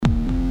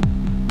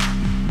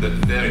the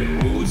very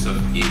roots of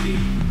healing,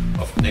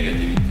 of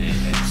negativity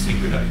and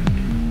singularity,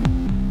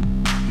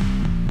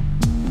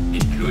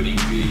 including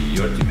the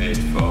ultimate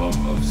form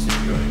of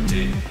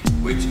singularity,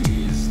 which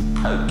is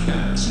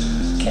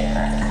alchemist, the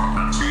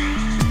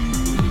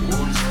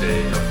whole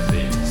state of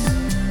things,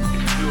 the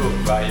pure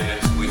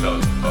violence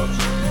without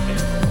object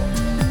anymore.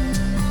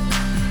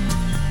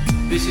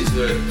 This is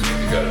the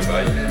typical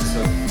violence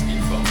of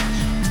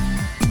information.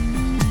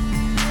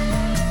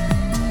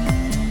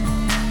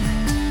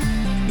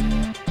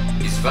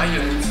 It's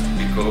violent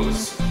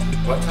because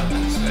what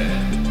happens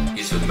there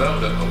is a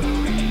murder of the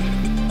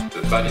real,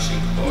 the vanishing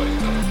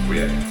point of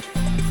reality.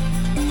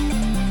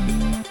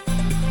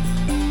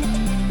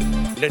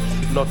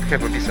 Let's not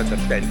have a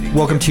misunderstanding.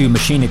 Welcome to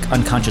Machinic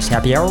Unconscious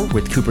Happy Hour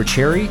with Cooper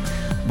Cherry.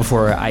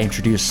 Before I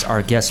introduce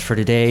our guest for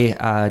today,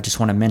 I just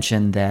want to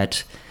mention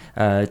that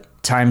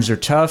times are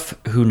tough.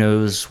 Who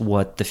knows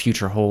what the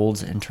future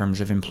holds in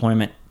terms of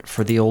employment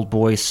for the old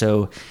boy.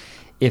 So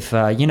if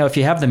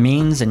you have the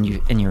means and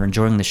you're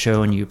enjoying the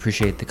show and you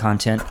appreciate the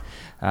content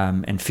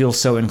and feel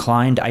so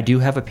inclined, I do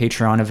have a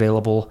Patreon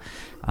available.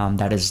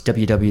 That is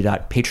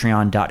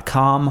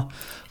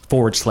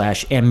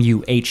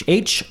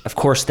www.patreon.com/MUHH. Of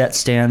course, that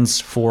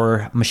stands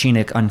for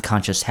Machinic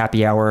Unconscious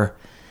Happy Hour.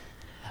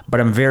 But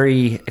I'm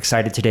very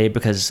excited today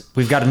because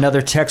we've got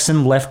another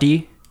Texan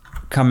lefty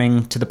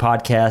coming to the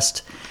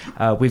podcast.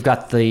 We've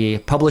got the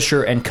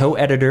publisher and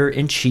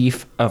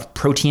co-editor-in-chief of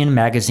Protein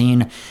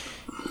Magazine,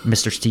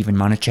 Mr. Stephen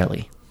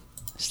Monicelli.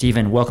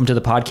 Stephen, welcome to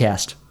the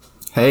podcast.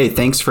 Hey,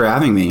 thanks for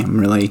having me. I'm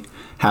really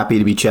happy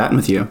to be chatting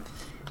with you.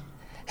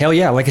 Hell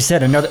yeah. Like I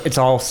said, it's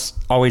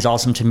always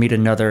awesome to meet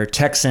another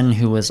Texan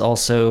who is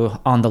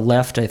also on the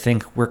left. I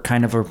think we're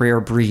kind of a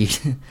rare breed,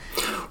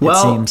 it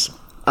seems.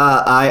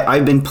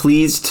 I've been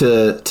pleased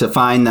to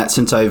find that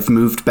since I've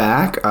moved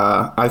back,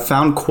 I've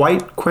found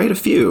quite a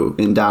few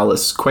in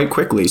Dallas quite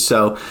quickly.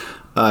 So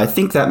I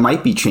think that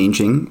might be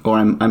changing, or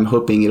I'm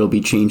hoping it'll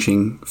be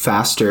changing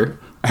faster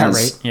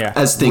as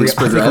things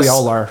progress. I think we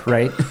all are,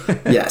 right?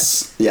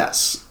 Yes.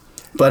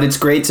 But it's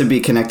great to be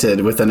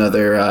connected with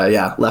another,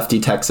 lefty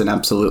Texan,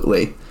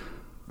 absolutely.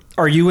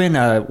 Are you in,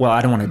 well,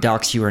 I don't want to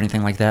dox you or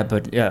anything like that,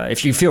 but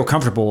if you feel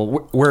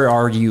comfortable, where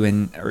are you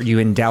in? Are you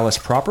in Dallas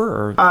proper?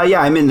 Or?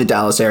 Yeah, I'm in the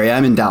Dallas area.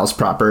 I'm in Dallas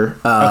proper.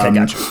 Okay,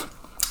 gotcha.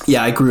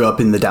 Yeah, I grew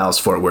up in the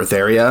Dallas-Fort Worth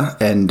area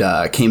and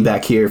came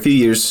back here about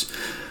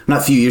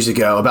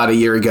a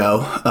year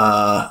ago,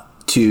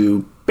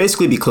 to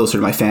basically be closer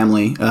to my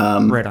family,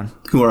 right on.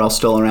 Who are all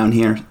still around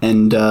here,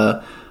 and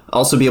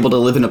also be able to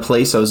live in a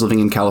place. I was living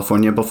in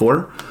California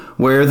before,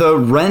 where the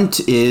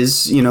rent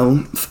is,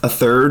 a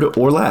third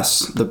or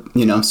less.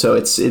 So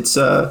it's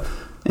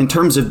in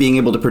terms of being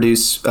able to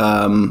produce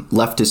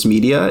leftist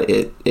media,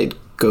 it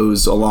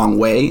goes a long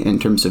way in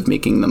terms of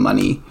making the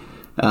money.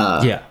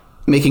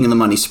 Making the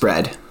money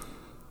spread.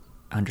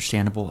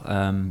 Understandable.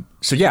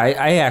 So yeah,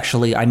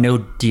 I know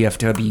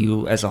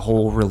DFW as a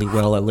whole really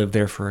well. I lived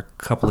there for a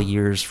couple of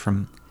years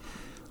from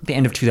the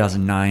end of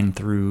 2009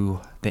 through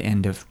the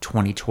end of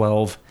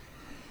 2012.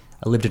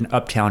 I lived in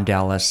Uptown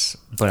Dallas,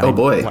 but I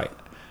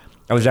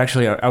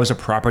was a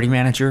property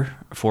manager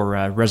for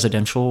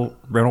residential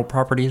rental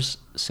properties.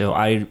 So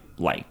I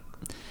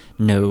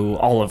know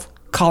all of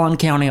Collin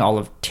County, all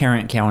of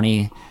Tarrant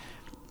County.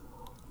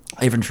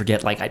 I even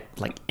forget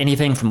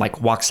anything from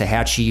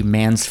Waxahachie,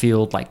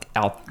 Mansfield,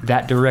 out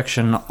that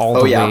direction,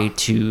 all the way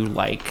to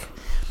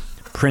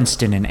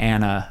Princeton and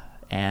Anna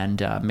and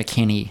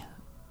McKinney,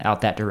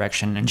 out that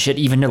direction, and shit,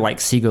 even to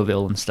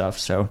Seagoville and stuff.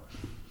 So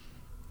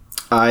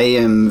I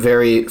am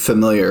very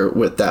familiar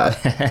with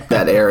that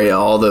area.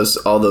 All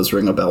those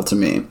ring a bell to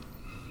me.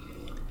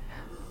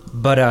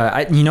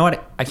 But you know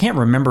what? I can't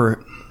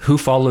remember who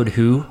followed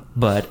who,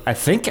 but I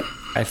think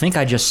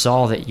I just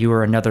saw that you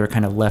were another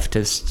kind of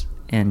leftist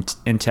in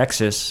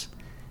Texas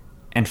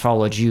and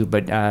followed you,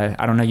 but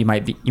I don't know. You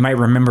might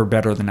remember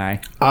better than I.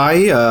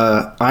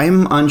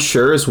 I'm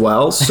unsure as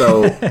well.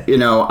 So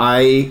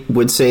I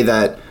would say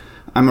that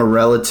I'm a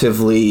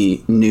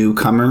relatively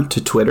newcomer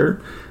to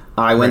Twitter.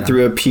 I went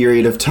through a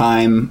period of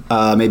time,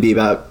 maybe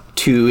about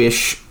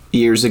 2-ish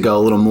years ago, a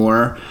little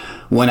more,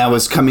 when I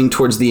was coming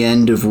towards the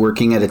end of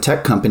working at a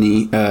tech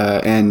company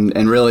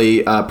and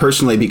really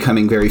personally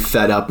becoming very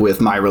fed up with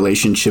my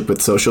relationship with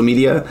social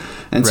media.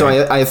 And so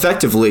I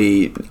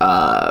effectively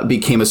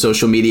became a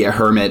social media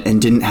hermit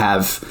and didn't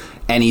have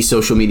any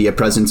social media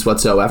presence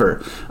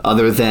whatsoever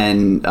other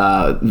than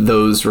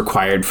those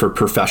required for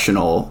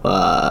professional needs.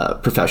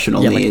 Like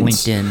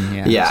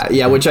LinkedIn.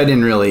 Yeah, which I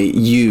didn't really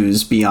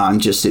use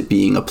beyond just it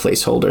being a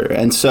placeholder.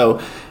 And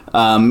so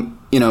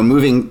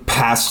moving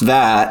past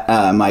that,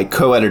 my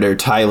co-editor,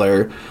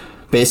 Tyler,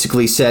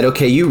 basically said,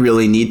 okay, you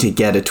really need to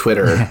get a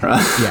Twitter.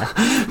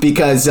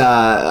 Because,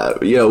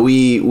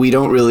 we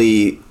don't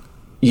really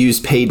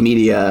use paid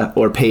media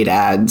or paid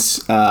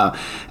ads,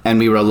 and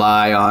we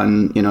rely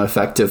on,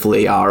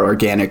 effectively our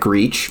organic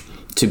reach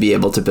to be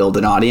able to build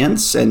an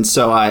audience. And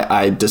so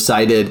I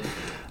decided,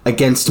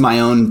 against my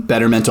own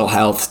better mental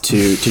health,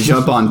 to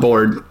jump on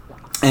board.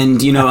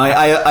 And,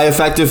 I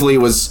effectively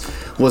was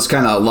was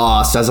kind of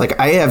lost. I was like,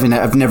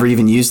 I've never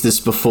even used this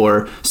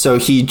before. So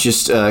he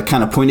just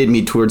kind of pointed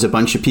me towards a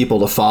bunch of people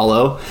to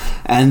follow.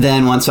 And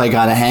then once I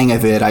got a hang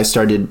of it, I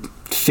started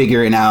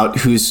figuring out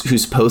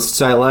whose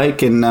posts I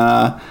like. And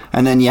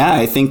then, yeah,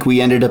 I think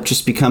we ended up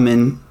just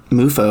becoming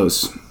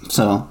MUFOs.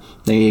 So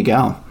there you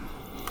go.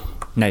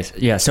 Nice.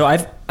 Yeah. So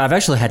I've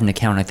actually had an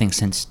account, I think,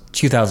 since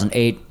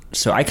 2008.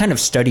 So I kind of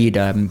studied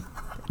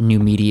new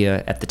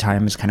media at the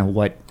time as kind of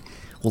what,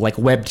 like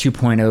Web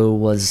 2.0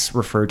 was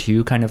referred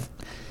to, kind of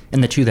in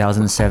the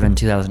 2007,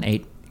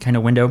 2008 kind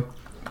of window.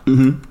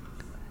 Mm-hmm.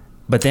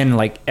 But then,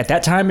 like, at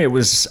that time, it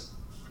was,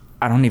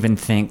 I don't even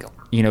think,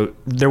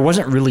 there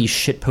wasn't really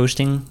shit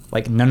posting.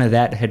 Like, none of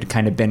that had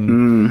kind of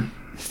been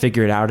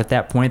figured out at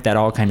that point. That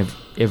all kind of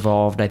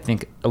evolved, I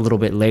think, a little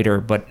bit later.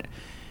 But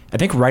I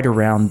think right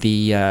around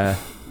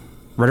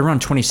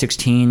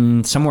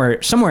 2016,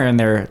 somewhere in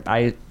there,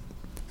 I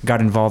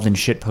got involved in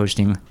shit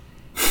posting.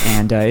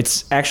 And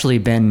it's actually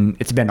been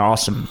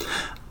awesome.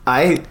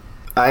 I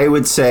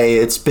would say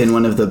it's been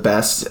one of the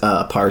best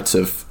parts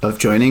of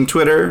joining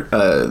Twitter.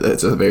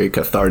 It's a very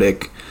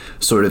cathartic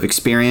sort of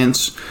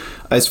experience.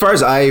 As far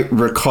as I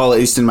recall, at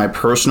least in my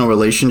personal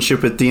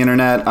relationship with the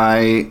internet,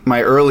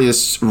 my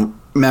earliest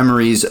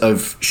memories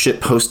of shit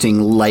posting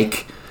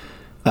like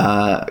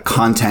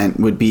content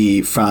would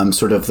be from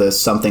sort of the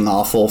Something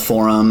Awful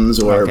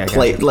forums or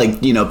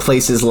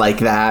places like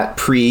that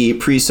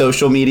pre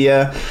social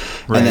media.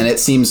 Right. And then it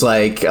seems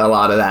like a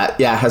lot of that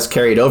has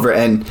carried over.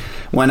 And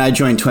when I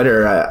joined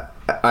Twitter,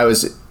 I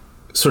was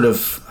sort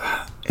of,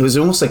 it was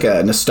almost like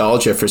a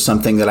nostalgia for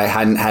something that I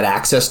hadn't had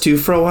access to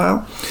for a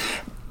while.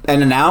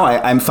 And now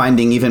I'm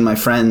finding even my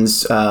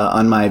friends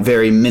on my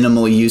very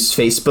minimal use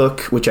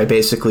Facebook, which I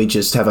basically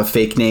just have a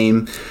fake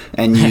name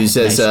and use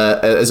nice.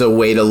 as a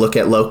way to look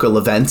at local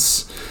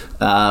events.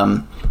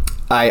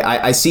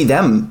 I see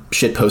them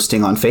shit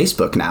posting on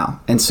Facebook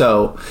now, and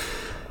so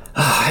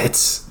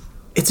it's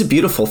a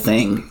beautiful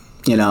thing.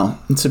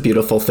 It's a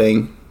beautiful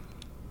thing.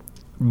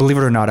 Believe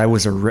it or not,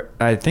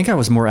 I think I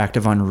was more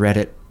active on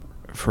Reddit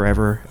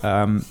forever.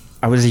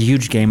 I was a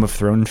huge Game of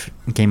Thrones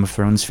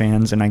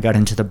fans, and I got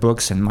into the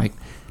books, and like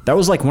that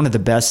was like one of the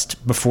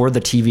best before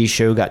the TV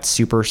show got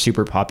super,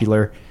 super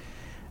popular.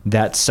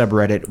 That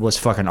subreddit was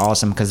fucking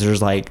awesome because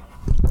there's like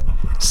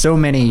so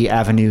many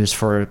avenues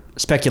for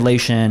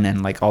speculation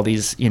and like all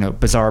these,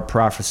 bizarre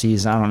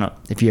prophecies. I don't know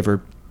if you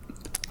ever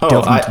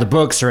delved into the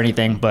books or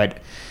anything, but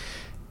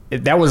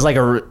that was like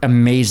a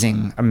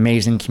amazing,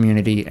 amazing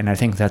community. And I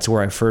think that's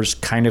where I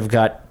first kind of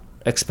got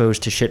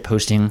exposed to shit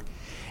posting.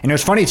 And it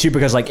was funny too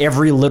because like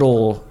every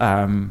little,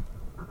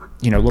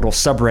 little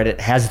subreddit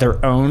has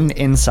their own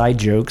inside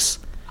jokes.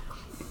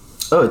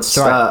 Oh, it's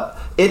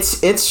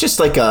just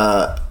like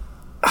a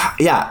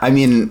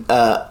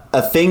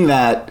thing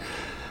that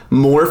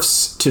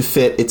morphs to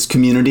fit its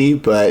community,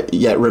 but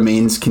yet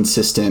remains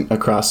consistent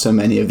across so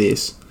many of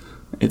these.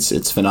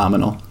 It's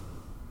phenomenal.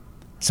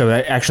 So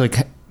I actually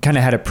kind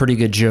of had a pretty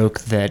good joke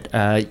that,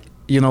 I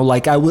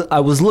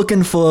was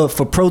looking for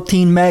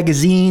Protein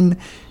Magazine.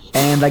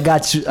 And I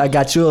got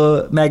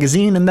your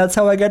magazine, and that's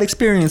how I got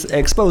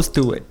exposed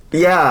to it.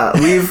 Yeah,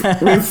 we've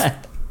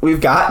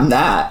gotten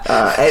that.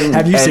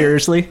 Have you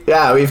seriously?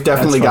 Yeah, we've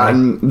definitely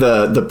gotten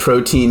the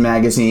Protein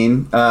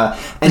Magazine,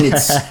 and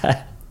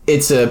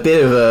it's a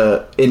bit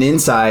of an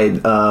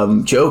inside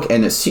joke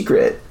and a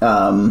secret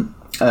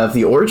of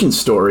the origin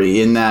story.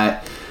 In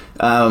that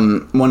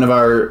one of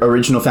our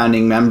original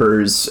founding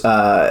members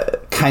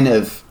kind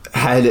of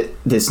had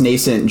this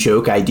nascent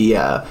joke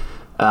idea.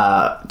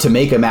 To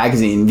make a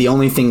magazine. The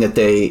only thing that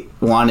they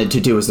wanted to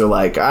do is they're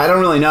like, I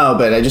don't really know,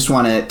 but I just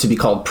want it to be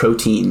called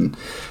Protein.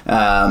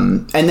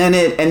 And then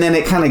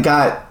it kind of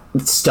got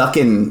stuck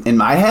in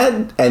my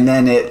head, and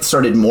then it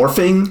started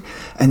morphing,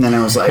 and then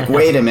I was like,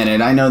 wait a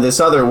minute, I know this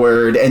other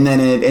word, and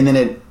then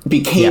it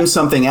became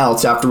something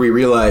else after we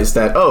realized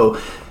that,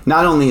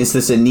 not only is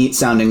this a neat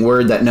sounding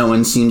word that no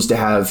one seems to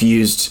have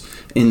used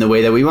in the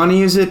way that we want to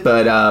use it,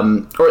 but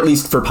or at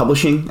least for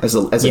publishing as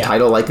a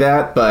title like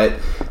that, but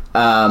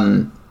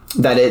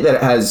that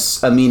it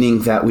has a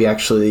meaning that we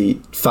actually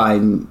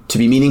find to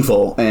be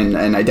meaningful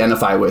and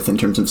identify with in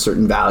terms of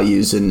certain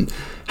values and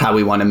how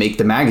we want to make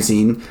the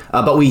magazine.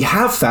 But we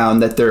have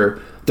found that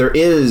there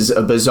is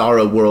a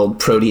Bizarro World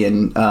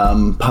Protean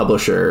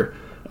publisher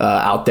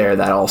out there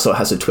that also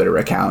has a Twitter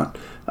account.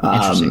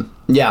 Interesting.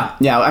 Yeah.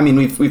 I mean,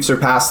 we've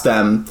surpassed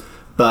them,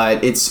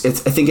 but it's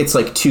I think it's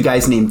like two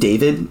guys named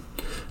David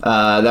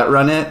that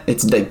run it.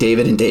 It's like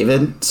David and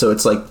David, so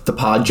it's like the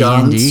Pod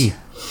Johns. D&D.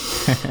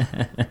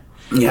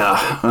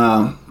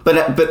 Yeah,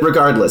 but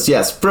regardless,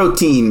 yes,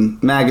 Protein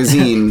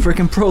Magazine.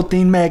 Freaking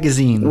Protein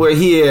Magazine. We're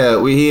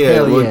here.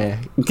 We're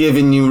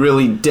giving you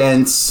really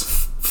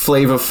dense,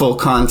 flavorful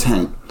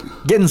content.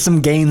 Getting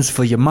some gains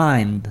for your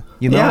mind.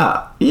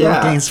 Yeah.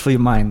 Gains for your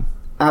mind.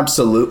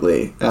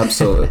 Absolutely.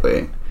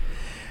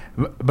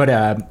 But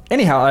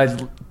anyhow,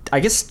 I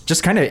guess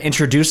just kind of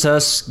introduce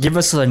us, give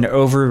us an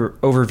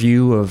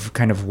overview of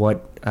kind of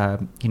what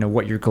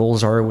what your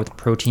goals are with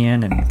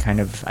Protean, and kind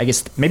of, I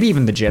guess, maybe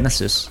even the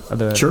genesis of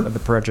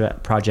the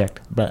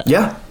project. But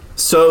yeah,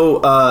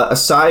 So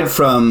aside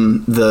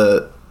from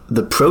the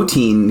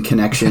protein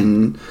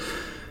connection,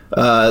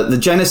 the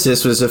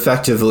genesis was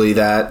effectively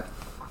that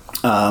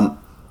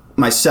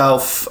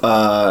myself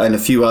and a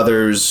few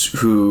others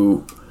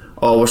who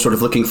all were sort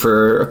of looking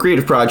for a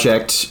creative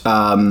project,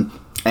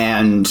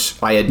 and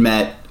I had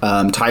met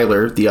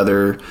Tyler, the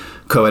other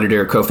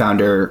co-editor,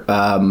 co-founder,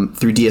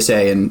 through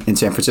DSA in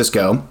San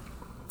Francisco.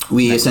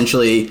 We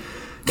essentially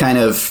kind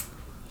of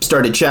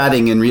started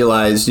chatting and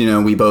realized,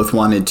 we both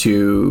wanted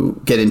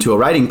to get into a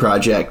writing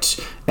project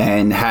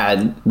and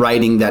had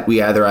writing that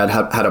we either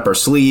had up our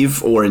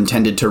sleeve or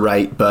intended to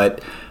write,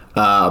 but,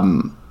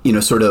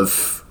 sort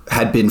of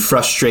had been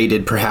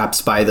frustrated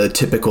perhaps by the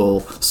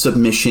typical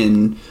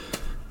submission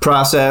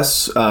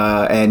process.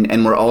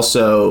 And we're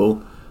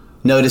also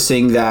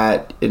noticing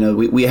that,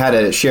 we had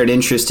a shared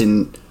interest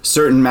in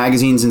certain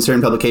magazines and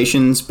certain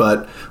publications,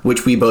 but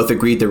which we both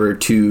agreed there were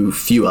too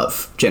few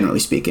of, generally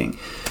speaking.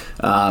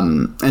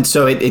 And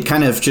so it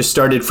kind of just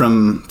started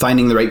from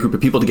finding the right group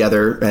of people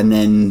together. And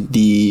then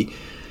the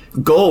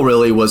goal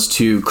really was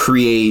to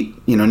create,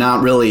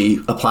 not really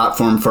a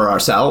platform for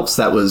ourselves.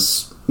 That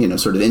was,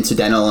 sort of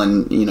incidental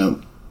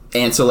and,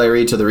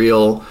 ancillary to the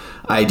real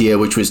idea,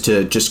 which was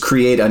to just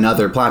create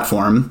another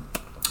platform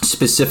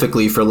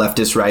specifically for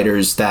leftist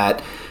writers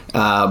that,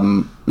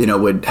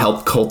 would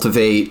help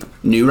cultivate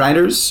new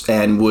writers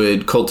and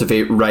would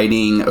cultivate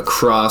writing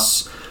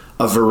across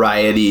a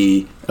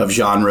variety of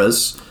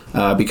genres.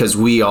 Because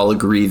we all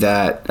agree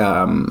that,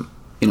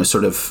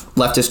 sort of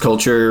leftist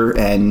culture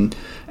and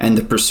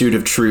the pursuit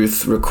of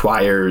truth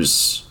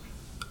requires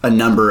a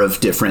number of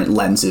different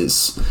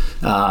lenses.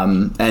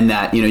 And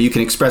that, you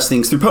can express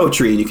things through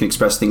poetry and you can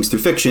express things through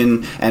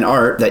fiction and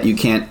art that you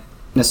can't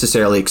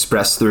necessarily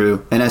express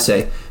through an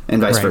essay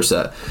and vice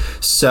versa.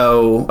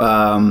 So,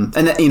 and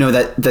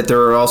that, that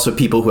there are also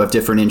people who have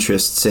different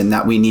interests and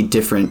that we need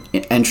different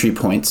entry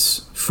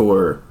points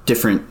for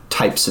different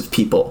types of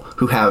people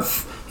who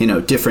have,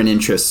 different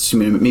interests.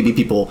 Maybe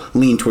people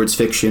lean towards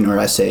fiction or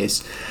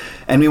essays.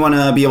 And we want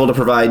to be able to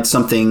provide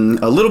something,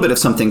 a little bit of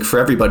something for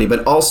everybody,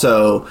 but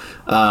also,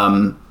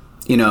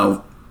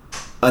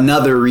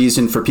 another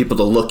reason for people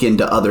to look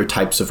into other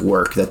types of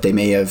work that they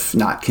may have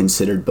not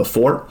considered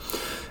before.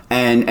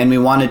 And we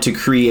wanted to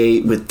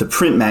create with the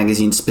print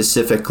magazine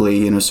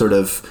specifically, sort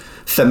of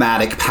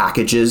thematic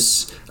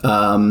packages,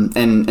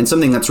 and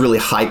something that's really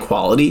high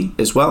quality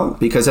as well.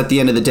 Because at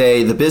the end of the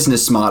day, the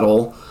business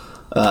model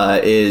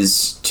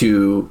is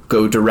to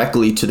go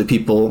directly to the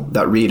people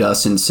that read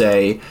us and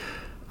say,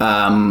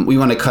 we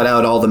want to cut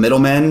out all the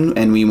middlemen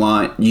and we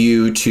want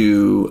you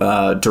to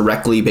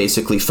directly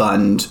basically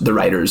fund the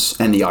writers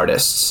and the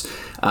artists.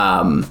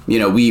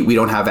 We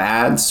don't have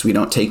ads, we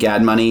don't take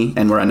ad money,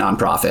 and we're a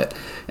nonprofit.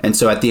 And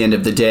so at the end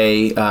of the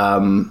day,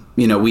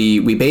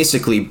 we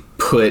basically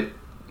put,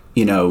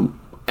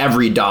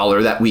 every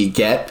dollar that we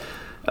get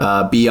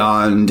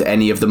beyond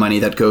any of the money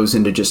that goes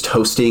into just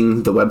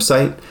hosting the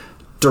website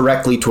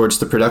directly towards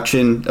the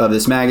production of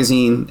this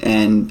magazine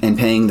and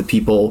paying the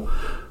people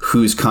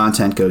whose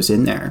content goes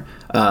in there.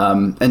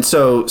 And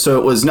so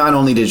it was not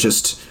only to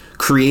just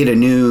create a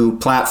new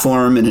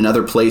platform and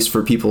another place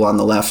for people on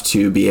the left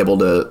to be able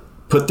to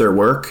put their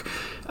work,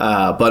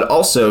 but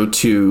also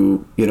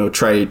to,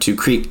 try to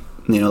create,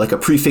 like a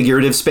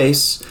prefigurative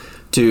space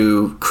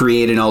to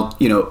create an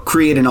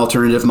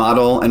alternative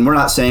model. And we're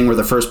not saying we're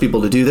the first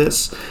people to do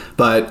this,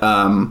 but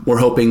we're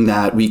hoping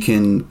that we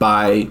can,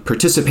 by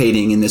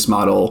participating in this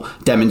model,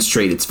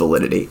 demonstrate its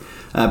validity.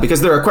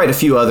 Because there are quite a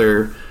few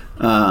other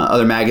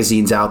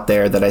magazines out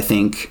there that I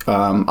think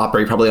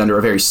operate probably under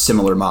a very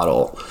similar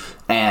model,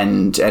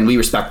 and we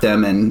respect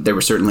them, and they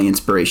were certainly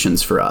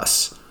inspirations for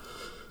us.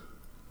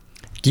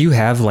 Do you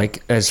have,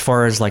 as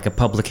far as a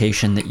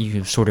publication that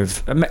you sort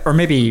of, or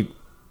maybe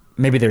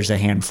there's a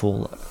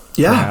handful,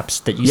 perhaps,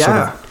 that you sort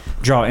of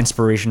draw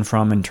inspiration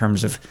from in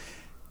terms of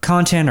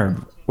content, or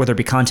whether it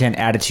be content,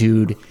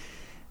 attitude,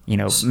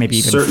 maybe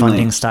even certainly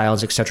funding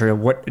styles, etc.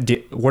 What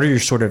are your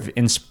sort of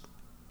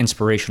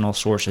inspirational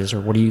sources,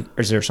 or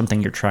is there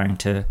something you're trying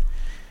to,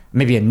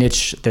 maybe a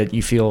niche that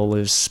you feel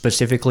is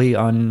specifically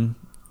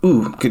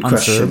good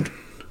question.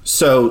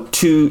 So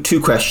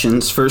two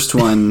questions. First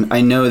one,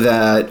 I know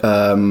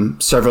that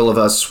several of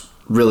us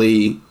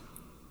really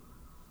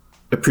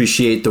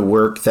appreciate the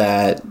work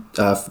that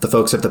the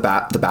folks at the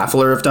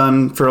Baffler have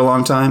done for a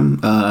long time,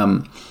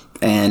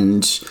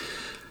 and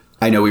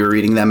I know we were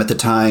reading them at the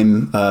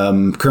time.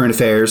 Current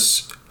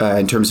Affairs,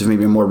 in terms of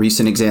maybe a more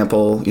recent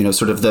example,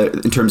 sort of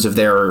in terms of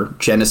their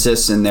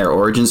genesis and their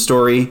origin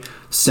story,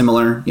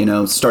 similar,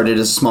 started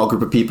as a small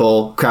group of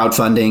people,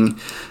 crowdfunding,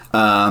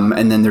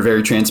 and then they're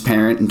very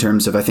transparent in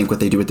terms of, I think, what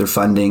they do with their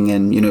funding.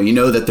 And,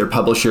 that their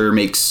publisher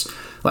makes,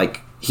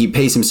 he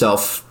pays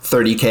himself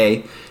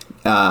 $30K,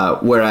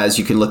 whereas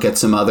you can look at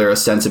some other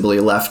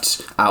ostensibly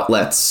left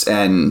outlets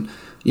and,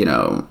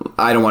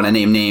 I don't want to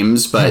name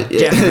names, but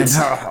it's,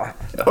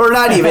 or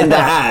not even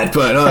that,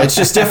 but it's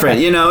just different,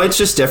 it's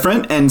just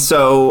different. And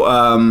so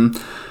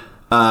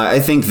I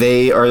think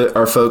they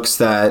are folks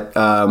that,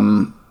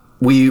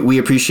 we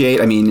appreciate,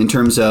 I mean, in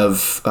terms of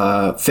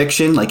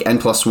fiction, like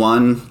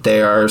N+1,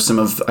 they are some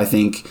of, I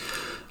think,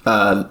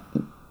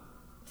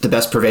 the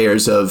best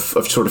purveyors of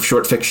sort of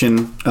short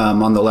fiction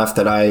on the left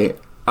that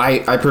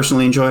I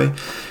personally enjoy.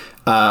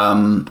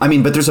 I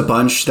mean, but there's a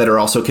bunch that are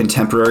also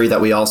contemporary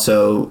that we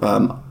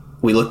also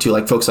we look to,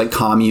 like folks like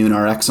Commune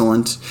are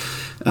excellent.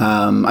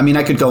 I mean,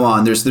 I could go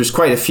on. There's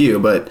quite a few,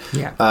 but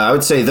yeah. I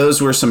would say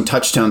those were some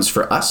touchstones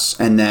for us.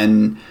 And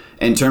then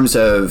in terms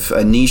of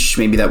a niche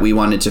maybe that we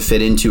wanted to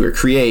fit into or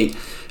create,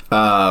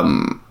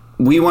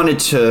 we wanted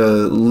to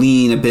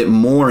lean a bit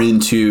more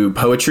into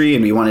poetry,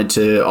 and we wanted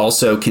to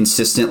also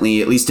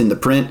consistently, at least in the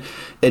print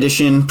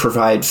edition,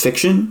 provide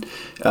fiction,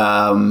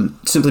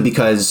 simply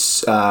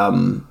because,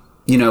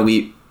 you know,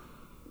 at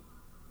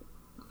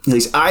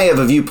least I have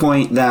a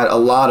viewpoint that a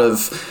lot of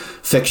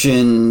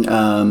fiction,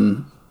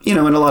 you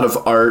know, and a lot of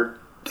art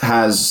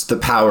has the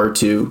power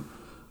to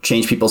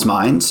change people's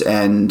minds.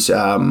 And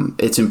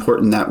it's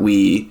important that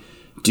we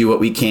do what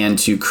we can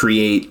to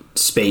create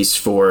space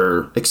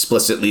for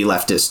explicitly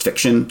leftist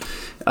fiction,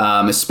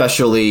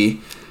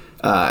 especially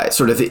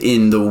sort of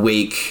in the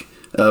wake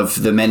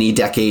of the many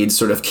decades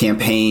sort of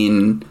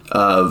campaign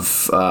of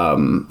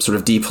sort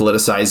of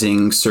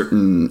depoliticizing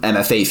certain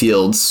MFA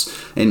fields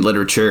in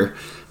literature,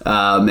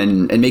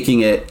 and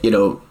making it, you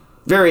know,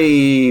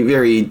 very,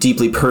 very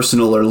deeply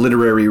personal or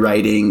literary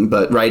writing,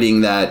 but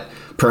writing that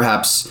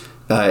perhaps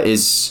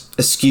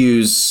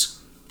eschews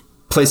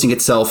placing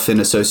itself in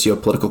a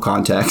socio-political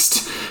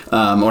context,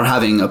 or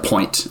having a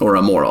point or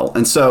a moral.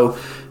 And so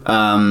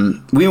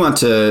we want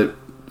to,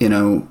 you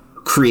know,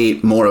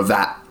 create more of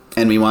that.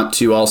 And we want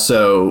to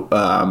also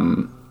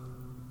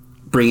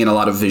bring in a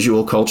lot of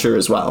visual culture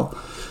as well.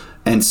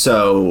 And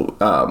so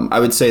I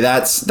would say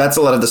that's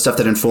a lot of the stuff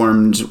that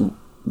informed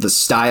the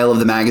style of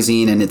the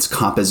magazine and its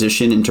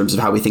composition in terms of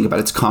how we think about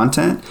its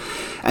content.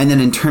 And then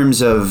in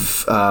terms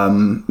of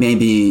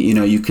maybe, you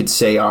know, you could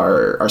say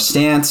our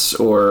stance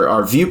or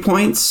our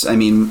viewpoints. I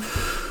mean,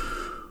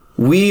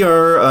 we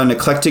are an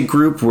eclectic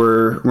group.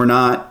 We're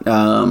not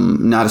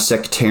a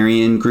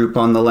sectarian group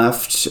on the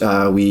left.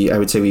 I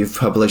would say we've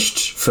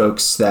published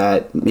folks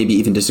that maybe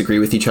even disagree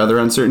with each other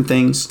on certain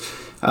things.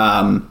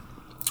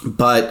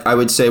 But I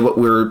would say what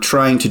we're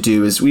trying to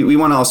do is we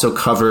want to also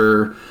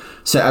cover,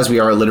 so as we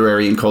are a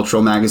literary and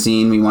cultural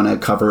magazine, we want to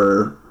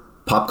cover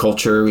pop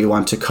culture. We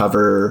want to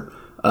cover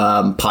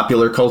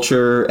popular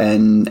culture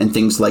and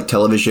things like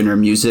television or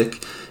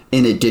music,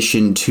 in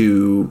addition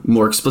to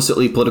more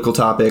explicitly political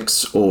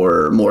topics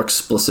or more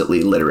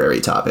explicitly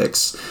literary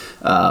topics,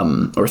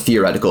 or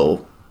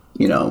theoretical,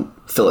 you know,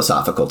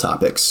 philosophical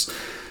topics.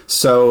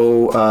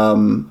 So,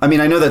 I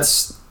mean, I know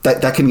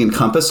that can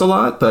encompass a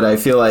lot, but I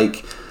feel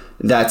like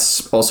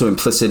that's also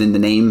implicit in the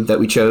name that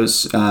we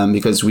chose,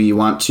 because we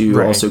want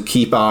to also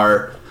keep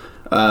our,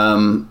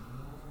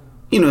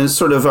 you know,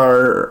 sort of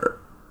our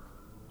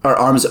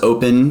arms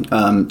open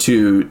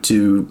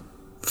to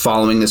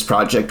following this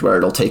project where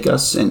it'll take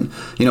us. And,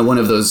 you know, one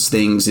of those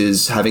things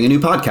is having a new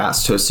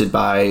podcast hosted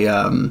by,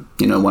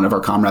 you know, one of our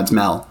comrades,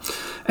 Mel.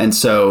 And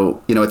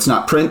so, you know, it's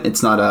not print,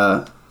 it's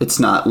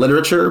not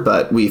literature,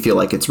 but we feel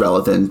like it's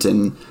relevant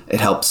and it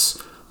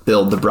helps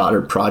build the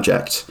broader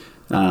project.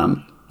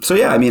 So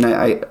yeah, I mean,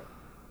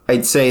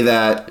 I'd say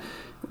that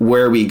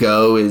where we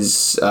go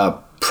is a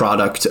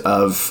product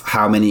of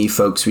how many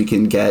folks we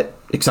can get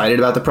excited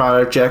about the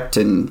project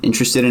and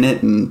interested in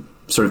it and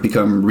sort of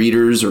become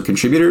readers or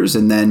contributors.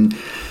 And then,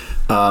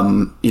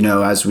 you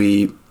know, as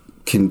we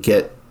can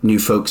get new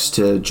folks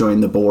to join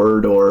the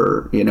board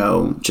or, you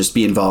know, just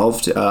be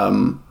involved,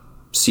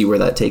 see where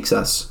that takes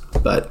us.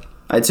 But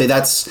I'd say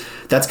that's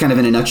kind of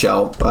in a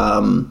nutshell,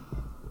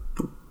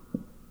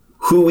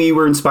 who we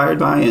were inspired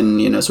by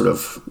and, you know, sort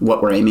of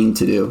what we're aiming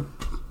to do.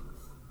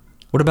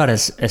 What about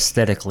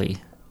aesthetically?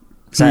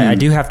 So I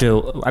do have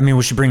to, I mean,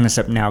 we should bring this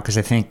up now because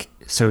I think,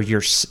 so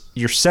your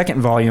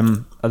second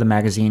volume of the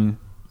magazine,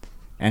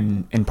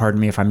 and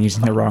pardon me if I'm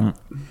using the wrong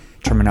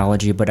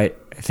terminology, but I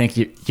think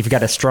you've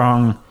got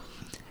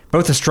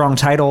both a strong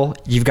title,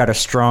 you've got a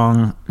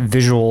strong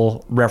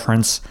visual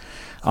reference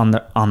on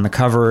the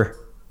cover,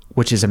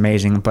 which is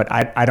amazing, but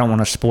I don't want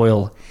to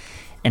spoil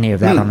any of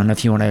that. I don't know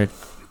if you want to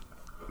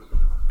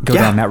go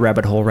down that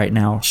rabbit hole right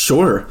now.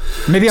 Sure.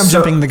 Maybe I'm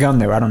jumping the gun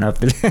there. I don't know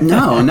if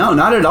No,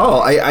 not at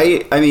all.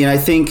 I mean, I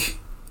think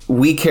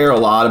we care a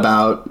lot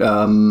about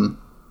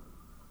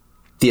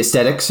the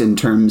aesthetics in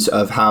terms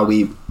of how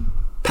we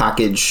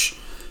package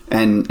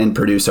and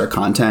produce our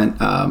content.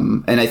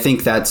 And I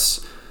think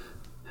that's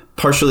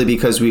partially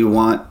because we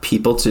want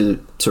people to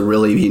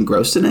really be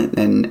engrossed in it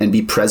and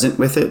be present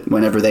with it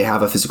whenever they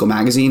have a physical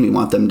magazine. We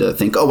want them to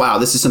think, oh, wow,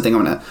 this is something I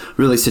want to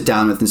really sit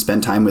down with and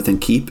spend time with and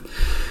keep.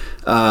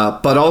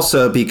 But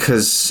also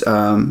because,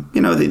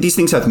 you know, these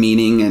things have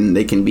meaning and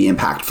they can be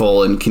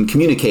impactful and can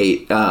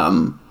communicate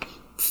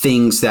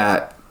things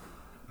that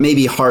may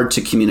be hard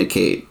to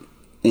communicate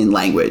in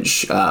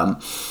language,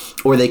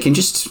 or they can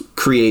just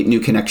create new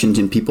connections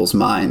in people's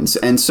minds.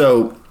 And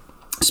so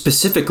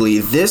specifically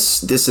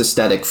this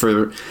aesthetic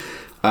for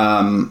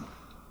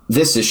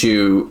this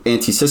issue,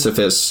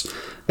 Anti-Sisyphus,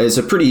 is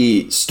a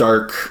pretty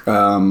stark,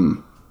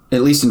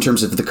 at least in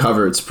terms of the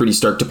cover, it's a pretty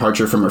stark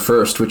departure from her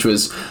first, which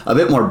was a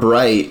bit more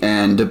bright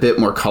and a bit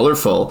more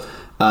colorful.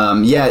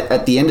 Yet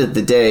at the end of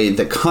the day,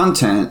 the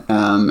content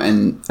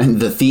and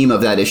the theme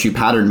of that issue,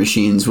 Pattern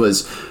Machines,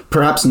 was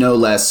perhaps no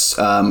less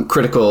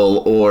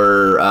critical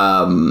or,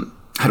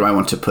 how do I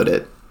want to put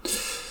it?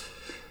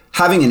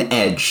 Having an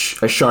edge,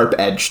 a sharp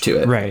edge to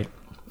it. Right.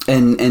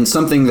 And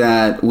something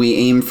that we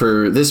aim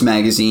for this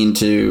magazine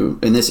to,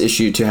 in this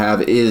issue, to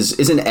have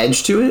is an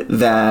edge to it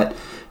that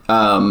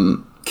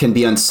can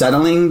be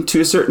unsettling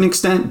to a certain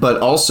extent, but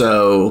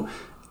also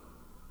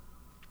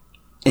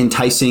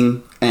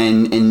enticing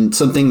and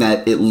something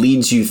that it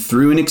leads you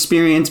through an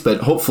experience,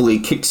 but hopefully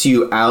kicks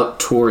you out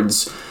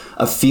towards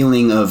a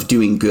feeling of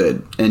doing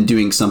good and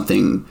doing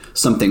something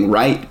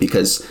right.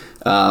 Because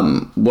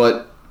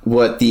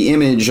what the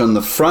image on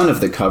the front of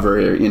the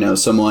cover,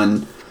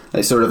 someone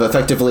sort of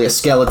effectively a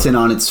skeleton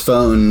on its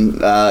phone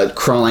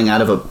crawling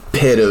out of a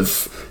pit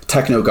of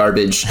techno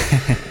garbage.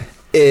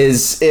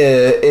 It's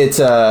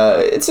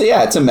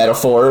a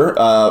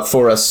metaphor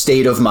for a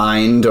state of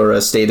mind or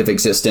a state of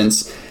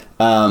existence,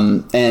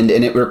 and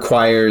it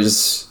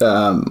requires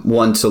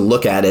one to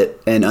look at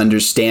it and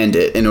understand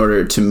it in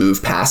order to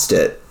move past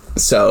it.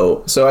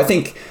 So I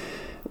think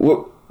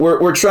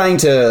we're trying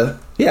to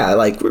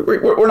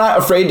we're not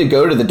afraid to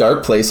go to the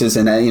dark places,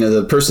 and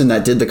the person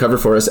that did the cover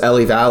for us,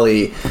 Ellie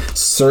Valley,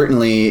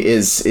 certainly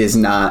is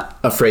not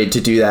afraid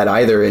to do that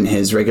either in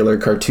his regular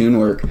cartoon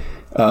work.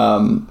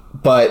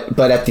 But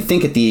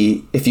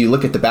if you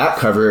look at the back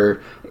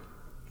cover,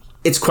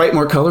 it's quite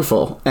more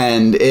colorful,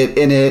 and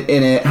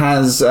it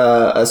has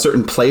a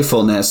certain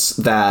playfulness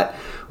that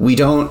we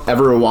don't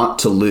ever want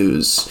to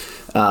lose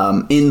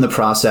in the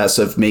process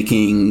of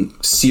making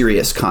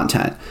serious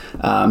content,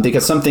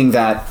 because something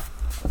that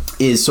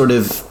is sort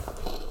of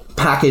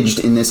packaged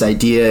in this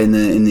idea,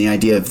 in the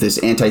idea of this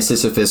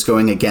anti-Sisyphus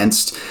going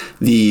against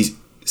the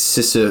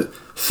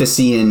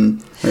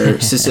Sisyphean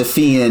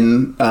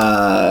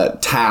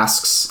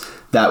tasks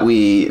that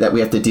we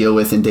have to deal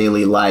with in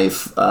daily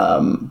life,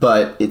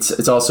 but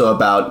it's also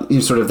about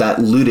sort of that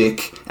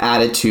ludic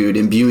attitude,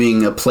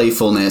 imbuing a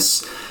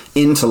playfulness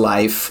into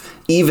life,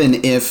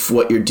 even if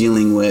what you're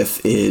dealing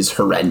with is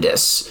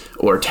horrendous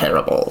or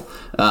terrible.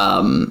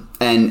 And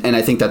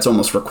I think that's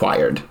almost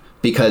required,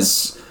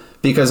 because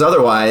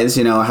otherwise,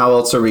 how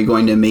else are we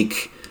going to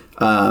make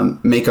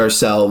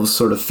ourselves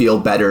sort of feel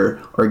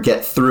better or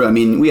get through? I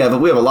mean, we have a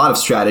lot of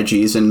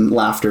strategies, and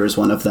laughter is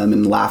one of them,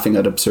 and laughing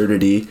at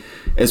absurdity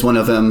is one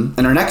of them.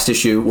 And our next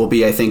issue will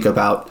be, I think,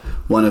 about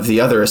one of the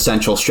other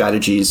essential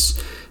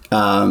strategies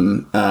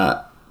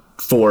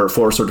for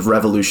sort of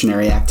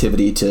revolutionary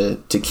activity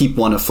to keep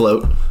one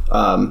afloat,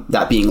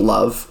 that being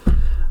love.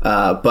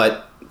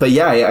 But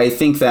yeah, I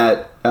think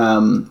that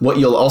what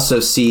you'll also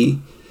see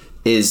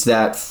is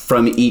that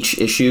from each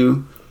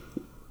issue,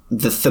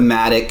 the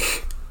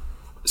thematic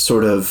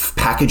sort of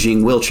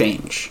packaging will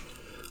change.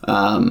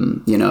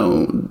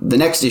 The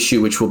next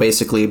issue, which will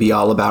basically be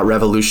all about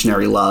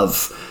revolutionary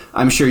love,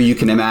 I'm sure you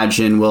can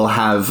imagine will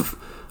have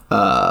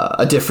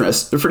a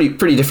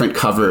pretty different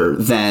cover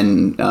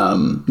than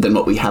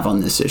what we have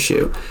on this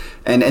issue,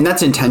 and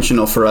that's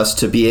intentional for us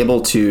to be able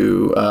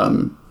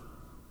to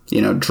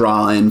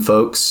draw in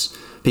folks,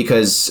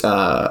 because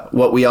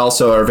what we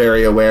also are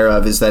very aware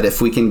of is that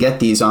if we can get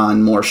these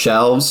on more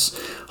shelves,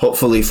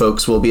 hopefully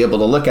folks will be able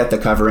to look at the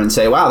cover and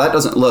say, wow, that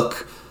doesn't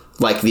look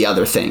like the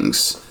other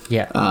things.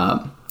 Yeah.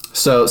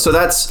 So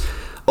that's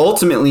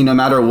ultimately, no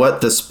matter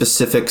what the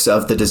specifics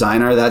of the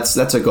design are, that's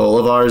a goal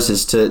of ours,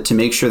 is to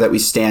make sure that we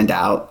stand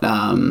out,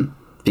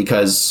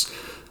 because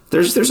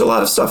there's a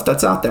lot of stuff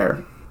that's out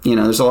there.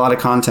 There's a lot of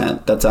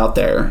content that's out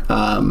there,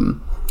 and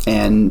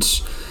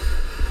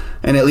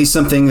at least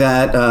something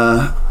that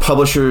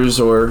publishers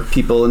or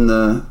people in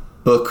the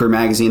book or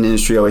magazine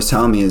industry always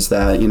tell me is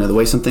that the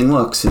way something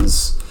looks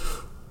is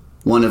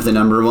one of the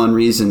number one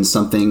reasons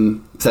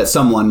that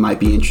someone might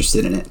be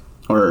interested in it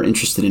or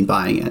interested in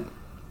buying it.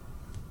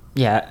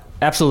 Yeah,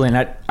 absolutely.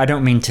 And I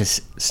don't mean to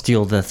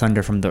steal the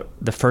thunder from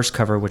the first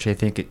cover, which I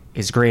think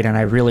is great, and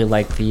I really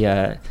like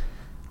the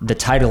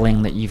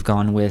titling that you've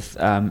gone with.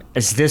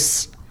 Is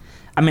this?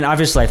 I mean,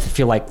 obviously, I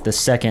feel like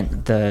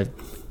the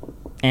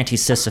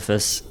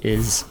Anti-Sisyphus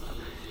is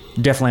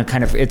definitely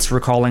kind of, it's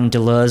recalling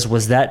Deleuze.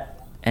 Was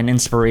that an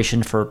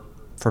inspiration for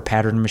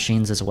Pattern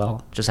Machines as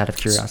well? Just out of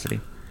curiosity.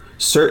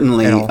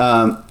 Certainly.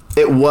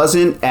 It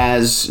wasn't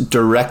as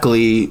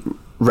directly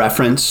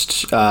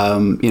referenced.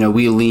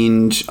 We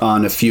leaned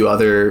on a few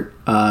other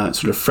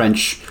sort of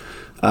French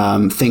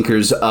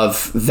thinkers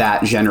of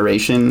that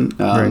generation,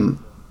 right.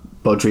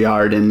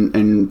 Baudrillard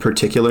in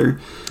particular,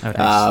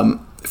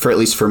 for at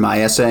least for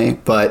my essay.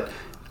 But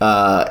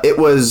it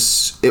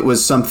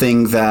was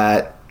something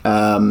that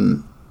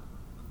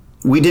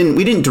we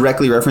didn't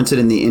directly reference it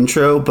in the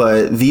intro,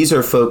 but these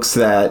are folks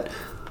that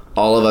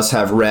all of us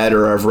have read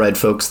or have read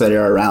folks that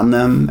are around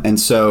them, and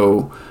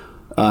so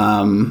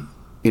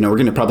we're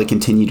going to probably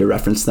continue to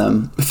reference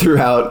them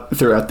throughout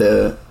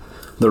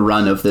the the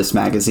run of this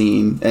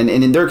magazine, and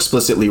they're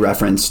explicitly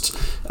referenced,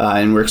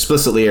 and were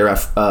explicitly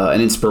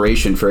an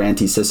inspiration for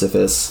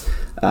Anti-Sisyphus.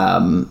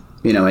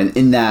 You know, and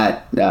in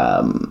that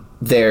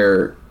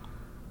their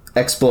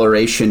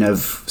exploration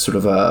of sort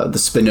of the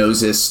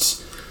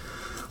Spinozist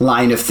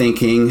line of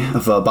thinking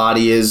of a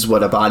body is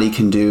what a body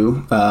can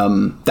do.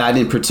 That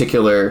in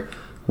particular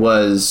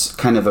was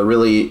kind of a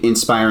really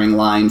inspiring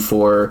line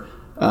for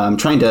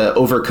trying to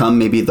overcome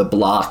maybe the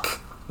block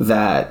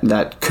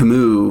that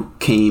Camus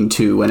came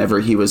to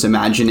whenever he was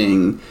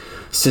imagining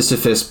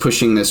Sisyphus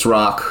pushing this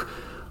rock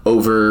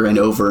over and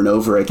over and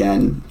over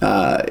again.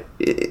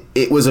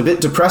 It was a bit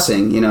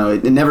depressing, you know.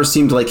 It never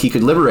seemed like he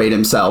could liberate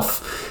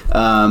himself,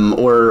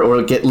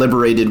 or get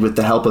liberated with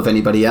the help of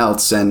anybody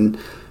else. And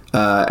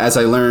as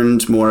I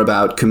learned more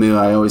about Camus,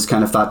 I always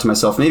kind of thought to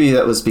myself, maybe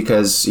that was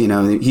because, you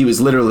know, he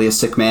was literally a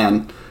sick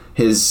man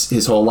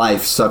his whole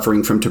life,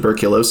 suffering from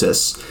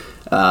tuberculosis.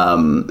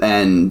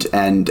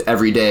 And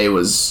every day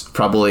was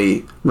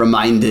probably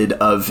reminded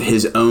of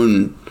his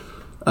own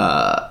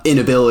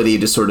inability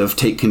to sort of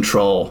take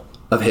control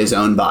of his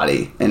own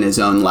body and his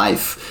own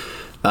life.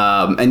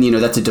 And, you know,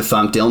 that's a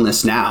defunct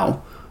illness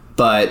now,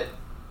 but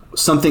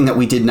something that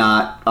we did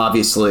not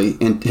obviously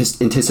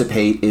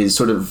anticipate is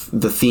sort of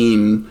the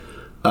theme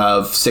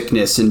of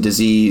sickness and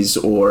disease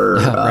or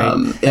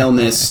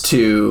illness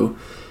to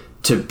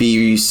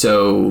be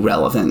so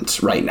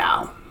relevant right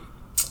now.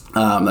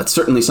 That's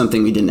certainly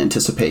something we didn't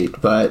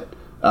anticipate, but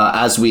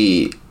as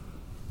we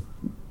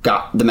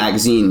got the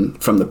magazine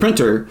from the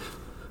printer,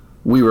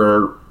 we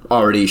were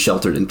already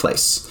sheltered in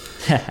place.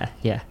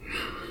 Yeah.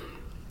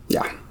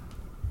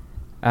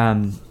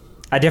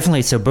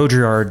 So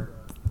Baudrillard,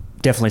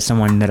 definitely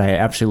someone that I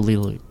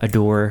absolutely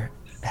adore,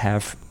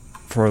 have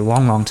for a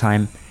long, long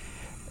time.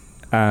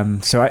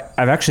 So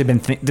I've actually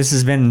been, this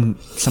has been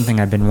something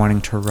I've been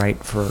wanting to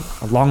write for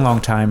a long, long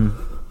time,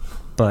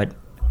 but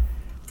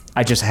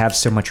I just have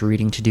so much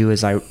reading to do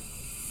as I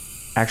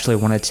actually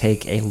want to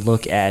take a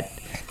look at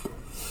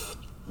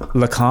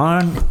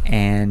Lacan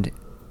and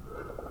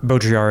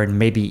Baudrillard, and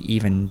maybe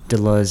even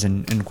Deleuze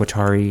and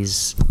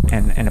Guattari's,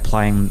 and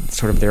applying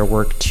sort of their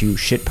work to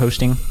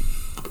shitposting,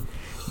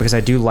 because I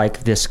do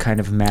like this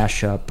kind of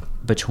mashup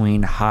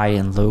between high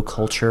and low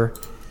culture,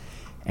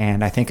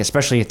 and I think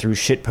especially through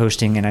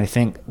shitposting, and I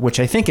think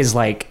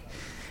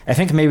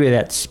maybe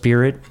that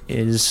spirit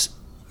is,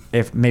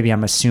 if maybe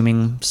I'm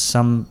assuming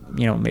some,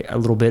 you know, a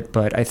little bit,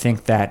 but I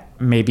think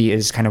that maybe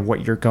is kind of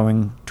what you're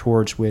going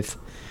towards with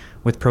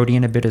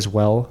Protean a bit as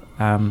well.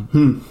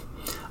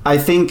 I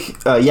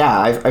think,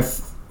 I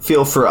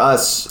feel for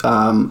us,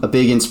 a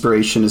big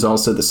inspiration is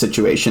also the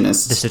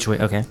Situationists.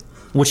 Okay.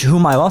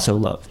 Whom I also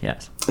love,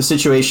 yes. The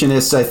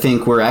Situationists, I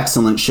think, were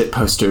excellent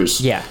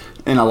shitposters. Yeah.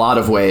 In a lot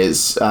of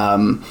ways,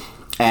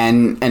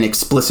 and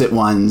explicit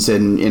ones,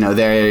 and, you know,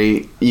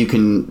 you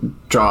can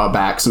draw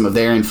back some of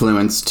their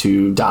influence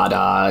to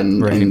Dada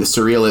and the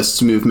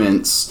Surrealist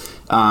movements,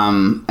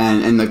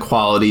 and the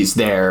qualities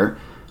there,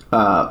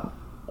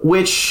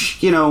 which,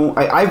 you know,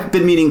 I've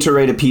been meaning to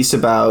write a piece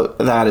about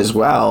that as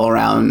well,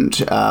 around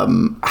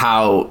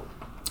how,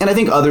 and I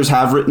think others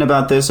have written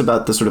about this,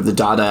 about the sort of the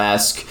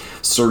Dada-esque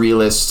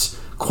surrealist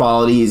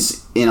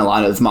qualities in a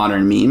lot of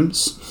modern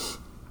memes.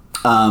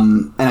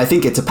 And I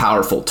think it's a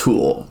powerful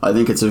tool. I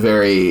think it's a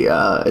very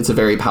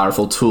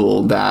powerful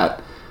tool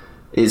that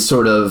is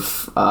sort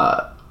of,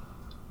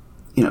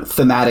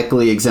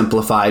 thematically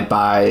exemplified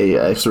by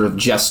a sort of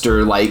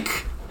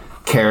jester-like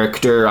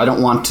character. I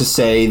don't want to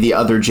say the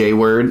other J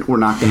word. We're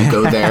not going to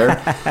go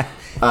there.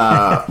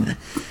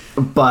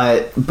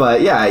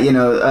 But yeah, you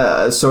know,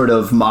 a sort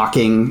of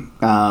mocking,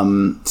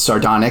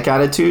 sardonic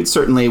attitude.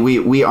 Certainly,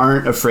 we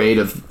aren't afraid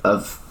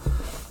of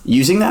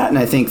using that, and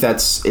I think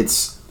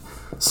it's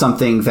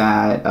something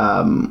that,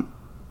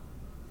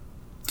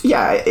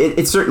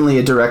 it's certainly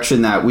a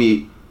direction that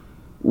we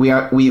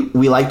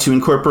like to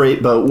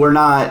incorporate, but we're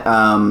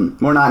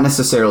not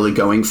necessarily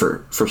going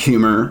for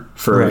humor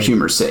for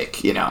humor's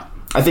sake. You know,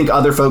 I think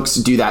other folks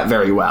do that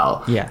very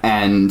well,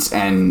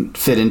 and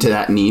fit into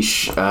that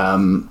niche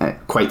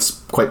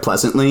quite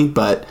pleasantly.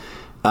 But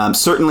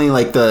certainly,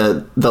 like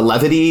the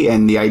levity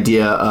and the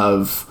idea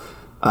of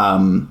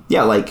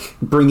like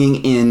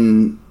bringing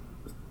in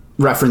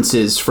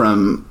references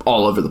from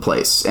all over the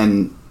place,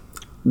 and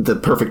the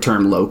perfect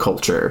term, low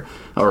culture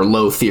or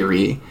low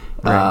theory,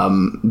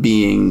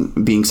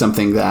 being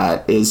something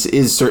that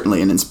is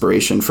certainly an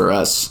inspiration for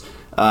us.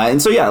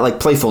 And so, like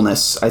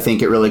playfulness, I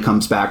think it really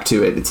comes back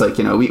to it. It's like,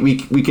 you know,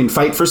 we can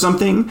fight for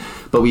something,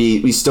 but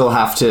we still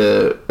have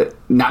to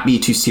not be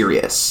too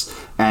serious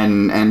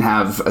and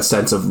have a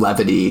sense of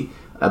levity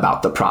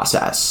about the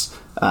process,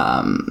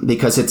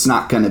 because it's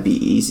not going to be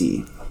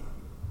easy.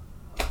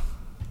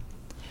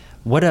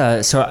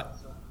 So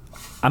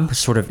I'm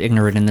sort of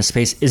ignorant in this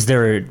space.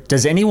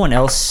 Does anyone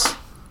else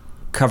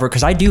cover,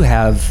 because I do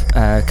have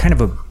kind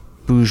of a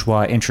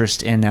bourgeois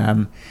interest in,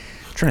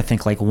 trying to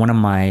think, like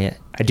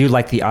I do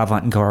like the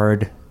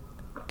avant-garde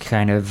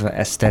kind of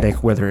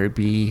aesthetic, whether it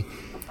be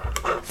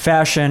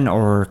fashion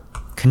or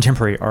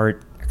contemporary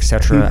art,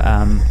 etc.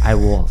 I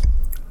will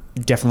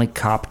definitely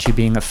cop to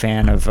being a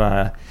fan of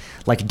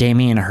like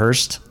Damien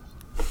Hirst.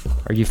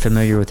 Are you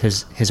familiar with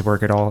his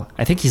work at all?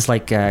 I think he's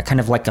like kind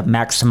of like a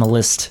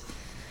maximalist.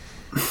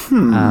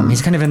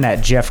 He's kind of in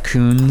that Jeff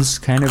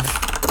Koons kind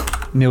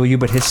of milieu,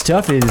 but his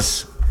stuff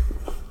is,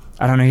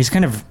 I don't know, he's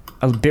kind of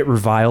a bit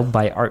reviled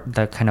by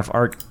the kind of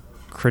art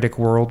critic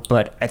world,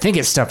 but I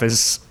think some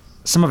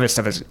of his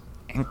stuff is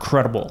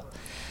incredible.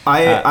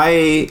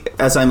 I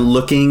as I'm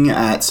looking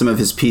at some of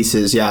his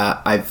pieces,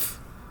 I've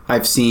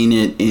seen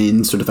it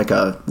in sort of like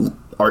a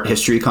art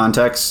history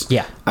context.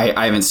 Yeah.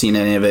 I haven't seen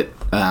any of it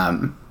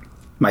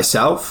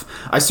myself.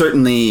 I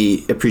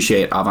certainly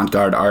appreciate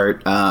avant-garde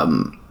art.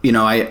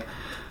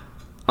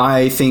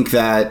 I think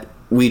that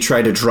we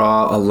try to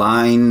draw a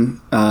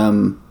line,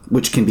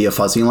 which can be a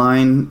fuzzy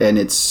line, and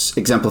it's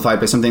exemplified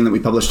by something that we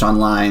published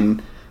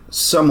online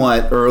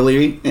somewhat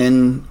early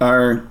in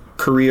our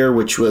career,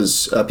 which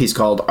was a piece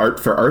called Art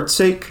for Art's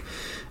Sake,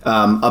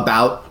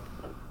 about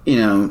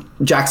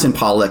Jackson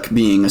Pollock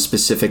being a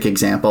specific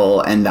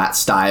example, and that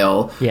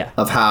style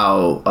of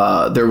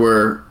how there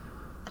were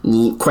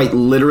quite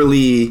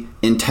literally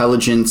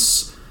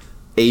intelligence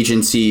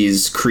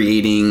agencies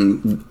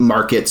creating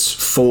markets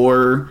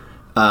for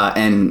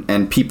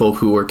and people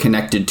who were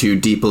connected to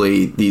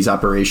deeply these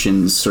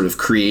operations, sort of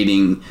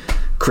creating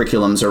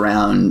curriculums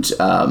around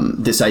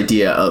this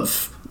idea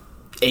of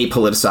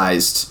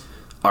apoliticized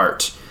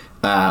art.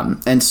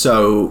 And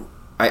so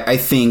I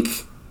think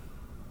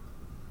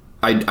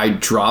I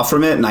draw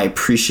from it and I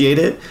appreciate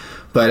it,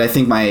 but I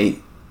think my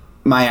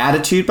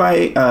attitude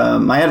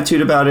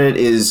about it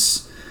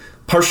is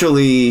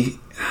partially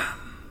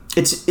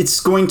it's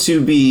going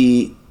to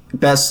be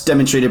best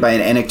demonstrated by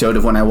an anecdote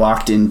of when I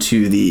walked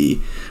into the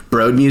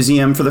Broad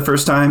Museum for the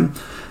first time,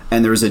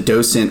 and there was a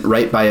docent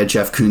right by a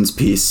Jeff Koons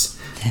piece,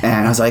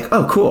 and I was like,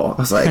 oh, cool.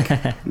 I was like,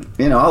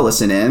 I'll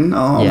listen in.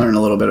 I'll learn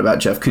a little bit about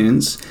Jeff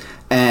Koons.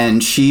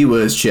 And she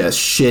was just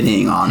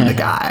shitting on the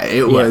guy.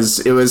 It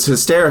was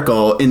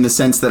hysterical in the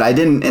sense that I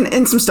didn't,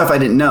 and some stuff I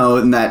didn't know,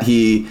 and that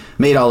he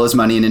made all his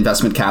money in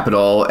investment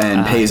capital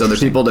and pays other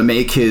people to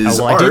make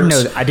his art.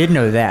 I did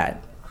know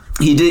that.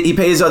 He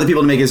pays other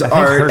people to make his art.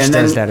 Hearst and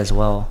then does that as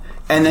well.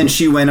 And then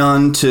she went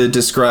on to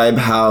describe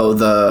how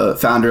the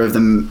founder of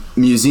the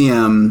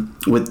museum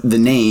with the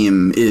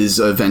name is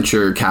a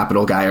venture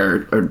capital guy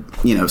or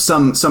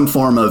some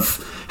form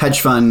of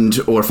hedge fund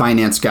or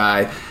finance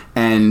guy,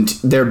 and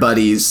they're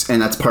buddies,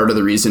 and that's part of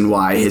the reason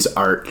why his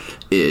art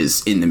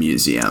is in the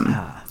museum.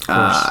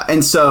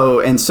 And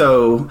so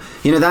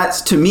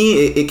that's, to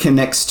me, it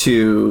connects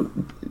to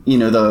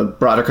the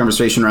broader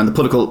conversation around the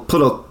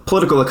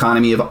political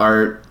economy of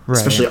art,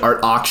 especially art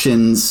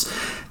auctions,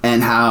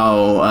 and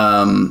how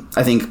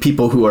I think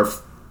people who are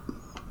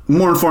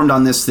more informed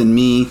on this than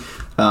me,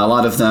 a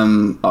lot of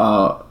them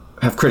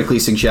have critically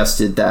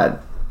suggested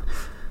that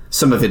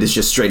some of it is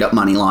just straight up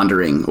money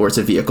laundering, or it's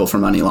a vehicle for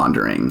money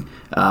laundering,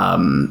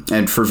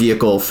 and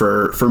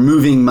for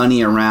moving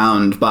money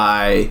around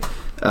by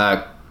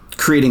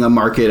creating a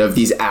market of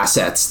these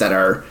assets that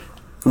are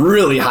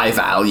really high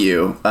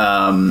value,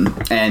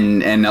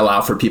 and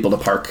allow for people to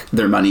park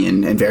their money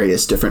in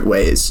various different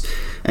ways.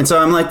 And so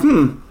I'm like,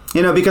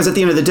 because at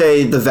the end of the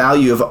day, the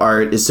value of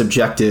art is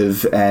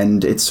subjective,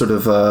 and it's sort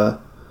of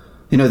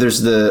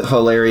there's the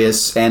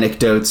hilarious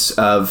anecdotes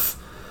of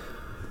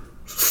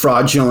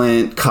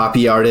fraudulent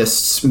copy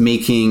artists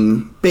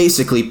making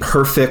basically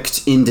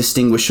perfect,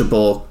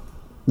 indistinguishable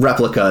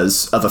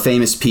replicas of a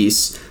famous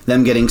piece,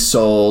 them getting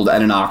sold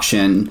at an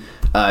auction,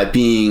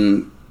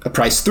 being a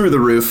price through the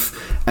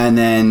roof, and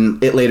then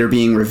it later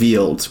being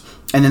revealed.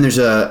 And then there's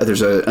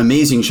a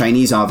amazing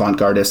Chinese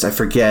avant-gardist, I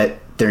forget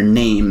their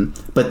name,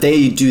 but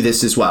they do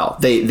this as well.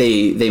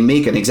 They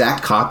make an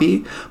exact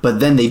copy, but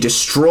then they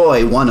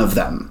destroy one of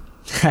them.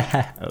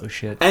 Oh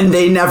shit! And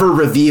they never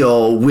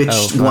reveal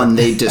which one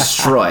they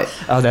destroy.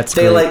 Oh, that's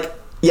they great.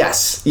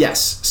 Yes.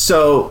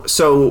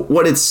 So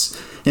what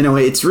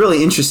it's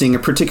really interesting,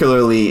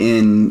 particularly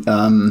in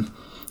an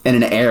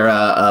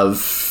era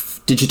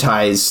of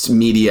digitized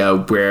media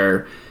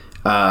where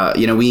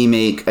we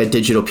make a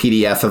digital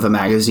PDF of a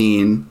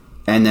magazine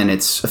and then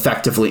it's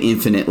effectively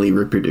infinitely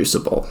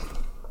reproducible.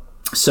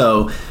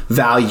 So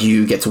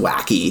value gets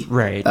wacky,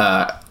 right?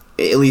 At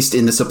least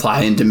in the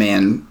supply and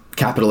demand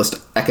capitalist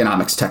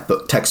economics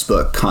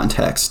textbook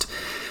context.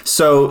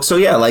 So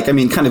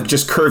kind of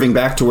just curving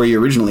back to where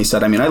you originally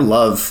said, I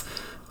love,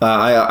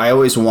 I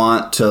always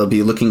want to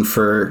be looking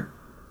for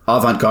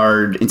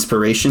avant-garde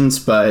inspirations,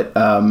 but,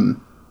 I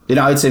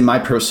would say my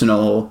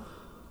personal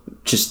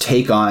just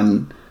take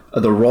on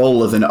the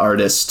role of an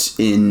artist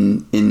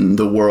in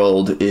the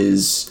world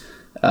is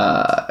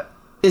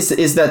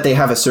that they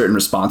have a certain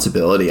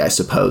responsibility, I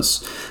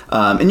suppose.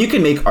 And you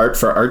can make art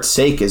for art's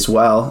sake as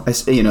well.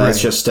 It's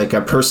just like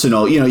a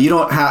personal, you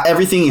don't have,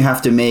 everything you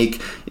have to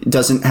make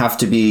doesn't have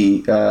to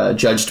be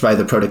judged by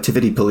the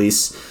productivity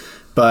police.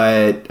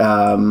 But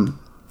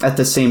at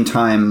the same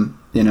time,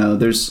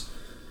 there's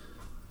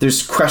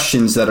there's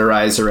questions that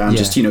arise around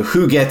just,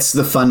 who gets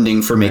the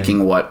funding for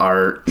making what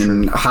art,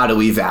 and how do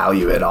we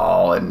value it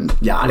all, and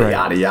yada,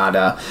 yada,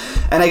 yada.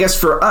 And I guess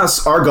for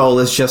us, our goal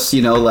is just,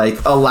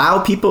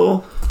 allow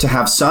people to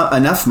have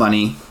enough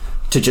money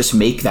to just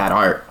make that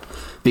art.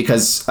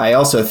 Because I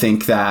also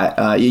think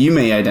that you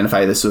may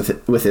identify this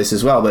with this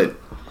as well, but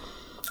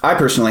I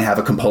personally have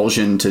a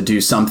compulsion to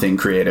do something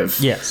creative.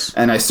 Yes.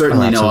 And I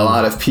certainly know a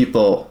lot of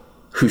people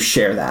who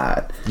share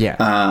that.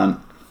 Yeah.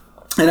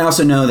 And I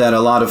also know that a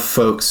lot of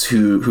folks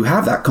who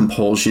have that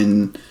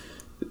compulsion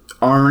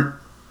aren't,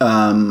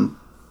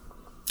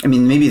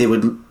 maybe they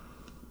would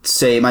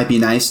say it might be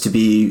nice to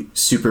be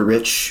super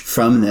rich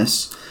from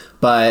this,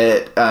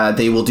 but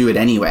they will do it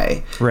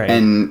anyway. Right.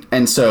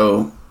 And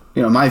so,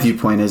 my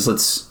viewpoint is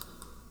let's,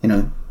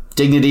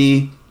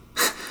 dignity,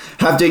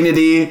 have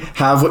dignity,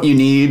 have what you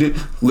need,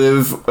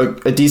 live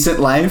a decent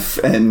life,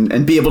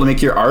 and be able to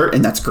make your art,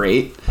 and that's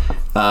great.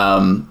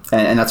 And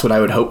that's what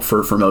I would hope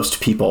for most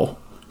people.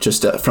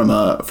 Just from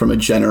a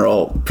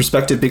general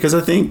perspective, because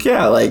I think,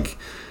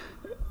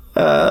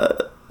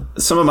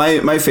 some of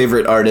my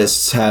favorite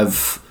artists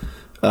have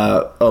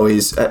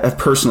always have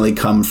personally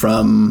come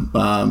from,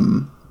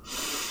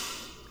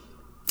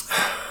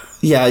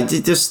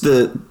 just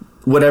the,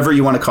 whatever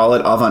you want to call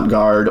it,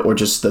 avant-garde, or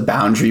just the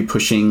boundary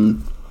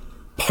pushing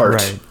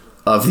part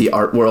of the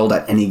art world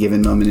at any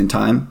given moment in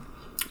time.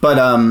 But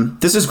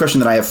this is a question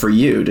that I have for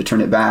you to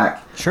turn it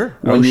back. Sure.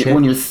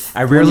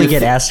 I rarely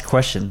get asked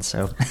questions,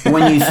 so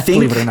when you think,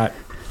 believe it or not,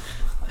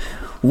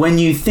 when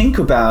you think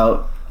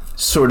about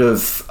sort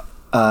of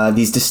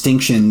these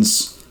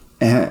distinctions,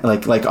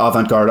 like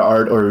avant-garde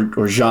art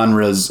or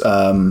genres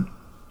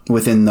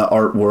within the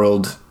art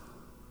world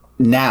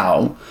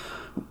now,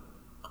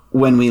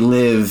 when we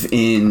live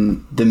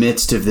in the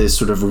midst of this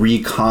sort of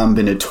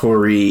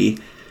recombinatory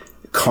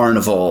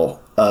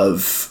carnival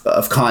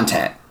of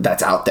content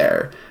that's out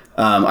there.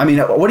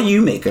 What do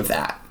you make of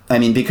that?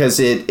 Because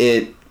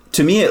it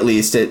to me at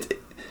least,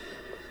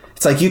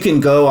 it's like you can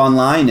go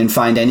online and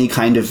find any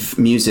kind of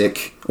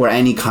music or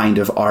any kind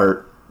of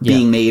art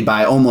being made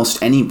by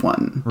almost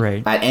anyone.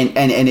 Right.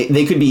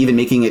 They could be even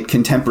making it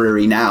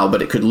contemporary now,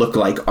 but it could look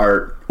like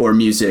art or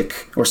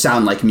music or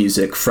sound like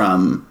music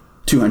from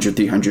 200,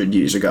 300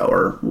 years ago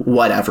or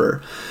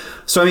whatever.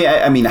 So,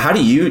 how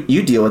do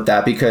you deal with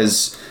that?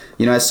 Because,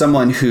 as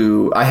someone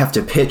who I have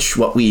to pitch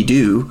what we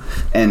do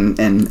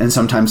and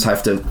sometimes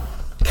have to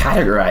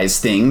categorize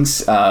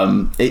things,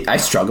 I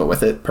struggle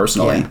with it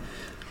personally. Yeah.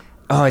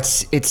 Oh,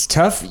 it's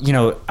tough.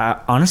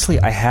 Honestly,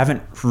 I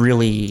haven't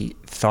really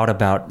thought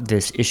about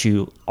this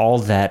issue all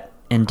that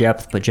in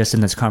depth, but just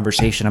in this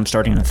conversation, I'm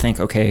starting to think,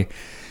 okay,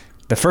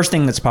 the first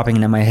thing that's popping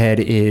into my head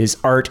is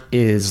art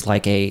is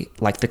like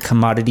the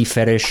commodity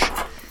fetish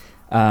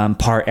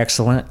par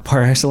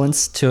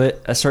excellence to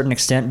a certain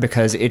extent,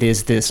 because it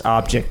is this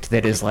object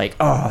that is like,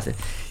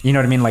 you know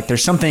what I mean? Like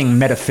there's something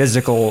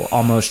metaphysical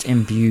almost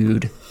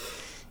imbued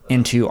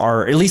into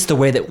art, at least the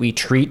way that we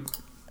treat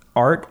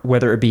art,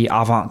 whether it be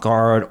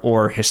avant-garde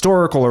or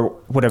historical or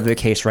whatever the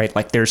case, right?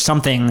 Like there's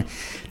something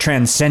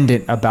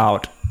transcendent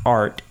about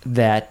art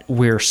that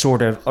we're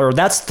sort of, or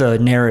that's the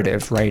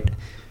narrative, right,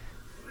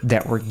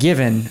 that we're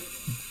given.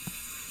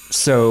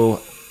 So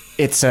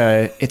it's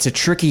a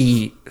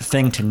tricky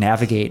thing to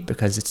navigate,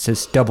 because it's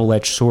this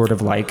double-edged sword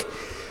of like,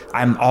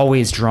 I'm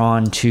always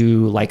drawn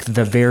to like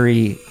the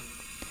very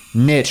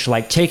niche,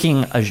 like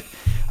taking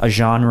a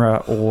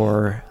genre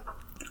or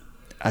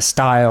a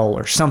style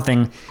or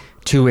something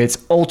to its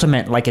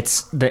ultimate, like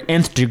it's the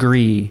nth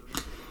degree.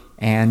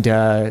 And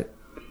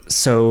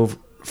so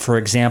for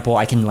example,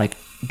 I can like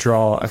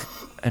draw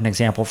an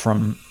example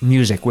from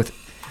music with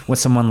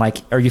someone like,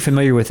 are you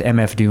familiar with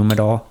MF Doom at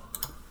all?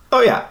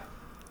 Oh yeah.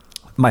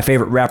 My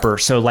favorite rapper.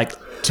 So like,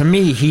 to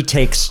me, he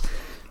takes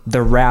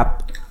the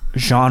rap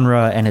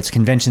genre and its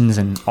conventions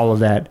and all of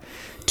that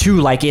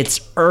to like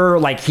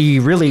like he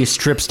really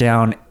strips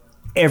down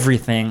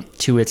everything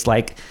to its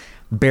like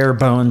bare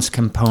bones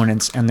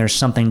components, and there's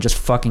something just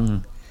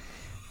fucking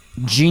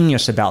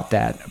genius about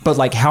that. But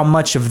like, how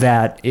much of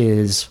that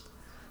is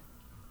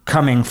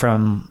coming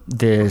from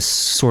this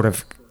sort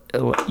of,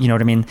 you know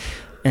what I mean?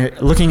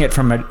 Looking at it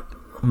from a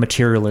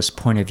materialist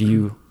point of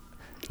view,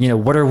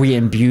 what are we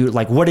imbued?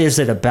 Like, what is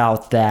it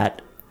about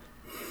that?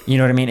 You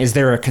know what I mean? Is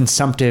there a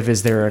consumptive,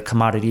 is there a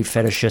commodity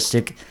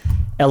fetishistic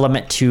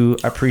element to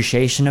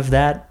appreciation of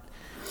that?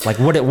 Like,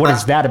 what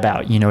is that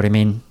about? You know what I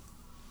mean?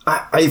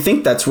 I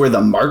think that's where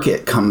the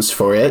market comes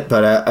for it.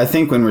 But I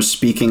think when we're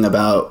speaking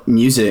about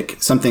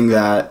music, something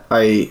that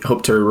I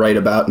hope to write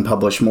about and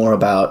publish more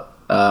about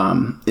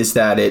is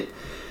that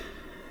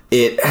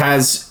it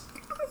has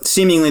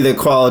seemingly the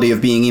quality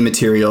of being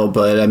immaterial,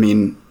 but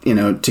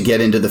to get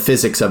into the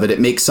physics of it, it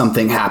makes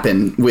something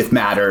happen with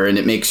matter, and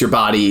it makes your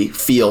body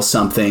feel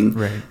something.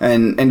 Right.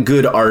 And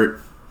good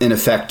art, in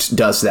effect,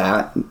 does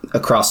that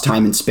across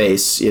time and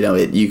space.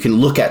 You can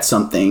look at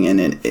something and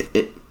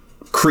it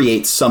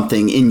creates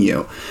something in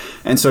you.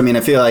 And so, I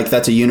feel like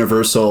that's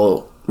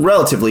a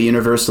relatively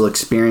universal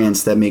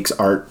experience that makes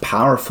art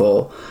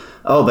powerful.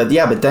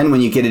 but then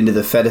when you get into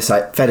the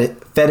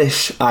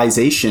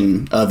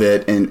fetishization of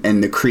it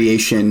and the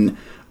creation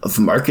of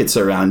markets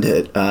around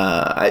it,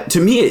 to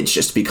me, it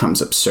just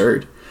becomes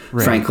absurd.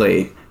 Right.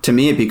 Frankly, to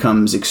me, it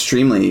becomes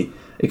extremely,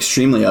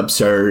 extremely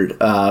absurd.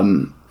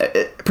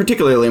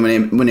 Particularly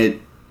when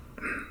it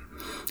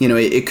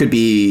it could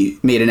be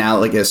made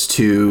analogous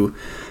to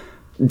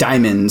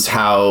diamonds,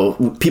 how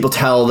people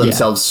tell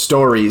themselves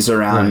stories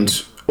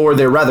around, or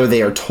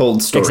they are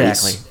told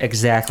stories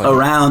exactly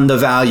around the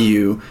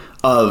value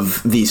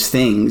of these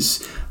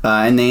things,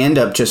 and they end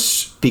up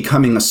just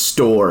becoming a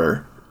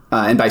store.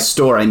 And by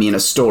store, I mean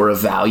a store of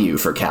value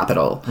for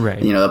capital.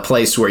 Right. A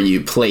place where you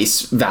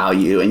place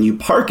value and you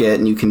park it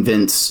and you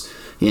convince,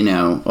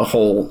 a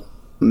whole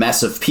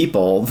mess of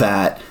people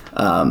that,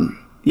 a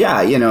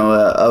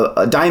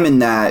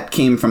diamond that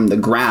came from the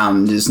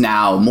ground is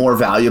now more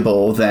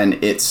valuable than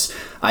its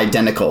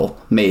identical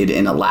made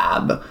in a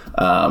lab.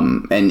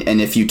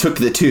 And if you took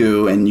the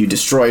two and you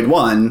destroyed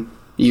one,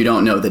 you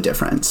don't know the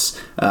difference.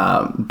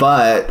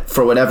 But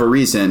for whatever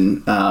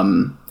reason,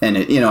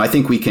 I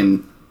think we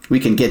can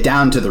get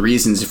down to the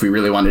reasons if we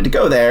really wanted to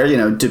go there.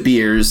 De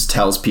Beers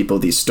tells people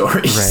these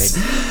stories, right.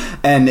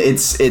 And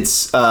it's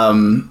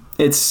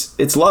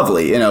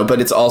lovely,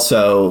 but it's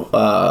also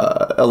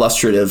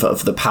illustrative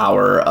of the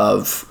power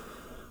of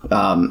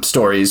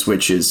stories,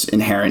 which is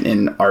inherent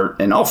in art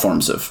and all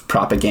forms of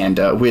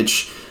propaganda.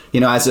 Which,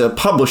 as a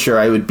publisher,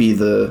 I would be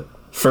the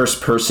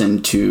first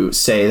person to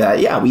say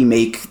that, we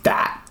make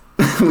that.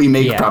 We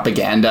make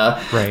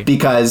propaganda, right.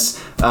 Because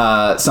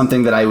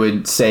something that I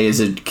would say is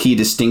a key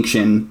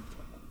distinction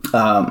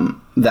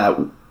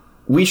that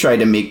we try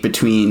to make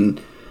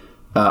between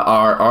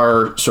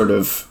our sort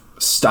of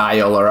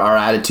style or our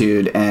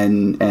attitude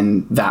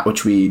and that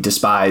which we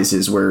despise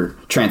is we're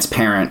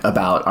transparent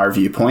about our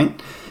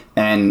viewpoint.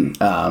 And,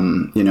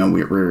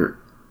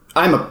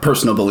 I'm a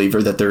personal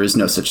believer that there is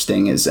no such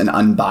thing as an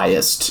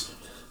unbiased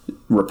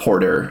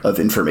reporter of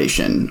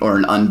information or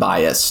an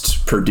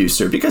unbiased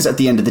producer, because at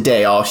the end of the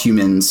day, all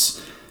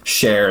humans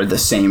share the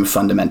same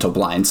fundamental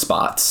blind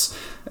spots.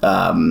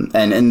 And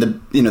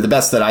the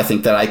best that I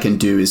think that I can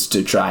do is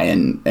to try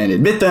and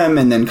admit them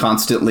and then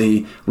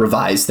constantly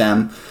revise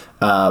them.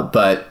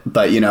 But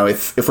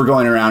if we're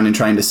going around and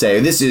trying to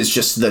say this is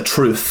just the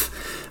truth,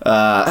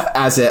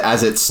 as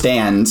it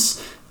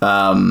stands,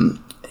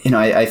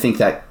 I think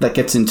that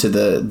gets into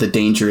the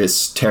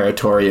dangerous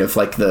territory of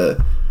like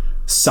the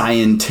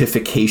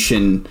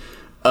scientification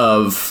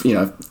of,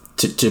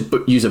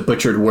 to use a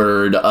butchered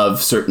word,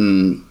 of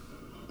certain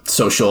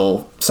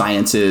social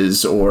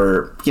sciences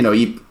or,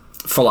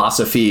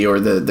 philosophy, or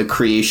the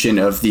creation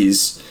of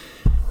these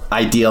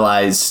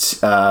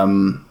idealized,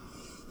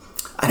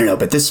 I don't know,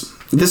 but this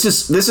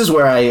is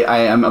where I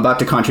am about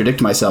to contradict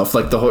myself,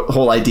 like the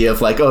whole idea of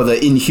like, the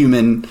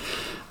inhuman.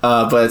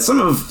 But some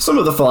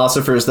of the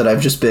philosophers that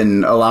I've just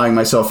been allowing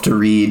myself to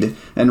read,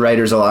 and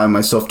writers allowing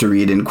myself to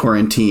read in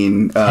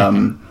quarantine,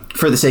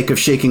 for the sake of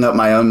shaking up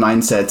my own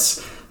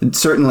mindsets,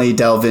 certainly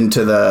delve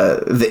into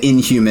the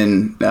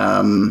inhuman,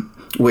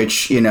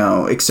 which,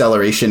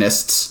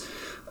 accelerationists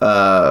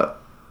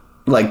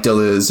like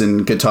Deleuze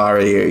and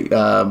Guattari,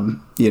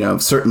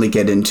 certainly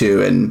get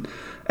into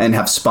and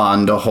have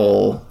spawned a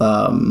whole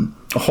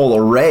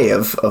array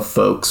of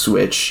folks,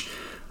 which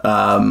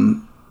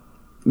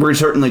we're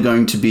certainly I'm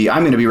going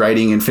to be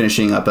writing and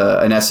finishing up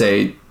an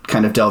essay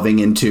kind of delving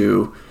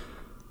into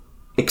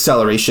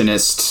contemporary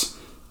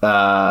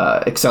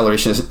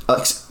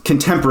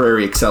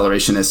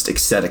accelerationist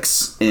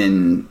aesthetics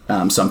in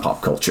some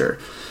pop culture.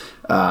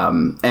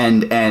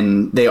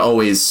 And they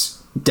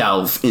always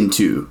delve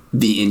into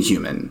the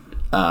inhuman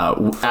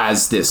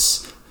as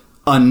this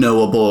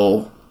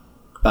unknowable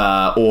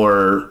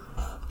or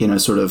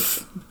sort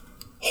of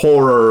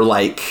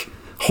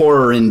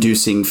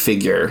horror-inducing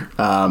figure,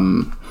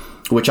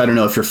 which I don't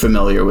know if you're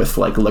familiar with,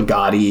 like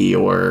Ligotti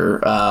or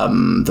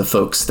the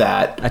folks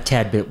that... A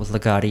tad bit with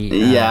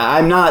Ligotti. Yeah,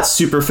 I'm not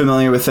super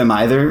familiar with them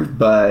either,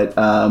 but,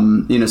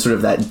 sort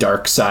of that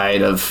dark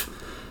side of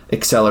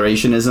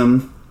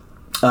accelerationism.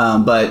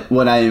 But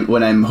what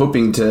I'm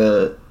hoping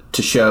to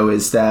show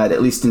is that,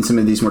 at least in some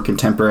of these more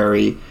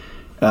contemporary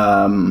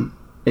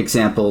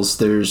examples,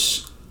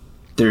 there's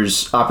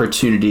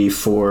opportunity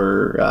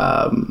for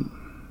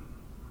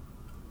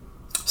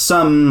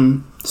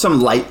some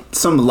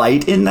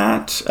light in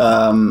that,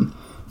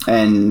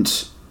 and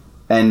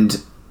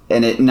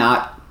it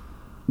not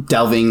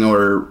delving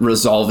or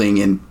resolving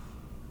in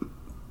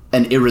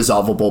an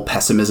irresolvable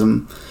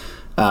pessimism,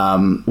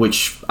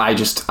 which I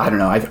don't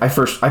know.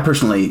 I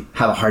personally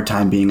have a hard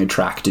time being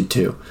attracted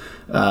to,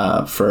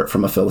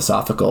 from a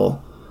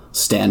philosophical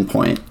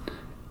standpoint.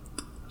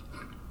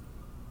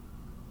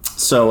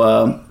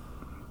 So,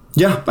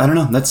 yeah, I don't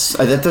know.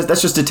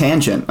 That's just a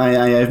tangent.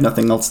 I have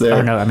nothing else there.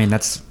 Oh no, I mean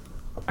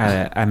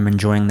I'm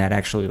enjoying that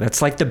actually.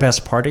 That's like the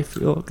best part, I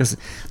feel, because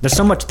there's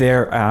so much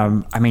there.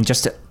 I mean,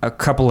 just a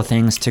couple of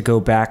things to go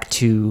back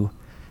to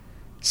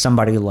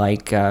somebody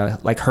like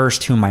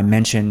Hirst, whom I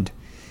mentioned.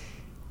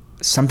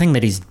 Something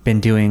that he's been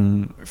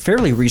doing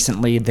fairly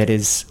recently that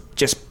is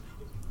just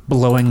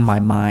blowing my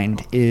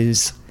mind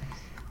is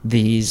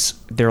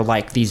they're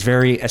like these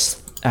very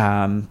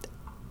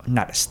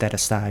not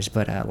aestheticized,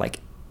 but like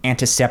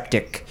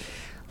antiseptic,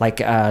 like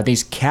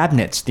these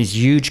cabinets, these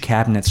huge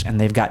cabinets, and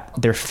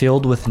they're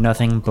filled with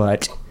nothing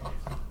but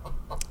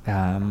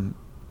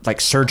like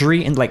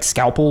surgery and like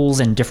scalpels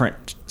and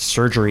different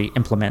surgery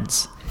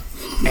implements.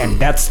 And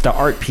that's the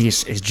art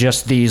piece, is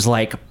just these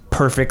like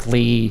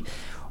perfectly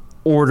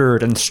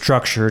ordered and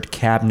structured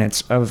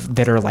cabinets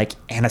that are like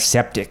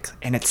antiseptic,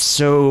 and it's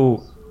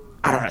so,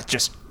 I don't know, it's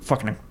just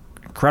fucking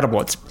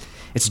incredible.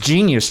 It's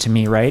genius to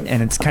me, right?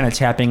 And it's kind of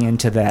tapping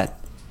into that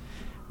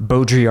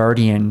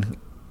Baudrillardian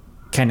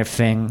kind of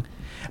thing.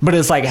 But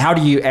it's like, how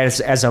do you, as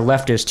a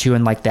leftist too,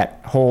 and like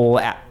that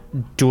whole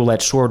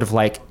dual-edged sword of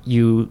like,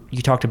 you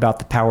talked about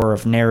the power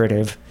of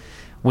narrative,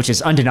 which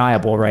is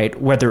undeniable,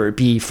 right? Whether it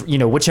be,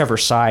 whichever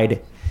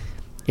side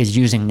is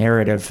using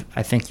narrative,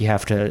 I think you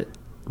have to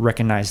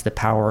recognize the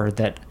power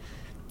that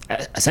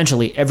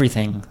essentially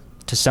everything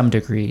to some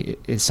degree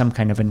is some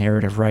kind of a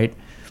narrative, right?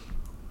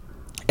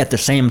 At the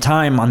same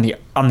time, on the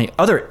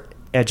other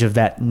edge of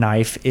that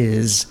knife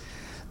is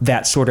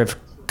that sort of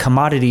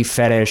commodity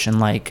fetish and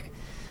like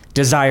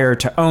desire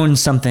to own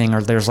something,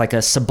 or there's like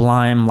a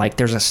sublime, like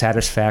there's a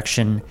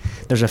satisfaction,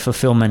 there's a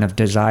fulfillment of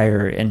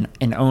desire in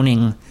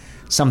owning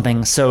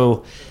something.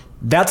 So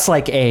that's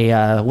like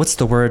a what's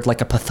the word,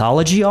 like a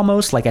pathology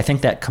almost. Like I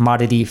think that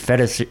commodity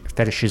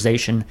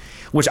fetishization,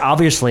 which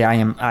obviously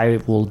I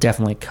will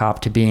definitely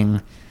cop to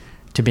being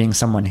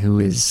someone who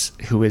is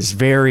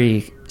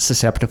very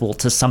susceptible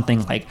to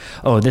something like,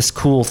 oh, this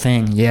cool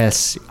thing,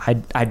 yes,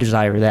 I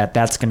desire that.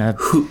 That's gonna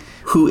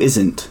who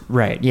isn't,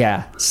 right?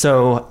 Yeah.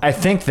 So I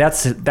think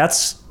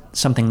that's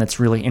something that's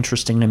really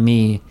interesting to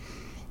me,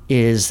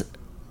 is,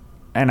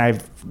 and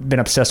I've been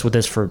obsessed with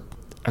this for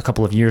a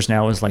couple of years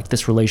now, is like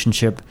this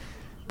relationship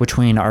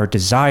between our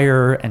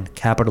desire and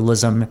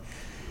capitalism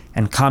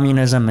and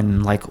communism,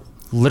 and like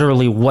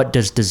literally what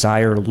does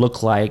desire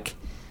look like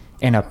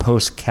in a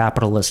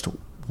post-capitalist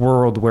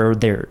world where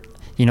they're,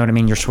 you know what I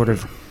mean, you're sort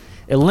of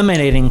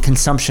eliminating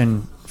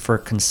consumption for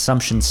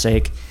consumption's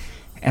sake.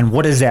 And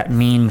what does that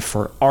mean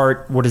for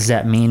art? What does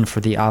that mean for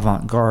the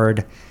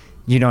avant-garde?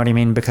 You know what I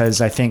mean? Because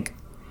I think,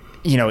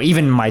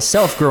 even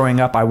myself growing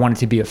up, I wanted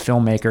to be a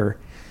filmmaker.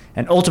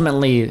 And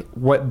ultimately,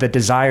 what the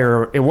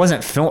desire, it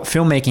wasn't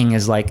filmmaking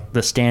is like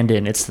the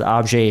stand-in. It's the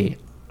objet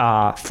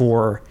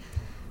for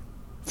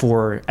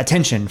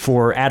attention,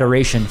 for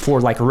adoration, for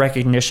like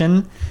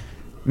recognition.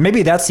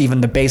 Maybe that's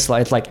even the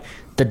baseline. It's like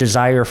the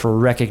desire for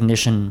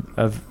recognition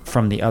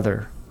from the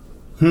other.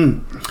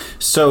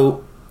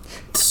 So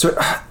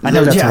I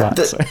know that's a lot.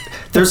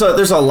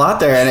 There's a lot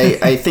there,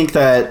 and I think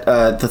that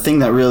the thing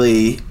that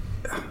really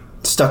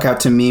stuck out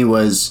to me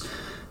was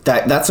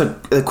that's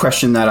a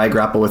question that I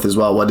grapple with as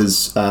well. What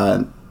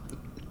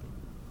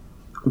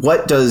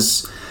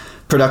does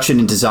production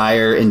and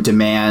desire and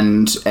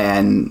demand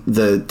and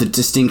the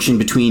distinction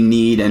between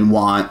need and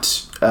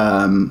want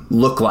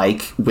look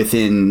like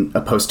within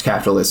a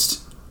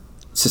post-capitalist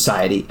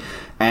society?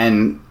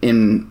 And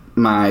in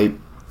my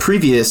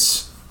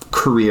previous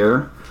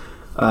career,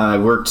 I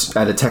worked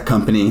at a tech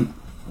company,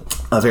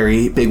 a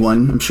very big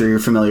one. I'm sure you're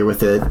familiar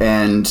with it.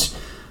 And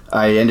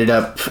I ended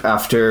up,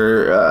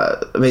 after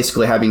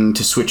basically having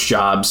to switch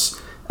jobs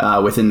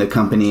within the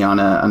company on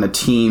a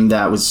team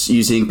that was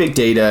using big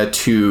data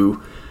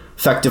to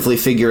effectively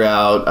figure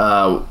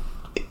out,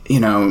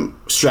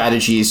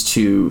 strategies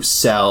to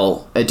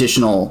sell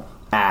additional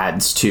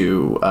ads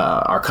to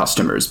our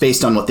customers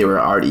based on what they were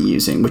already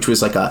using, which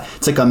was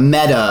it's like a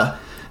meta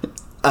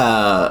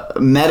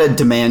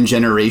demand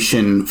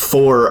generation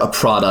for a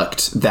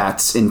product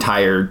that's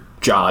entire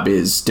job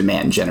is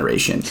demand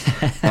generation.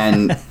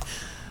 And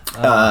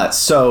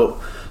so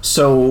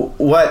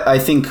what I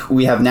think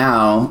we have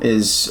now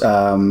is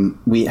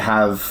we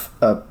have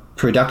a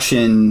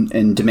production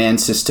and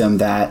demand system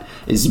that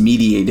is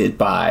mediated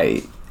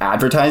by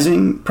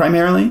advertising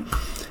primarily,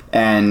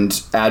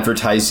 and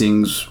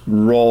advertising's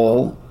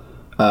role.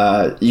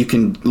 You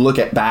can look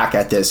back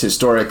at this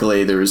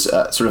historically. There's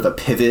sort of a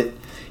pivot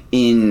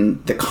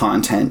in the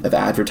content of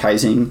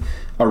advertising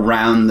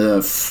around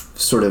the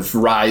sort of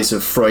rise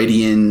of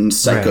Freudian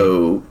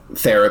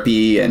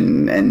psychotherapy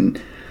and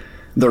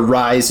the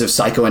rise of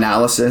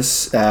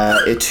psychoanalysis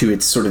to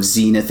its sort of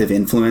zenith of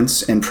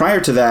influence. And prior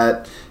to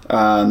that,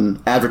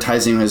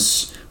 advertising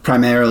was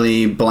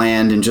primarily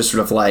bland and just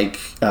sort of like,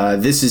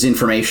 this is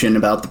information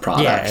about the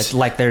product. Yeah, it's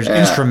like there's an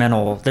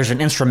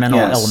instrumental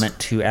element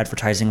to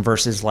advertising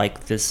versus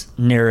like this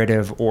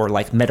narrative or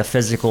like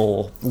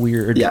metaphysical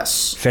weird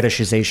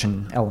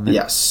fetishization element.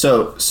 Yes.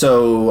 So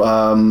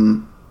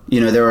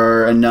there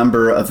are a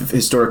number of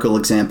historical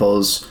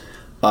examples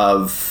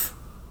of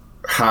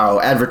how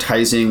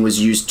advertising was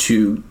used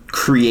to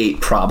create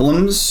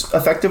problems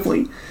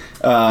effectively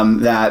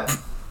that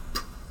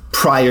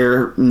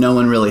prior no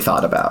one really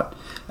thought about.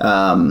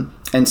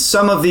 And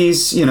some of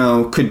these,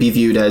 could be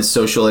viewed as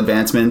social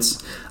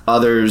advancements.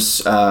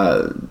 Others,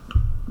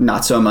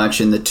 not so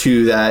much. And the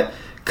two that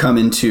come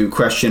into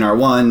question are,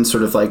 one,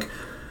 sort of like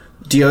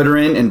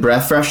deodorant and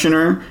breath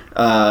freshener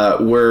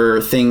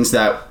were things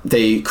that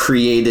they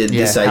created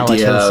this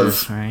idea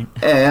of right?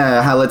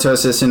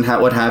 Halitosis and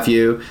what have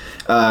you.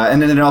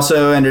 And then it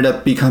also ended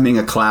up becoming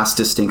a class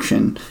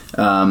distinction.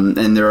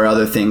 And there are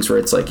other things where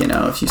it's like,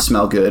 if you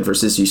smell good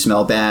versus you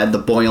smell bad, the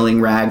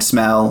boiling rag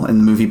smell in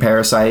the movie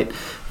Parasite,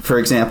 for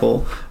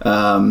example,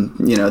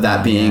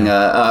 that being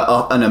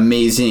an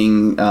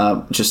amazing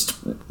just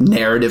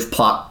narrative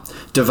plot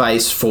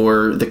device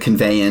for the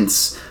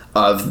conveyance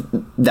of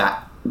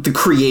that, the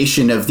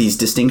creation of these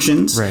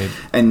distinctions. Right.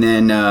 And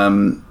then,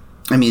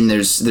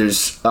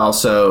 there's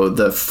also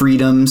the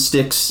Freedom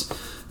Sticks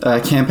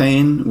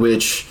campaign,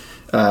 which,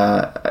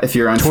 if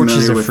you're unfamiliar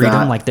Torches of with Freedom,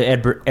 that, like the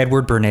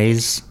Edward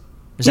Bernays.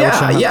 Is that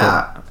what you're talking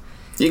about?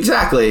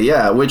 Exactly,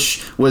 yeah,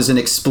 which was an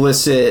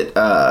explicit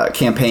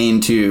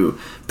campaign to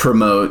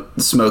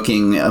promote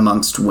smoking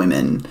amongst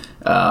women.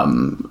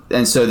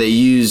 And so they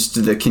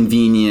used the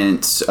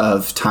convenience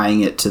of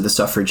tying it to the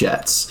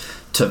suffragettes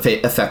to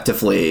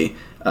effectively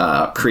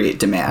create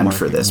demand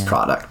for this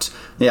product.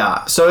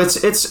 Yeah, so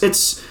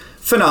it's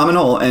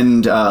phenomenal.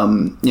 And,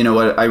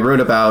 what I wrote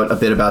a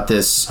bit about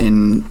this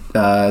in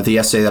the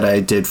essay that I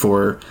did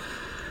for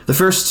the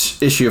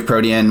first issue of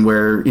Protean,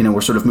 where,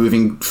 we're sort of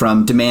moving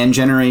from demand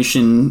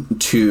generation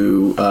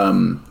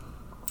to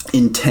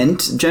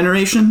intent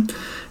generation.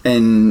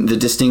 And the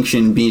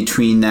distinction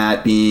between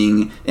that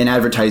being in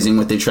advertising,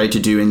 what they try to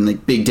do in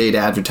like big data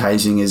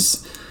advertising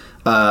is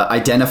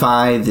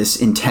identify this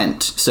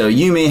intent. So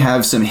you may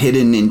have some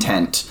hidden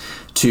intent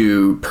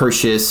to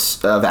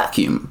purchase a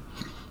vacuum.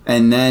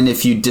 And then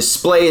if you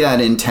display that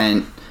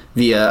intent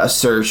via a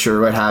search or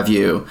what have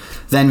you,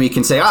 then we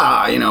can say,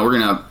 we're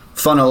going to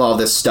funnel all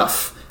this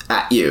stuff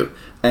at you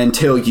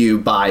until you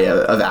buy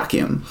a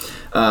vacuum.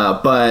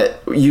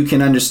 But you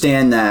can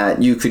understand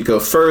that you could go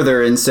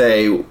further and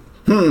say,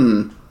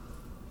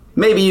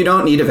 maybe you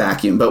don't need a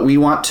vacuum, but we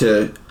want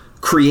to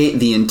create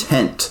the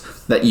intent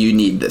that you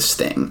need this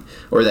thing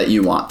or that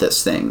you want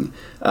this thing.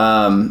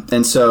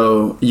 And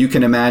so you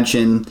can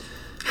imagine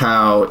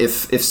how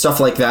if stuff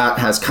like that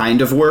has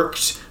kind of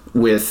worked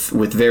with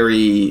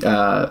very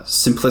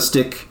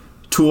simplistic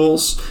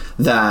tools,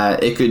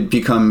 that it could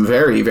become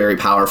very, very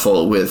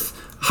powerful with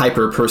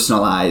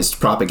hyper-personalized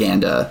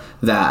propaganda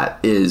that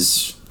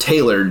is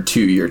tailored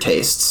to your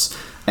tastes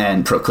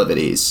and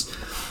proclivities.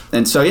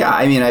 And so,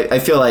 I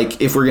feel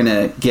like if we're going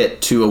to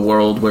get to a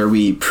world where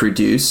we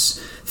produce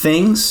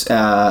things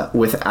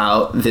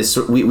without this,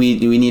 we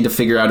need to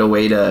figure out a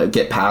way to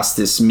get past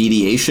this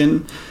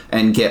mediation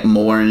and get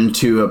more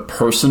into a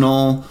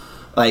personal,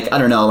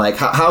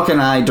 how can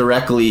I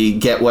directly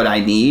get what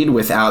I need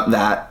without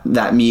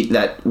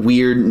that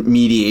weird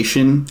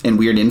mediation and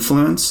weird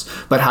influence?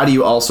 But how do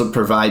you also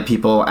provide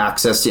people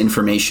access to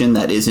information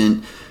that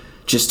isn't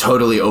just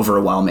totally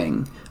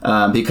overwhelming?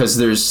 Because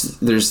there's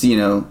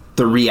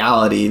the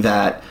reality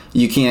that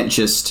you can't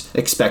just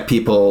expect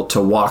people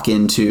to walk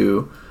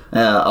into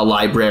a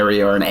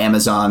library or an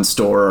Amazon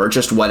store or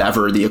just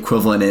whatever the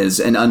equivalent is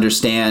and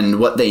understand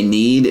what they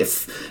need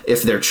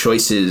if their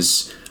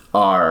choices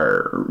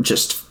are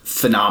just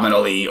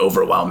phenomenally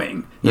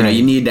overwhelming. You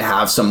need to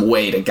have some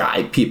way to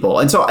guide people.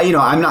 And so,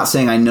 I'm not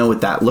saying I know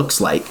what that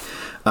looks like,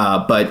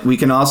 but we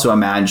can also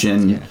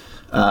imagine...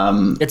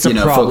 it's a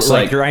problem. Folks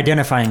like you're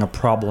identifying a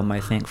problem, I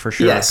think, for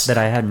sure. Yes. That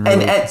I hadn't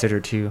really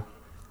considered too.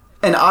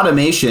 And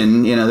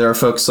automation, there are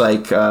folks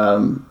like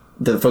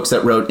the folks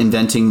that wrote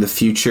Inventing the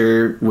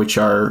Future, which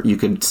are, you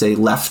could say,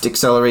 left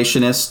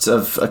accelerationists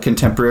of a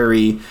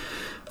contemporary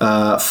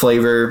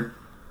flavor.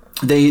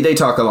 They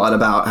talk a lot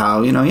about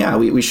how,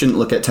 we shouldn't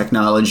look at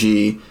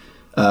technology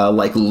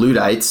like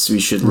Luddites. We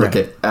should look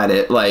at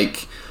it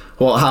like,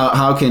 well,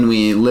 how can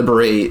we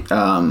liberate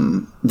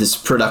this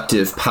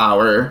productive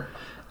power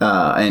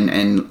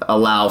and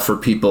allow for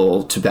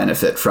people to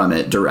benefit from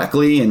it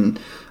directly. And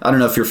I don't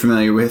know if you're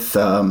familiar with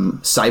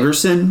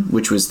Cybersyn,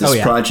 which was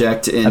this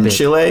project in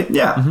Chile.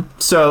 Yeah. Mm-hmm.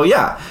 So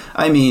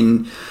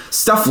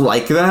stuff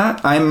like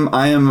that. I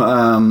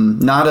am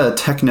not a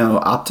techno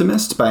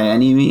optimist by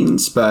any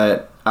means,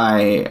 but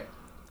I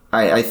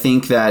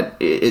think that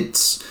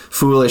it's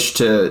foolish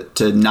to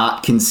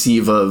not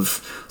conceive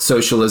of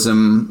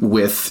socialism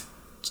with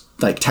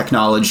like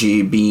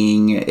technology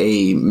being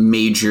a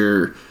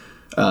major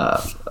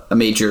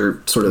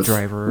sort of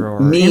driver or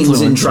means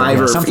and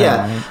driver,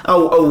 right?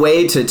 a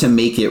way to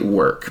make it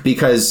work,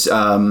 because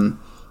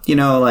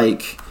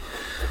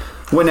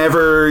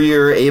whenever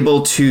you're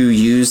able to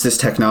use this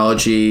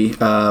technology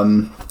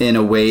in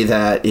a way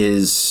that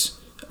is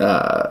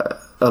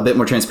a bit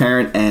more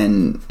transparent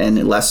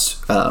and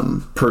less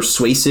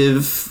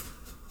persuasive,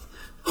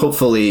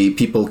 hopefully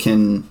people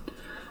can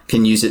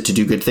use it to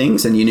do good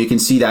things. And you can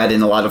see that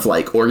in a lot of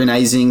like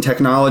organizing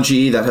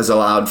technology that has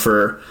allowed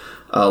for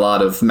a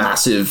lot of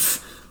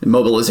massive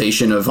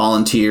mobilization of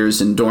volunteers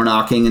and door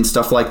knocking and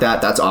stuff like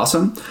that. That's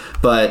awesome.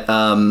 But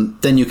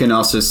then you can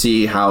also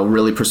see how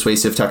really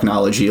persuasive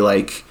technology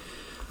like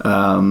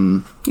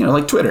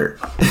Twitter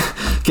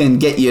can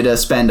get you to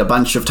spend a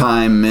bunch of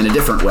time in a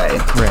different way.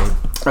 Right.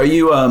 Are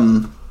you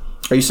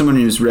Are you someone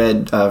who's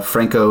read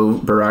Franco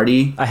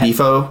Berardi,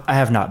 Bifo? I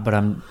have not, but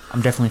I'm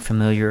definitely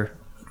familiar.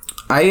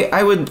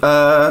 I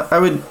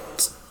would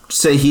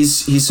say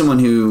he's someone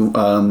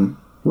who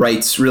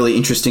writes really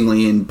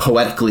interestingly and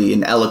poetically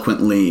and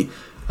eloquently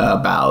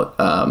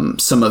about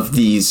some of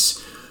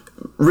these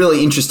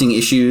really interesting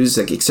issues,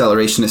 like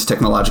accelerationist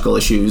technological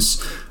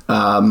issues,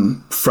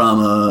 from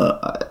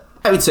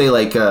I would say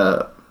like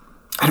I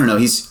don't know,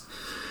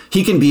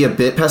 he can be a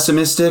bit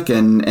pessimistic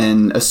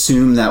and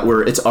assume that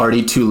it's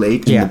already too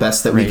late and the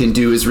best that we can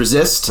do is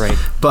resist. Right.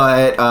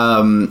 But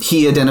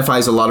he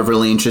identifies a lot of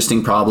really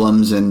interesting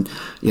problems and,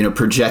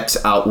 projects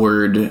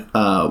outward,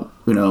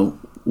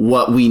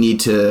 what we need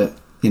to,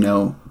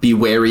 be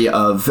wary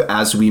of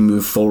as we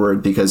move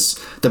forward, because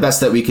the best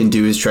that we can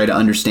do is try to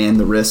understand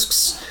the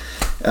risks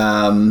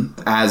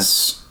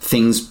as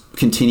things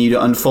continue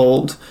to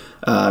unfold,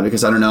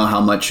 because I don't know how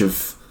much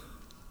of,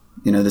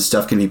 this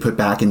stuff can be put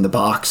back in the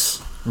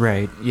box.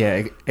 Right.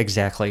 Yeah,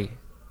 exactly.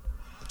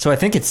 So I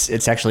think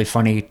it's actually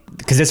funny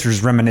because this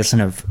was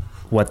reminiscent of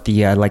what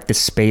the like the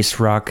space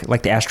rock,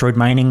 like the asteroid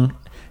mining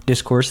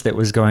discourse that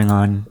was going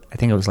on. I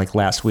think it was like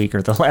last week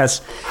or the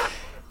last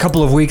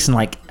couple of weeks, and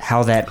like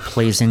how that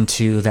plays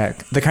into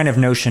the kind of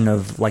notion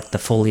of like the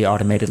fully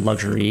automated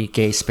luxury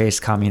gay space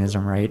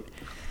communism, right?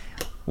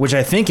 Which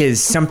I think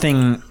is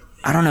something,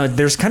 I don't know,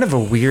 there's kind of a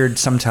weird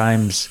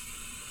sometimes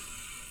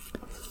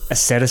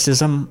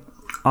asceticism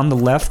on the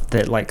left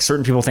that like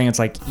certain people think it's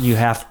like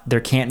there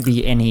can't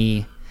be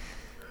any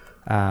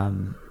I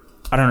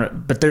don't know,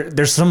 but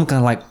there's some kind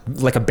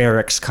of like a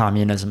barracks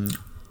communism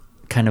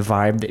kind of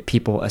vibe that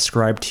people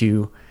ascribe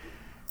to,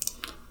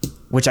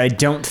 which I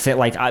don't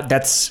think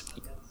that's,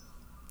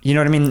 you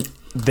know what I mean?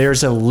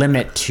 There's a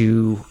limit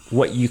to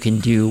what you can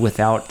do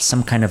without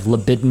some kind of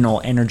libidinal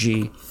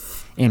energy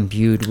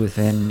imbued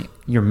within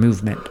your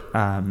movement.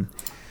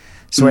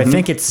 So I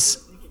think it's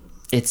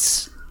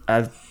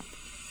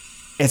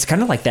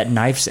kind of like that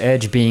knife's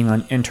edge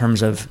being in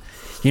terms of,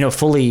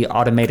 fully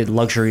automated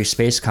luxury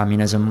space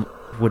communism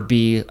would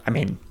be, I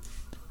mean,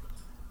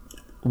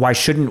 why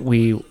shouldn't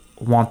we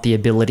want the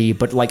ability,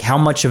 but like how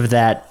much of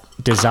that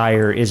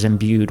desire is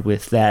imbued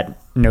with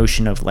that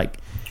notion of like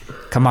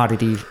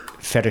commodity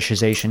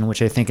fetishization,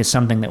 which I think is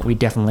something that we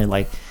definitely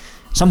like,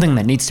 something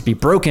that needs to be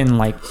broken,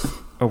 like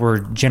we're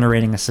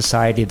generating a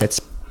society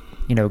that's,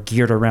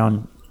 geared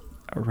around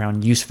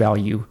use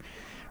value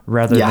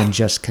rather than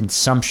just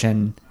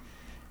consumption.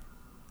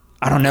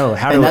 I don't know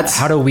how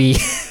do we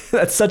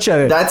that's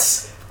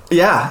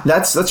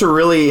a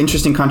really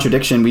interesting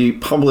contradiction. We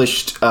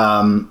published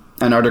an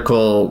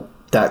article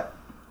that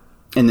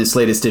in this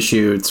latest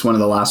issue, it's one of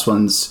the last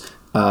ones.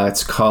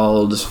 It's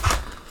called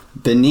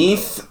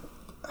Beneath.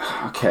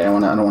 Okay, I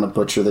don't want to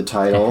butcher the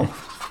title,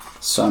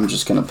 so I'm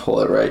just going to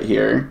pull it right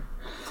here.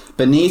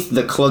 Beneath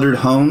the Cluttered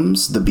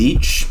Homes, the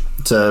Beach.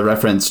 It's a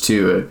reference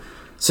to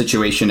a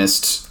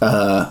situationist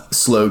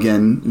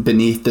slogan,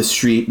 Beneath the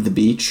Street, the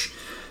Beach.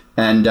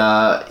 And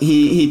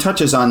he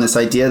touches on this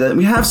idea that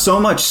we have so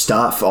much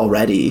stuff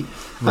already.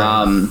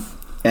 Right.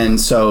 And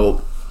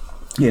so,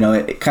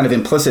 it kind of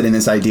implicit in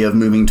this idea of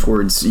moving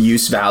towards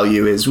use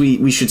value is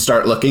we should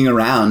start looking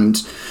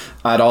around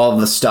at all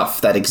the stuff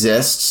that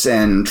exists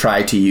and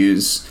try to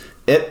use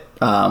it.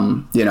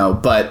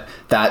 But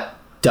that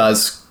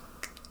does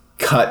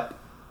cut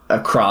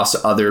across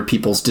other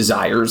people's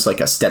desires,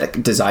 like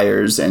aesthetic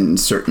desires and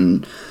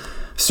certain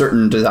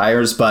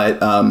desires.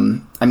 But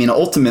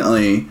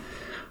ultimately,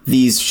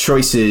 these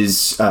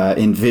choices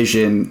in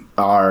vision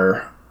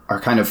are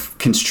kind of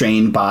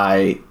constrained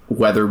by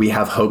whether we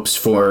have hopes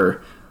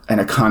for an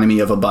economy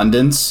of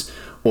abundance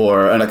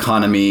or an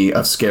economy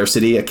of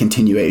scarcity, a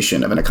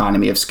continuation of an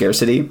economy of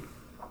scarcity.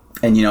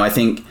 And, I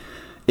think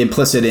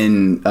implicit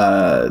in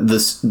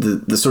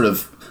the sort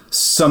of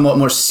somewhat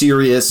more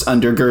serious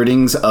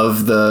undergirdings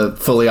of the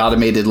fully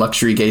automated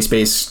luxury gay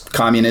space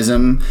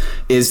communism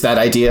is that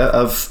idea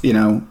of,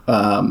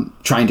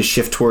 trying to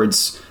shift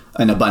towards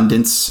an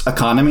abundance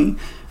economy,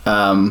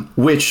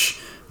 which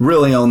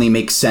really only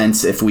makes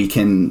sense if we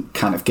can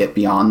kind of get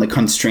beyond the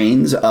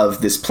constraints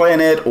of this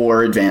planet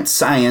or advanced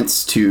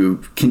science to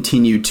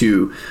continue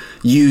to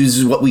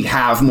use what we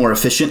have more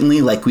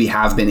efficiently, like we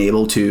have been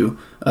able to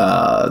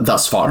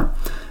thus far.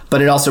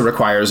 But it also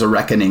requires a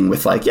reckoning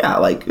with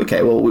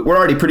okay, well, we're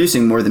already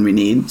producing more than we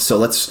need, so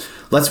let's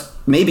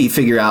maybe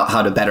figure out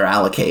how to better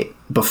allocate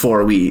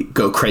before we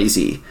go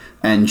crazy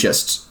and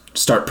just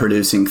start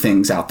producing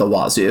things out the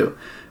wazoo.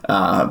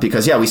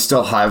 Because we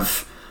still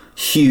have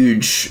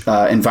huge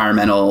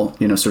environmental,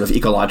 sort of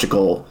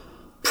ecological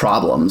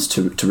problems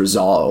to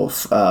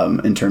resolve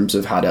in terms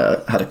of how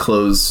to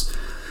close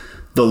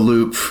the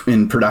loop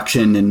in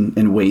production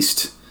and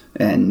waste,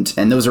 and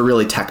those are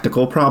really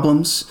technical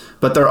problems.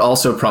 But they're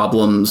also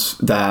problems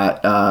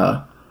that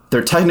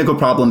they're technical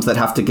problems that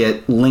have to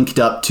get linked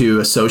up to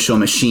a social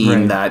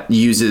machine that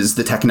uses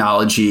the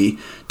technology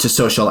to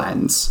social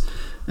ends.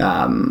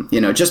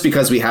 Just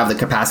because we have the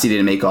capacity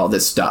to make all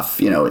this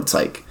stuff, it's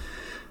like,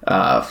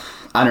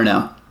 I don't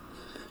know.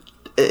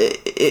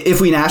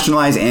 if we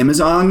nationalize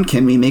Amazon,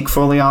 can we make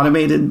fully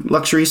automated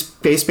luxury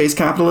space-based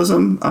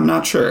capitalism? I'm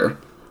not sure.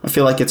 I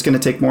feel like it's going to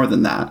take more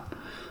than that.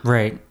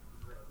 Right.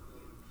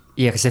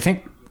 Yeah, because I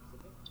think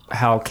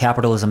how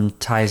capitalism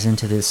ties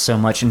into this so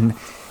much, and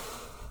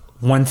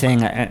one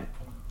thing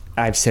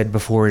I've said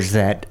before is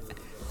that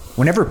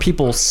whenever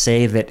people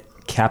say that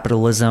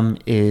capitalism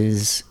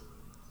is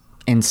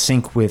in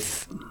sync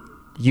with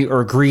you,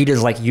 or greed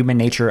is like human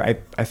nature,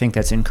 I think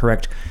that's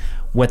incorrect.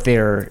 What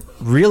they're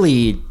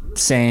really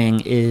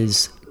saying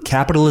is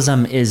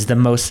capitalism is the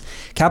most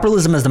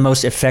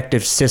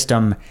effective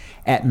system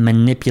at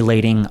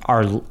manipulating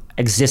our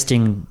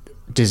existing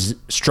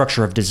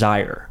structure of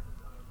desire.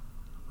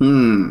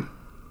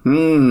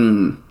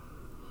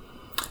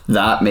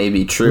 That may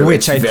be true.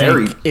 Which I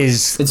think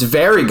is... It's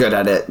very good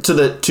at it, to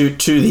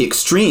the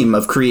extreme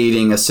of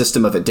creating a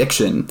system of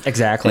addiction.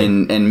 Exactly.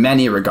 In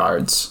many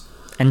regards.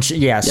 And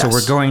so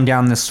we're going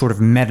down this sort of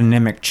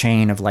metonymic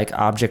chain of like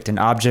object and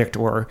object,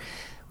 or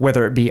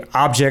whether it be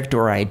object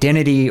or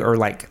identity or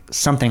like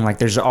something, like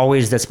there's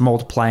always this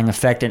multiplying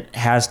effect. It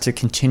has to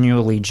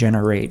continually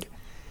generate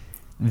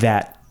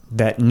that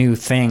new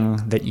thing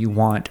that you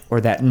want, or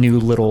that new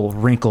little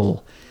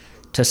wrinkle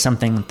to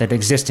something that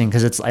existing.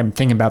 Because I'm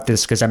thinking about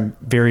this because I'm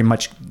very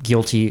much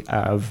guilty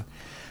of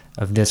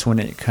this when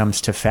it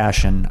comes to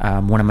fashion.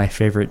 One of my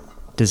favorite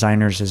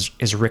designers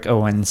is Rick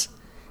Owens,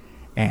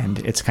 and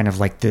it's kind of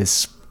like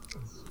this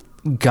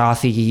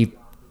gothy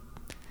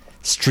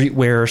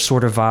streetwear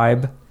sort of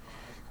vibe.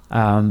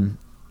 And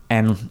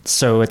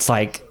so it's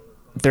like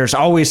there's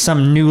always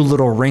some new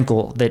little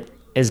wrinkle that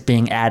is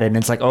being added, and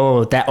it's like,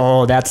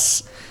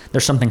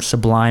 there's something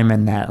sublime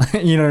in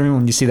that. You know what I mean?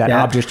 When you see that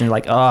object and you're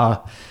like, I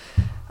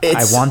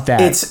want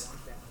that.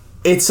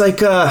 It's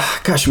like,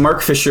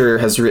 Mark Fisher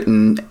has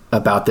written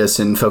about this,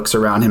 and folks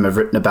around him have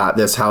written about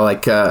this, how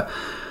like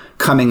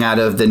coming out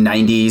of the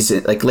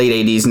 90s, like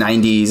late 80s,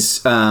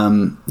 90s,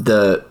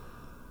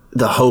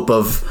 the hope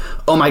of,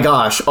 oh my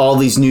gosh, all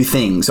these new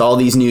things, all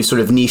these new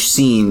sort of niche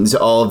scenes,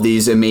 all of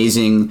these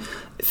amazing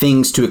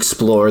things to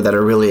explore that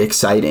are really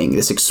exciting.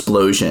 This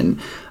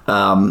explosion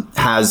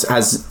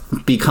has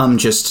become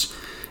just,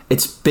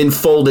 it's been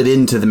folded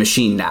into the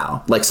machine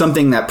now. Like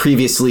something that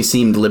previously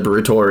seemed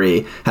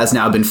liberatory has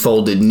now been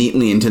folded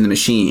neatly into the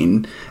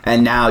machine.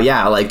 And now,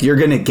 like you're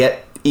going to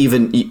get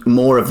even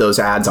more of those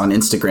ads on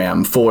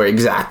Instagram for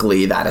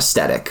exactly that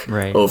aesthetic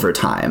over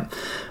time.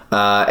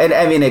 And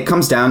I mean, it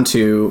comes down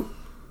to,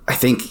 I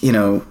think,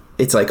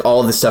 it's like all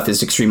of this stuff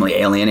is extremely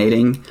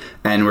alienating,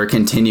 and we're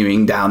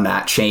continuing down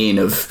that chain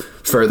of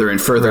further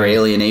and further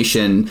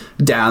alienation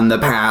down the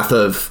path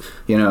of,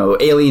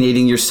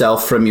 alienating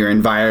yourself from your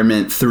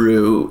environment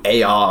through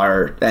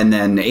AR, and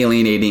then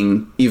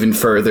alienating even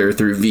further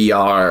through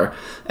VR,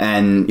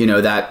 and,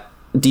 that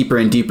deeper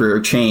and deeper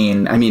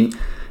chain. I mean,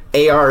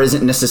 AR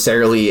isn't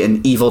necessarily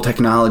an evil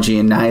technology,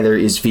 and neither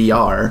is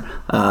VR,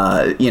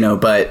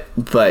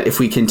 but if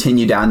we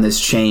continue down this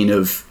chain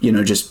of,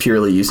 just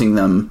purely using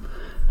them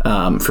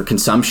for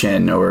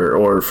consumption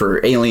or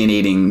for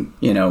alienating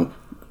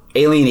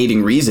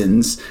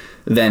reasons,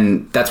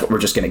 then that's what we're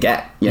just going to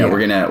get.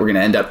 We're going to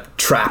end up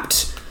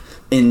trapped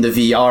in the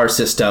VR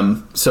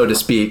system, so to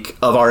speak,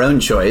 of our own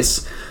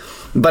choice.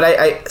 But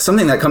I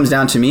something that comes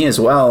down to me as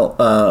well,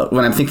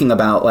 when I'm thinking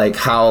about like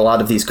how a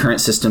lot of these current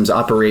systems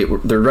operate,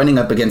 they're running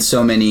up against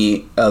so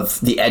many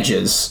of the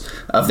edges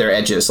of their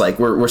edges. Like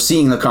we're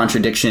seeing the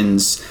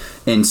contradictions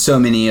in so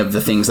many of the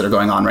things that are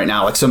going on right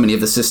now, like so many of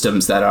the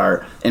systems that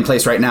are in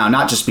place right now,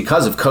 not just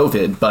because of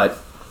COVID, but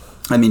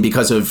I mean,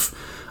 because of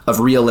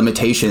real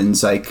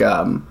limitations. Like,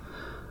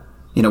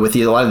 with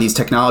a lot of these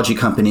technology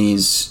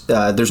companies,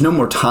 there's no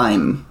more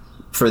time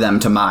for them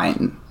to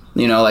mine.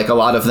 Like a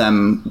lot of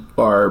them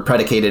are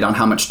predicated on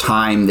how much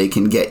time they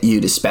can get you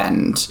to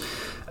spend.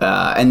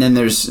 And then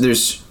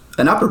there's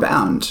an upper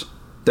bound.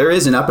 There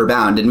is an upper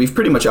bound, and we've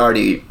pretty much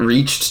already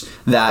reached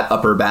that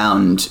upper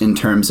bound in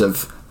terms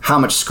of how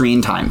much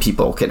screen time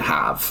people can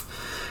have.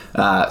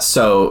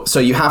 So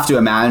you have to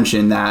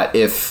imagine that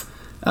if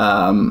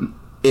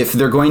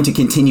they're going to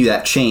continue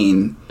that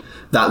chain,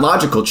 that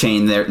logical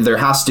chain, there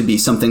has to be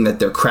something that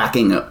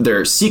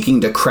they're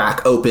seeking to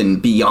crack open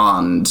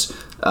beyond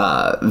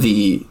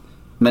the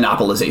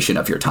monopolization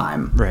of your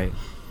time. Right.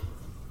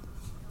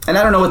 And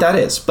I don't know what that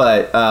is,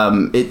 but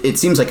it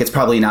seems like it's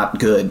probably not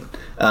good.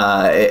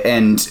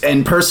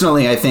 And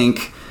personally, I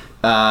think,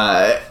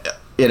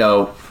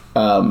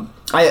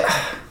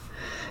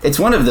 it's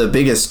one of the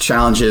biggest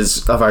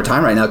challenges of our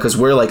time right now, because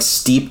we're like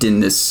steeped in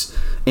this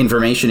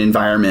information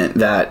environment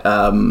that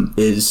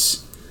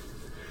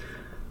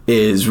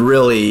is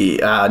really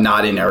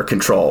not in our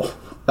control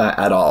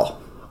at all.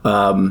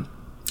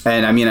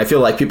 And I mean, I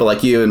feel like people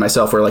like you and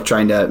myself are like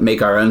trying to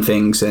make our own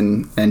things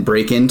and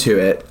break into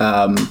it.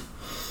 But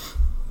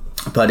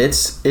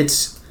it's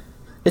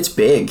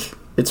big.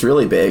 It's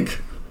really big.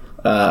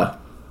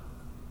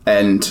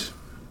 And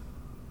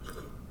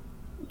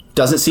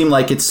doesn't seem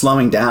like it's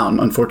slowing down,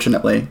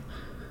 unfortunately.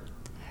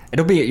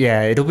 It'll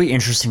be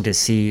interesting to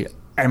see.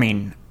 I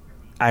mean,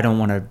 I don't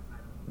want to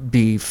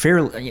be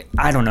fairly,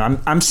 I don't know.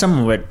 I'm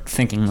somewhat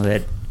thinking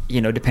that,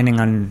 depending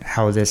on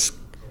how this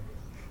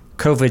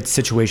COVID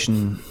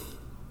situation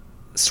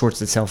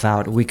sorts itself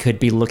out, we could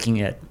be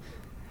looking at,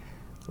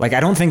 I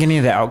don't think any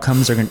of the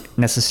outcomes are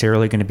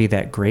necessarily going to be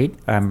that great.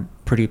 I'm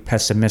pretty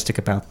pessimistic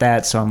about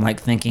that. So I'm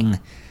thinking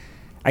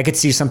I could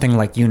see something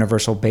like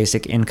universal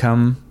basic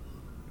income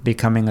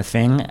becoming a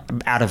thing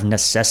out of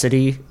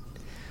necessity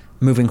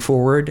moving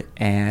forward.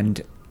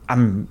 And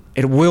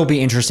it will be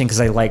interesting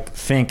because I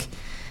think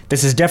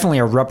this is definitely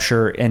a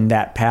rupture in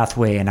that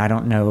pathway, and I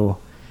don't know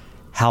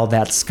how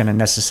that's going to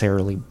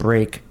necessarily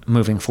break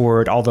moving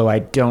forward. Although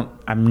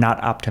I'm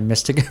not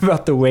optimistic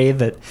about the way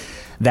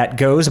that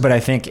goes, but I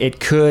think it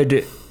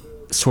could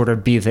sort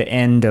of be the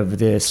end of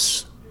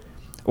this,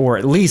 or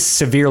at least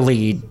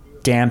severely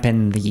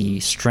dampen the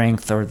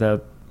strength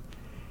or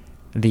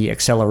the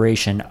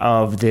acceleration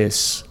of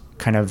this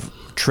kind of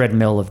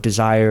treadmill of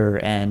desire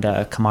and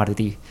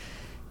commodity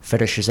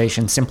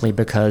fetishization, simply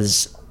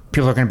because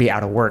people are going to be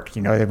out of work.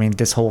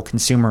 This whole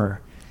consumer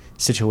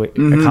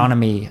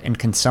economy and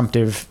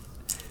consumptive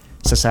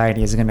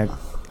society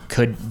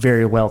could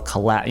very well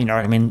collapse.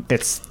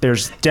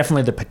 There's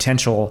definitely the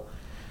potential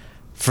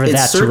for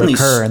that to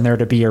occur and there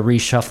to be a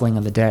reshuffling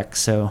of the deck.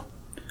 So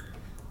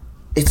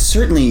it's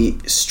certainly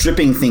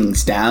stripping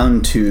things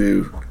down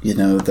to,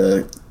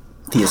 the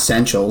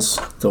essentials,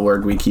 the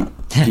word we keep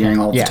hearing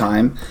all the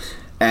time.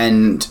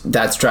 And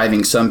that's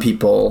driving some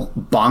people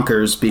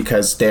bonkers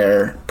because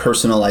their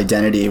personal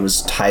identity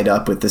was tied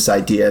up with this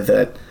idea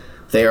that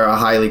they are a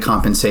highly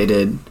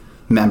compensated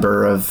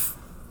member of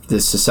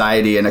this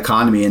society and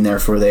economy, and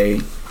therefore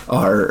they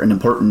are an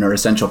important or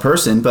essential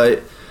person.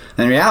 But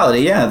in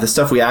reality, the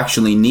stuff we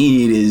actually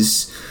need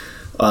is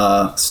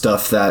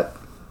stuff that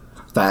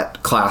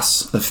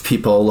class of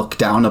people look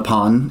down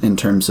upon in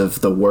terms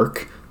of the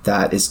work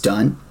that is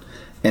done.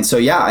 And so,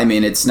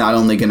 it's not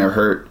only going to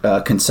hurt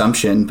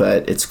consumption,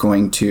 but it's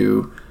going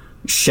to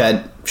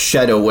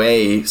shed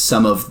away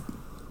some of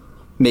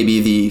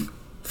maybe the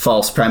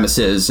false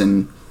premises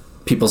and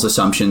people's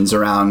assumptions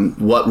around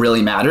what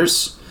really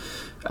matters.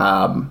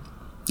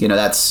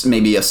 That's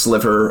maybe a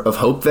sliver of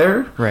hope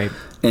there. Right.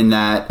 In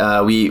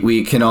that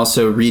we can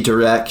also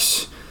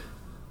redirect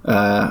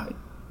some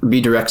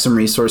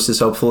resources,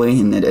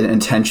 hopefully, and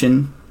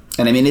attention.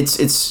 And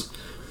it's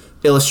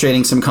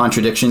illustrating some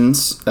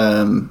contradictions.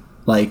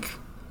 We're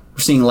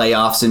seeing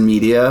layoffs in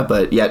media,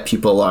 but yet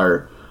people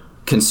are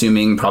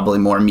consuming probably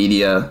more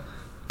media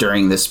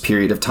during this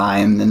period of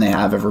time than they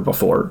have ever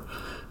before.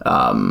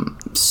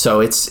 So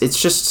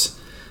it's just,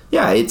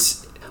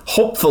 it's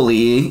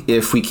hopefully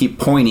if we keep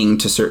pointing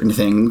to certain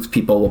things,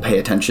 people will pay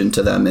attention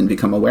to them and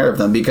become aware of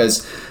them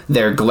because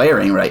they're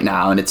glaring right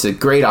now, and it's a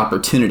great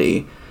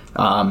opportunity.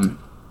 But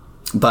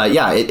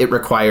it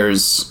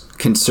requires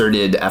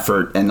concerted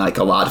effort and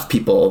a lot of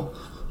people,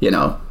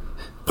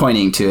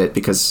 pointing to it,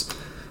 because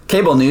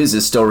cable news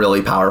is still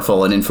really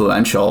powerful and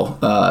influential,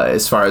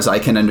 as far as I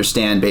can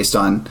understand, based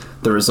on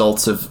the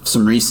results of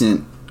some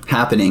recent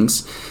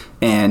happenings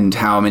and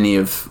how many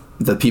of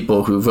the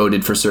people who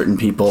voted for certain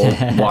people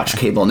watch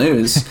cable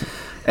news.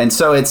 And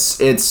so it's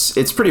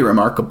pretty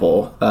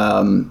remarkable.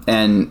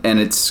 And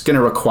it's going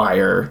to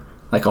require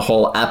a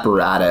whole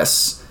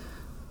apparatus,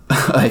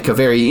 a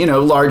very,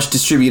 large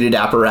distributed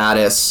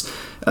apparatus,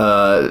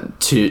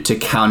 to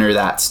counter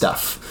that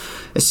stuff.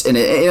 And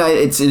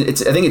I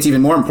think it's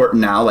even more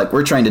important now.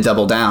 We're trying to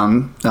double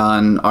down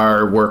on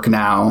our work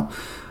now,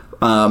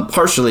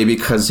 partially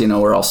because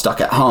we're all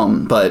stuck at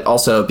home, but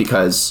also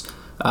because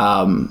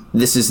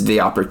this is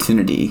the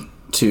opportunity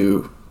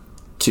to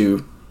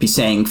be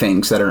saying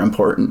things that are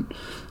important,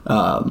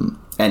 and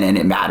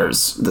it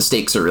matters. The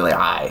stakes are really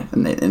high,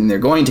 and they're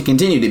going to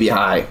continue to be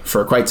high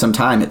for quite some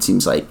time, it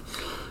seems like.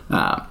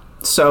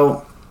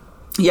 So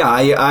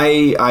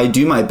I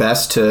do my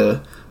best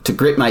to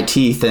grit my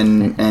teeth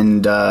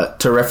and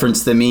to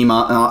reference the meme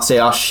and not say,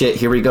 oh shit,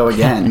 here we go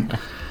again.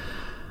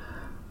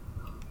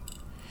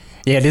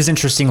 Yeah, it is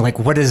interesting.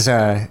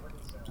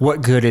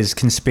 What good is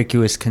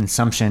conspicuous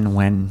consumption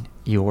when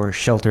you're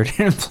sheltered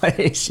in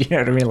place? You know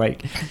what I mean?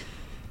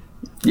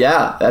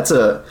 Yeah, that's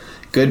a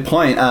good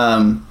point.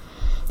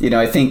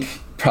 I think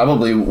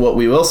probably what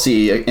we will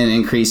see an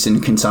increase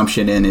in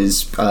consumption in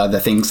is the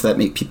things that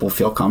make people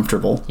feel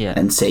comfortable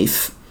and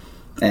safe.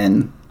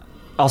 And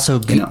also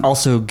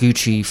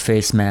Gucci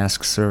face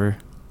masks or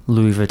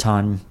Louis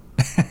Vuitton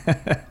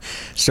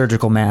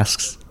surgical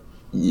masks.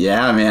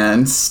 Yeah,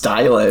 man,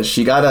 stylish.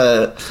 You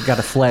gotta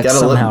flex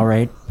somehow,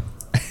 right?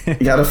 You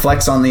gotta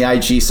flex on the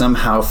IG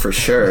somehow, for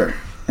sure.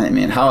 I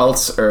mean, how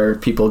else are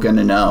people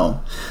gonna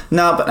know?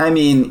 No, but I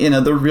mean,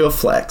 the real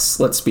flex.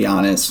 Let's be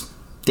honest.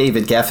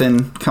 David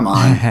Geffen, come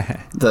on.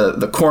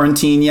 the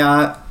quarantine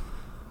yacht.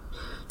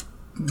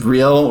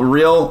 Real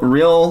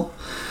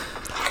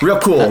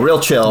cool,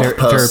 real chill. Very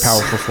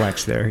powerful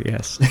flex there,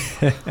 yes.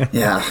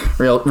 Yeah,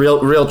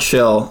 real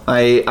chill.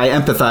 I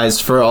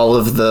empathize for all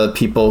of the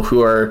people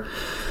who are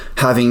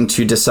having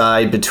to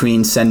decide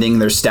between sending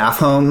their staff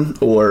home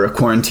or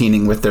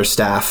quarantining with their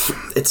staff.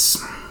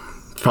 It's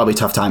probably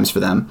tough times for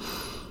them.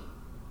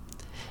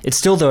 It's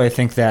still, though, I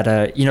think that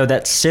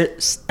that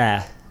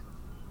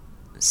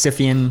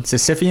Sisyphean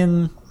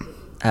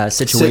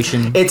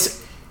situation.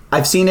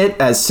 I've seen it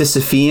as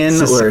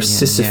Sisyphean or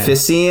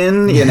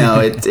Sisyphician.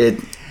 Yeah. It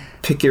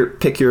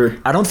pick your.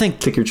 I don't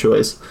think pick your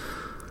choice.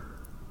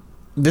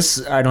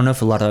 This, I don't know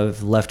if a lot of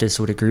leftists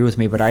would agree with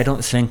me, but I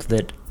don't think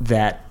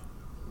that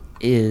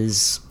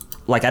is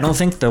like, I don't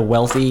think the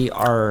wealthy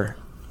are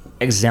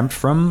exempt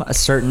from a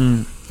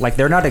certain, like,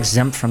 they're not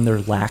exempt from their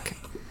lack.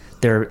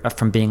 They're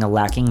from being a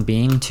lacking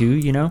being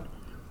too,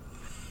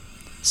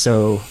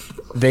 So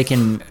they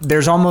can,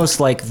 there's almost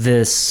like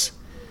this,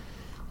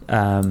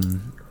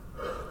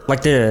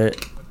 like the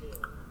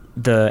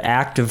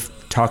act of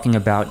talking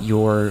about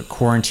your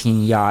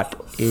quarantine yacht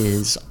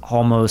is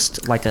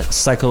almost like a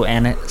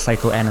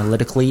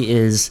psychoanalytically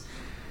is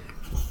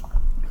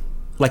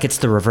like, it's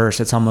the reverse.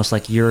 It's almost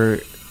like you're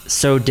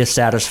so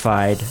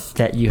dissatisfied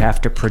that you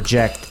have to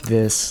project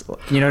this,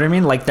 you know what I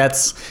mean? Like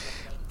that's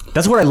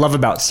what I love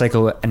about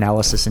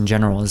psychoanalysis in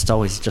general, is it's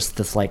always just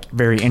this like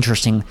very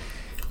interesting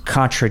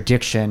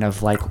contradiction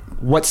of like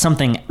what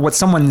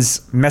someone's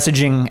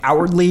messaging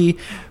outwardly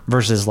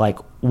versus like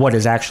what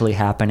is actually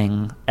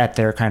happening at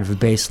their kind of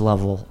base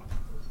level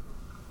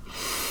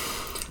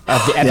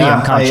at the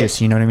unconscious.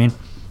 You know what I mean?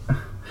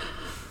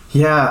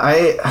 Yeah,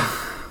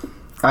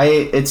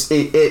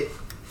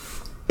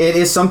 it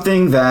is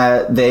something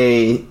that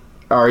they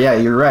are. Yeah,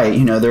 you're right.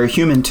 They're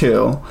human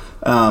too.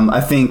 I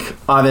think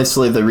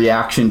obviously the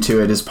reaction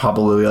to it is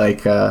probably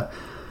like,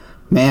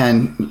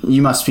 man,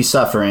 you must be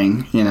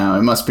suffering.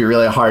 It must be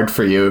really hard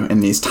for you in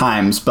these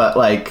times. But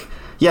like,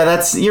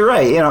 yeah, you're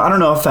right. I don't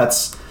know if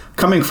that's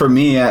coming from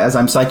me as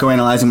I'm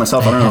psychoanalyzing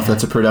myself. I don't know if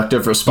that's a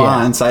productive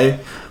response. Yeah.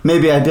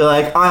 I'd be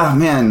like,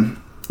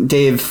 man,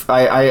 Dave,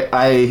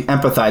 I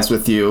empathize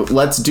with you.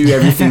 Let's do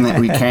everything that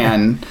we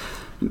can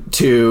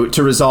to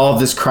resolve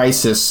this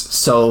crisis.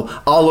 So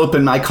I'll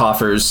open my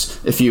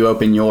coffers if you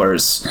open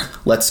yours.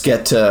 Let's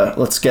get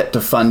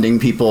to funding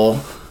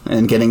people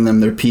and getting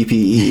them their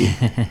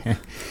PPE.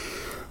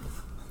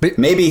 But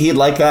maybe he'd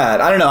like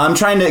that. I don't know. I'm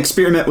trying to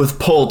experiment with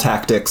pull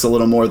tactics a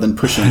little more than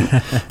pushing,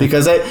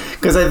 because I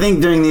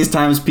think during these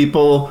times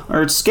people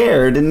are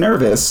scared and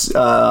nervous,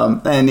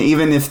 and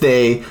even if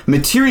they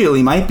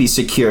materially might be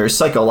secure,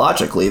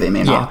 psychologically they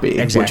may not be,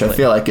 exactly. Which I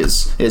feel like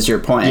is your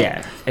point.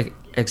 Yeah,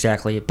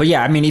 exactly. But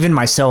yeah, I mean, even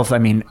myself, I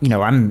mean,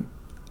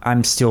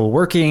 I'm still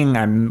working.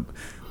 I'm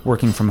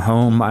working from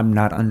home. I'm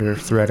not under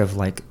threat of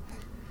like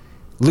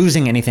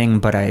losing anything,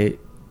 but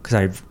because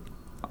I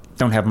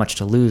don't have much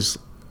to lose,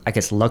 I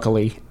guess,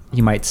 luckily,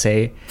 you might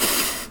say.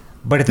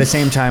 But at the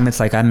same time, it's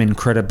like I'm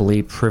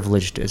incredibly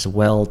privileged as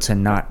well to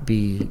not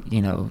be,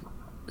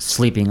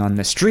 sleeping on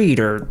the street,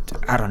 or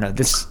I don't know.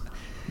 This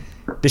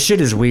shit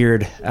is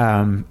weird.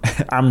 I'm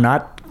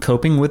not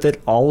coping with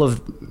it all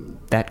of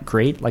that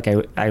great. Like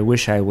I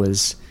wish I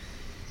was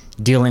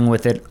dealing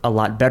with it a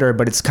lot better,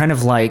 but it's kind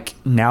of like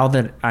now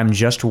that I'm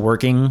just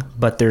working,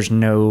 but there's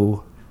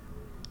no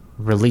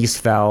release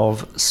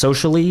valve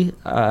socially,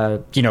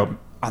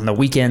 on the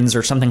weekends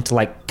or something to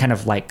like kind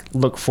of like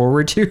look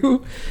forward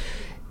to.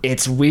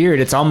 It's weird.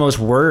 It's almost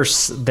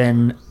worse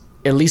than,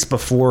 at least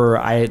before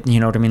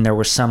you know what I mean, there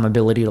was some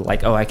ability to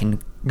like, I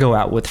can go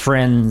out with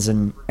friends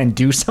and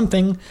do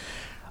something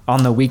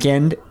on the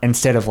weekend,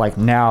 instead of like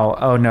now,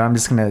 no, I'm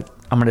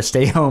gonna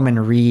stay home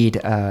and read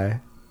Felix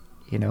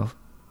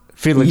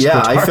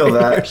Guattari, I feel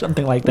that, or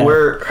something like that.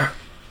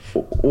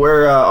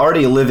 We're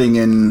already living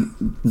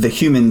in the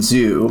human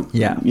zoo,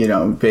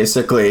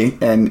 basically,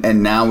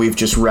 and now we've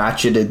just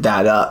ratcheted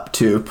that up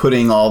to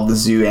putting all the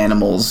zoo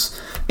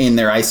animals in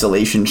their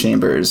isolation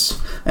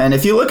chambers. And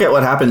if you look at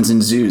what happens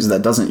in zoos,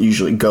 that doesn't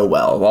usually go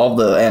well. All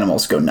the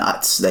animals go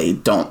nuts. They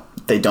don't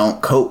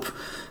cope.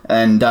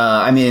 And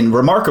I mean,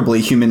 remarkably,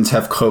 humans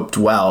have coped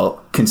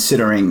well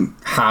considering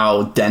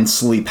how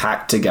densely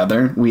packed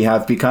together we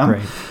have become.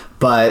 Right.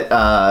 But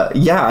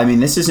I mean,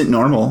 this isn't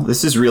normal.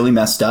 This is really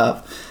messed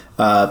up.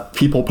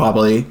 People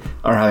probably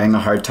are having a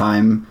hard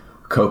time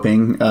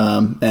coping,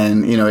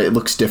 and it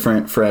looks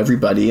different for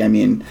everybody. I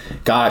mean,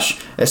 gosh,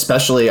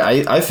 especially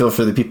I feel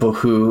for the people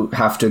who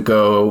have to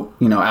go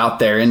out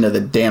there into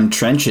the damn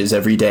trenches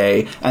every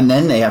day, and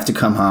then they have to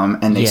come home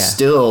and they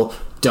still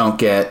don't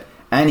get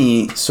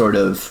any sort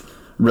of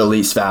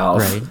release valve.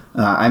 Right.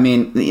 I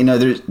mean,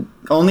 there's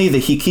only the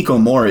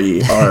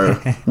hikikomori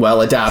are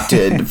well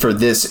adapted for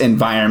this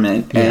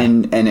environment,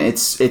 and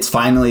it's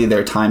finally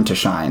their time to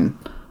shine.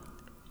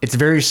 It's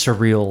very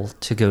surreal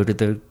to go to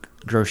the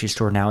grocery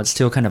store now. It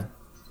still kind of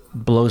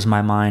blows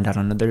my mind. I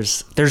don't know.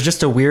 There's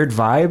just a weird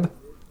vibe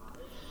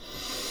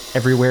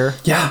everywhere.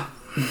 Yeah.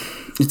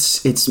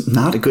 It's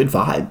not a good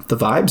vibe. The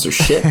vibes are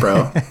shit,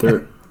 bro.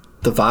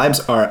 The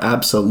vibes are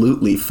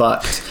absolutely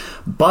fucked.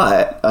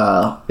 But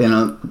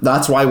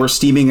that's why we're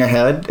steaming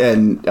ahead,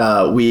 and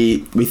we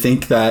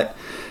think that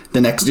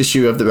the next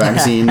issue of the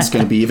magazine is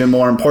going to be even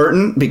more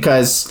important,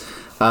 because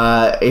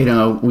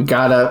we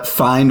gotta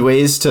find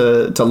ways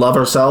to love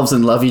ourselves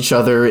and love each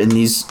other in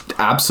these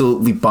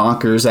absolutely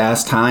bonkers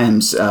ass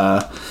times,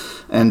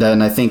 and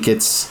I think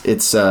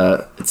it's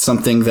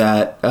something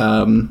that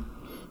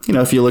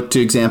if you look to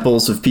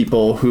examples of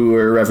people who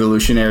are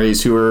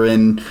revolutionaries who are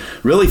in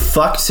really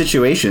fucked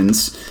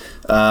situations,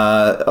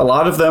 a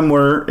lot of them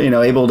were,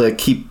 able to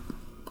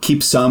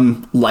keep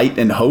some light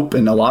and hope.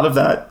 And a lot of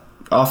that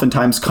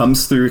oftentimes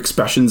comes through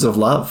expressions of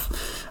love.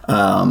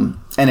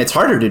 And it's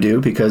harder to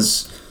do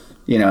because,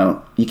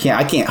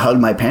 I can't hug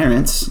my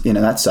parents,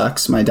 that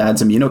sucks. My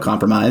dad's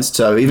immunocompromised.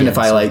 So even if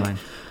I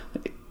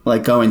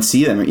like go and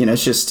see them,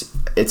 it's just,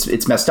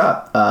 it's messed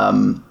up.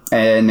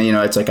 And,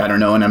 it's like, I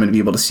don't know when I'm going to be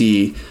able to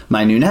see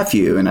my new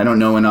nephew, and I don't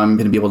know when I'm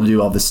going to be able to do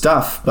all this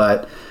stuff.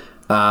 But,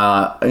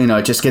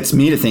 it just gets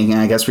me to thinking,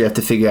 I guess we have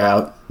to figure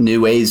out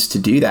new ways to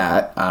do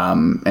that,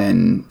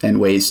 and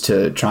ways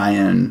to try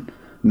and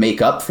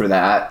make up for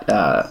that.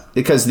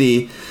 Because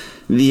the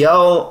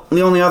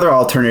only other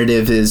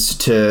alternative is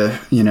to,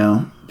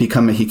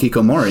 become a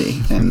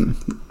hikikomori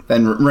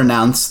and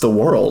renounce the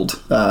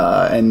world.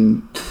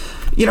 And,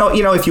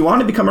 if you want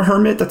to become a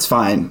hermit, that's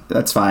fine.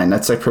 That's fine.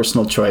 That's a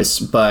personal choice.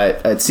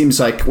 But it seems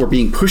like we're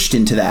being pushed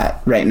into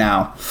that right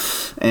now.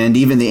 And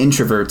even the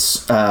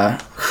introverts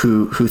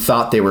who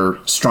thought they were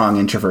strong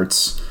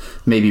introverts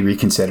may be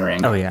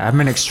reconsidering. Oh, yeah.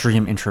 I'm an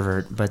extreme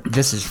introvert, but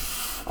this is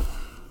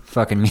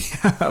fucking me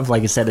up.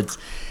 Like I said, it's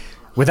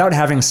without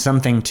having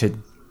something to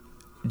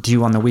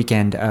do on the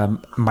weekend.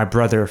 My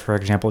brother, for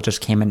example,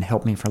 just came and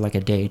helped me for like a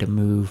day to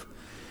move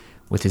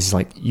with his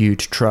like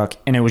huge truck.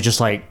 And it was just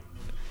like,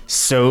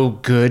 so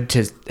good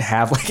to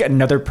have like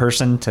another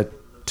person to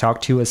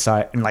talk to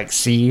aside and like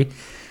see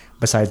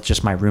besides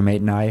just my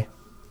roommate and I.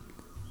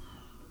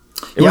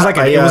 It was like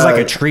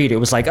a treat. It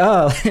was like,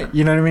 oh,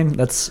 you know what I mean?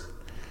 That's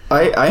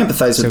I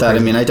empathize with that.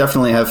 Crazy. I mean, I've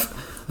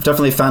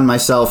definitely found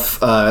myself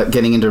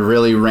getting into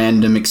really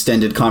random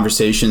extended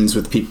conversations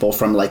with people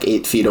from like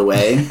 8 feet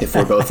away if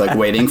we're both like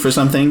waiting for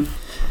something.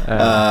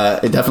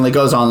 It definitely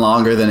goes on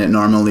longer than it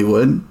normally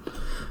would.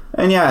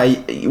 And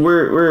yeah,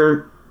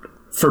 we're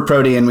for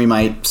Protean, we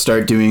might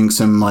start doing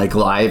some like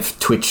live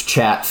Twitch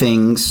chat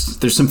things.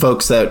 There's some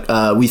folks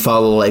that we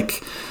follow,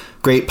 like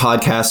great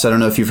podcasts. I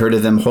don't know if you've heard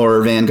of them,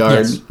 Horror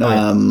Vanguard. Yes.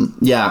 Oh,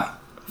 yeah,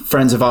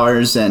 friends of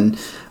ours, and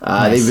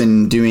nice. They've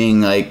been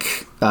doing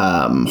like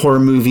horror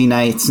movie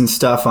nights and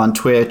stuff on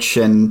Twitch.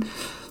 And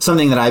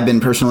something that I've been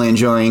personally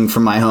enjoying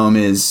from my home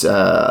is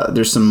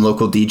there's some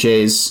local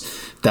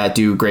DJs that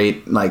do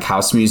great like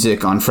house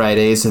music on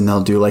Fridays, and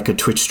they'll do like a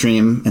Twitch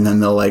stream, and then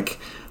they'll like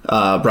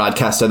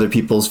broadcast other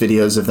people's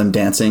videos of them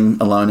dancing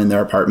alone in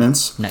their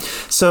apartments. Nice.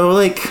 So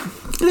like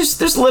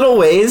there's little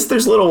ways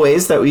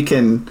that we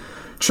can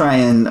try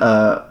and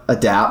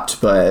adapt,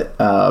 but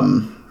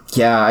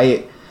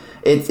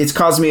it's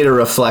caused me to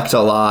reflect a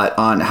lot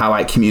on how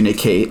I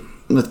communicate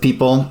with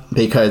people,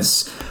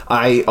 because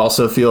I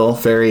also feel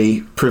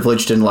very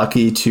privileged and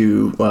lucky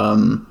to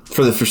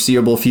for the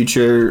foreseeable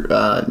future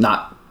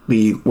not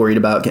be worried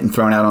about getting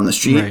thrown out on the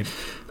street.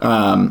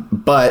 Right.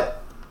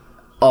 But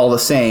all the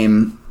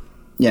same,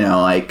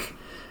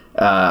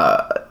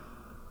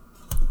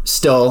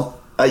 still,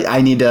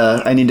 I need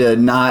to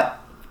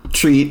not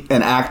treat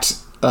and act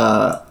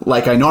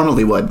like I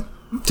normally would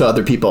to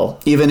other people,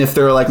 even if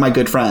they're like my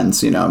good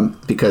friends,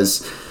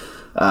 because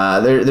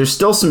there's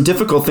still some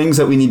difficult things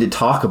that we need to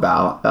talk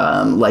about,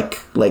 like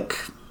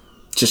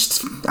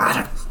just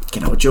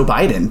Joe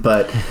Biden,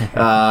 but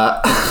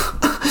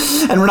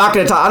and we're not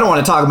going to talk. I don't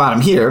want to talk about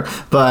him here,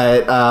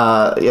 but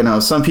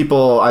some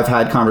people I've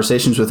had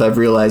conversations with, I've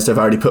realized I've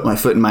already put my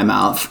foot in my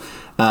mouth,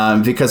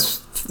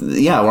 because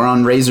we're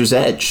on razor's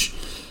edge,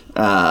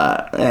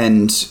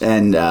 and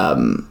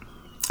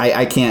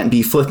I can't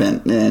be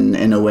flippant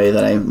in a way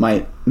that I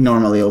might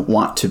normally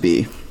want to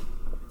be,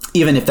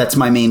 even if that's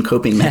my main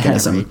coping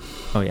mechanism. Right.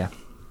 Oh yeah,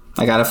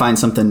 I got to find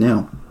something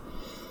new.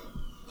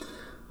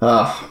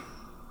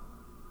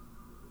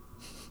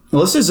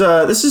 Well, this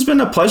has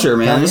been a pleasure,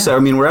 man. Yeah.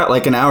 We're at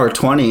like an hour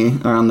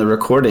 20 on the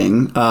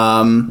recording.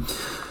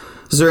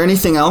 Is there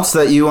anything else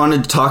that you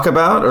wanted to talk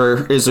about,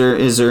 or is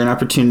there an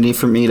opportunity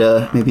for me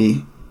to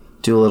maybe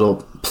do a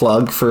little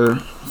plug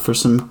for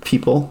some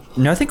people?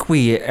 No, I think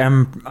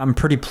I'm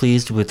pretty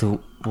pleased with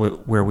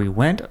where we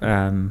went.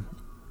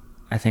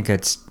 I think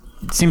it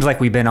seems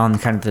like we've been on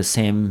kind of the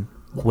same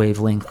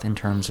wavelength in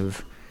terms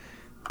of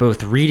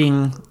both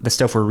reading the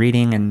stuff we're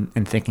reading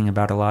and thinking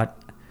about a lot.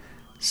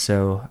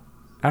 So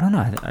I don't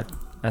know.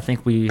 I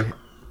think we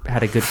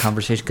had a good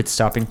conversation, good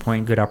stopping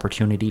point, good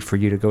opportunity for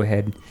you to go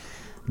ahead,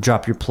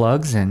 drop your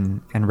plugs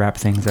and wrap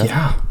things up.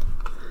 Yeah.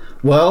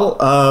 Well,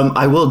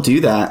 I will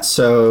do that.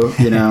 So,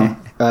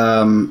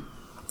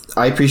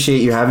 I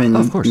appreciate you having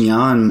me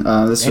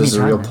on. This was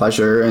a real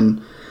pleasure.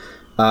 And,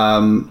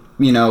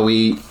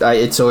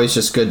 it's always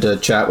just good to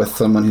chat with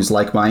someone who's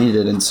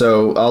like-minded. And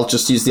so I'll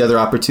just use the other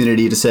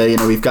opportunity to say,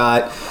 we've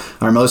got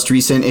our most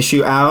recent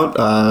issue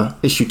out,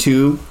 issue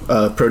 2,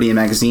 Protean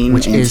Magazine,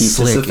 which is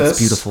slick. It's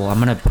beautiful.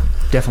 I'm going to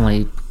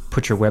definitely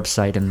put your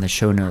website in the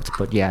show notes.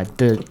 But yeah,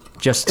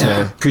 just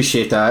to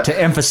appreciate that, to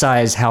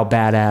emphasize how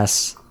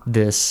badass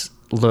this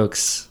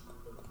looks.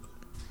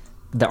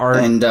 The art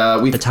and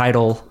the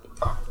title,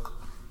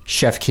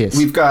 Chef Kiss.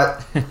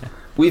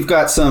 We've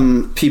got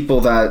some people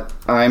that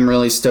I'm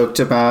really stoked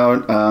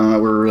about.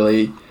 We're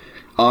really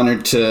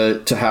honored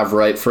to have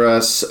write for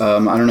us. I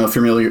don't know if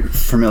you're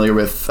familiar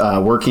with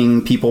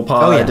Working People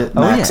Pod.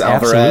 Max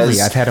Alvarez.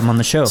 Absolutely. I've had him on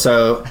the show.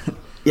 So,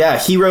 yeah,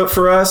 he wrote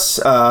for us,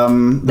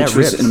 which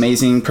was an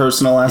amazing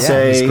personal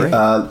essay.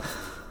 Yeah,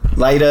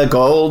 Lyda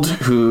Gold,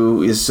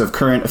 who is of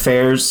Current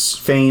Affairs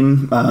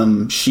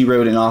fame, she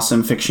wrote an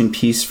awesome fiction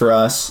piece for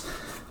us.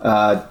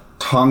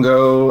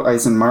 Tongo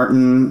Eisen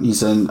Martin,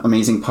 he's an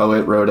amazing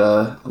poet, wrote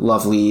a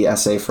lovely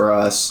essay for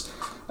us.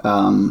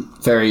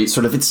 Very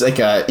sort of, it's like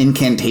a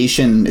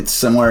incantation. It's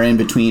somewhere in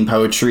between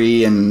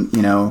poetry and,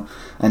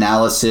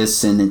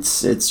 analysis, and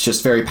it's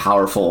just very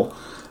powerful.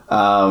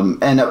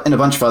 And a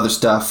bunch of other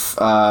stuff.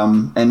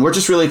 And we're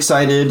just really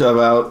excited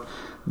about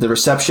the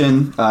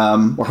reception.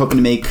 We're hoping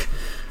to make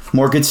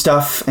more good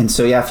stuff. And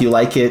so, yeah, if you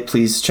like it,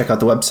 please check out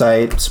the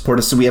website, support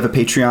us. So we have a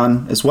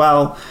Patreon as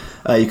well.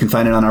 You can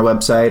find it on our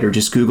website or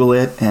just Google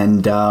it.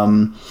 And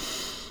I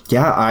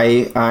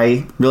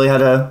really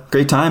had a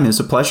great time. It was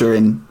a pleasure.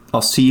 And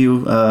I'll see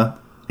you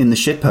in the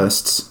shit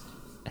posts.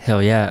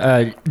 Hell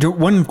yeah.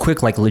 One quick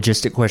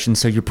logistic question.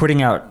 So you're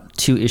putting out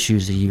 2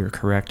 issues a year,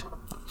 correct?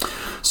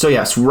 So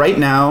yes, right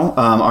now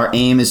our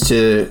aim is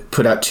to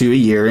put out 2 a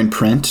year in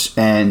print,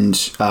 and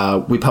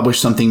we publish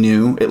something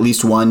new, at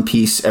least one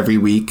piece every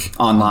week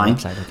online.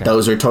 Okay.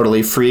 Those are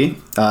totally free.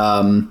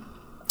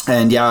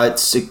 And yeah,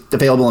 it's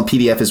available in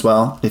PDF as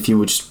well if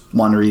you just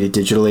want to read it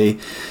digitally.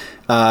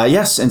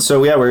 Yes, and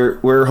so yeah,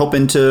 we're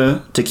hoping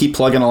to keep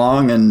plugging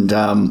along, and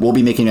we'll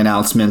be making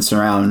announcements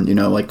around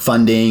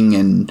funding,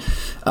 and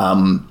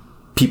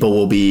people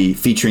will be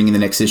featuring in the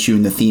next issue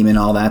and the theme and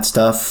all that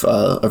stuff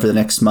over the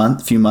next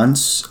few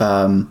months,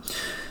 and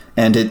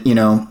it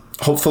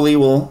hopefully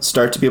we'll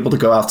start to be able to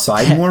go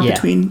outside more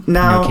between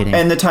now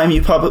and the time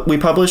we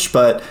publish,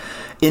 but.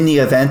 In the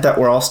event that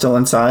we're all still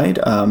inside,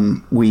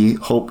 we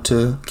hope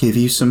to give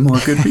you some more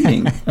good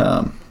reading.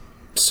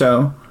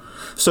 So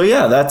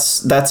yeah,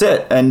 that's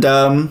it. And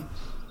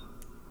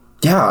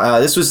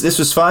this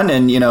was fun,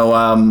 and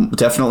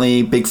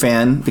definitely big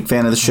fan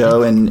of the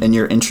show and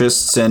your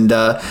interests. And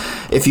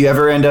if you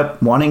ever end up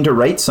wanting to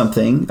write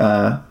something,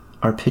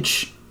 our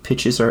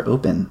pitches are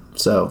open.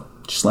 So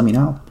just let me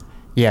know.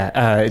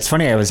 Yeah, it's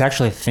funny. I was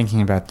actually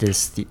thinking about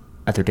this the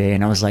other day,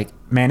 and I was like,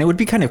 man, it would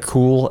be kind of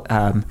cool.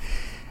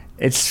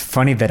 It's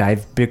funny that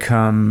I've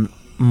become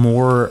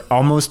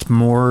it's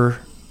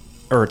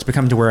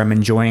become to where I'm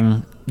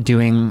enjoying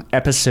doing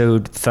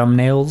episode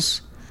thumbnails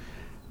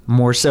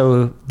more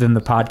so than the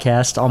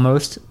podcast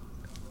almost.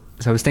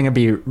 So I was thinking it'd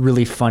be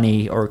really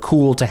funny or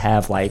cool to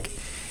have an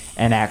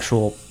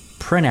actual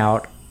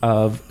printout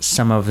of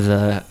some of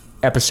the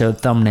episode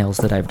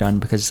thumbnails that I've done,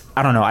 because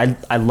I don't know,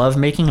 I love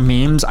making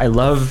memes. I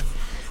love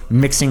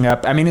mixing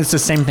up. I mean, it's the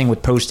same thing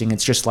with posting.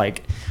 It's just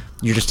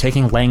you're just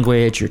taking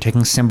language, you're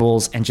taking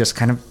symbols, and just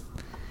kind of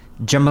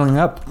jumbling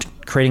up,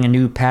 creating a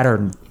new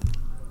pattern,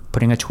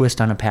 putting a twist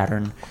on a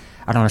pattern.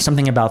 I don't know,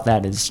 something about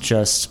that is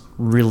just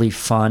really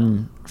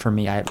fun for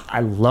me. I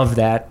love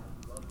that.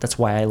 That's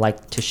why I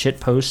like to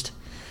shitpost.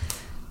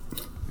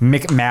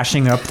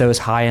 Mashing up those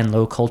high and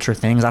low culture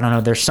things. I don't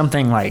know, there's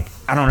something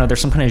there's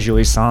some kind of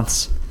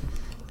jouissance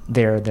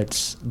there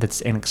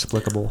that's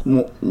inexplicable.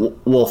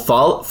 We'll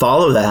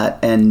follow that,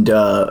 and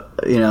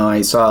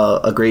I saw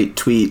a great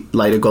tweet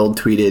Lyda Gold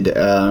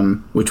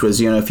tweeted, which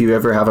was, if you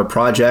ever have a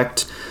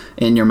project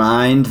in your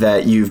mind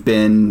that you've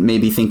been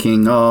maybe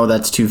thinking, oh,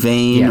 that's too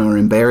vain or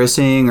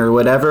embarrassing or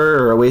whatever,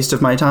 or a waste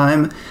of my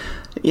time,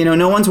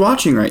 no one's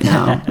watching right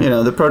now.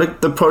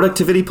 The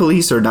productivity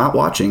police are not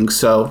watching,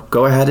 so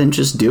go ahead and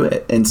just do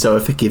it. And so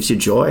if it gives you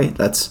joy,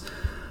 that's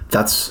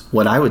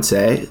what I would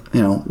say.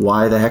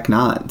 Why the heck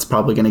not? It's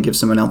probably going to give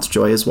someone else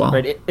joy as well.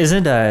 Right?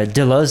 Isn't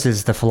Deleuze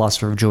is the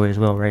philosopher of joy as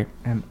well, right?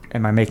 Am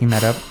I making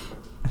that up?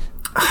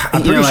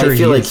 I'm pretty sure I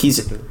feel like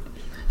he's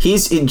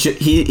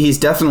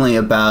definitely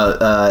about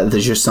the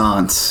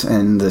jouissance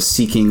and the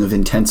seeking of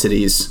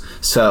intensities.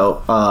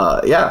 So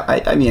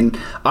I mean,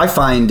 I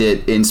find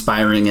it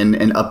inspiring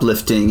and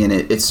uplifting, and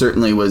it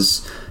certainly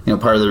was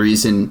part of the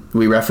reason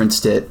we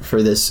referenced it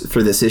for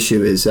this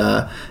issue is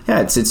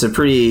it's a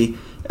pretty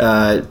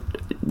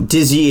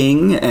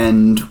dizzying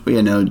and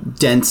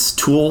dense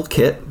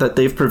toolkit that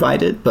they've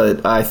provided,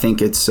 but I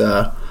think it's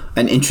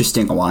an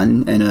interesting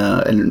one,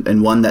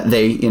 and one that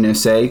they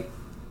say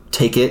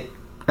take it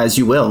as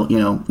you will,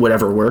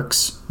 whatever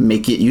works,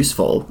 make it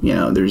useful.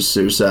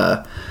 There's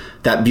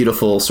that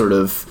beautiful sort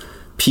of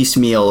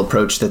piecemeal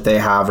approach that they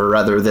have, or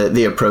rather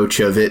the approach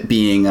of it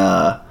being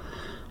a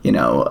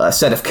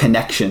set of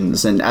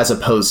connections, and as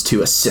opposed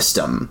to a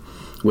system,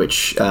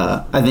 which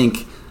I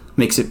think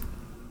makes it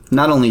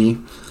not only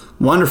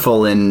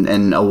wonderful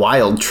and a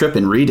wild trip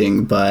in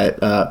reading, but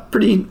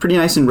pretty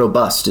nice and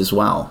robust as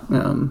well.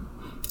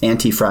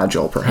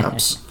 Anti-fragile,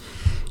 perhaps.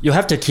 You'll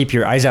have to keep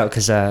your eyes out,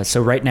 because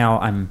so right now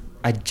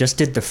I just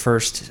did the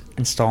first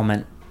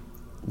installment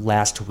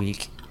last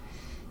week.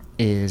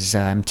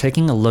 I'm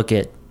taking a look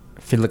at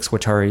Felix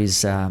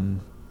Guattari's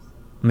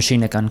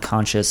Machinic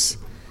Unconscious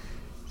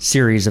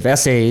series of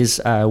essays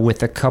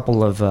with a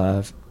couple of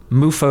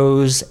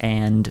MUFOs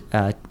and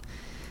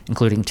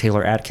including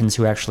Taylor Atkins,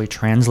 who actually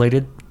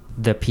translated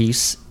the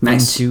piece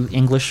Nice. into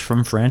English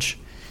from French,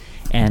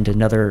 and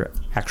another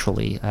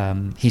actually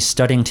he's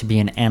studying to be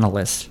an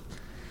analyst.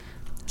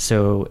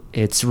 So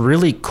it's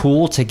really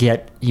cool to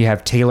you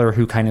have Taylor,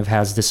 who kind of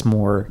has this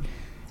more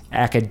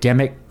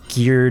academic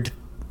geared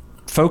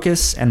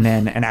focus, and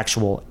then an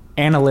actual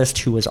analyst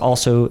who is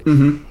also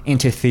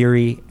into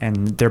theory,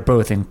 and they're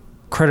both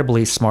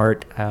incredibly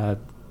smart,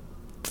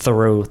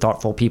 thorough,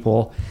 thoughtful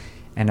people,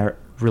 and are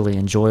really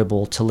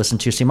enjoyable to listen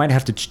to. So you might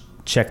have to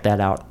check that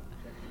out.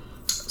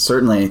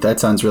 Certainly, that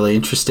sounds really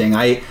interesting.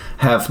 I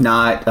have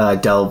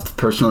not delved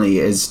personally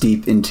as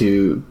deep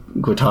into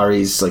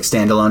Guattari's like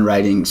standalone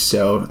writings,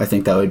 so I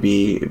think that would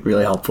be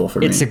really helpful for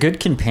me. It's a good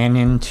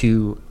companion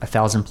to A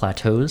Thousand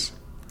Plateaus.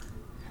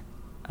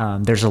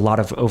 There's a lot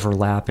of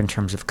overlap in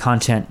terms of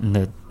content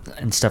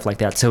and stuff like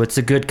that. So it's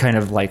a good kind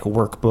of like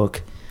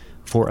workbook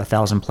for A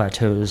Thousand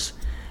Plateaus.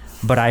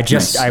 But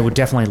I would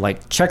definitely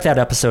like check that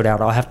episode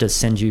out. I'll have to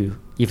send you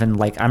even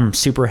like, I'm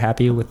super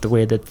happy with the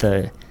way that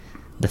the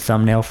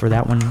thumbnail for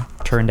that one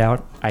turned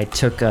out. I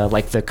took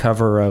like the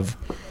cover of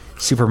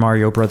Super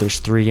Mario Brothers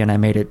 3 and I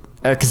made it,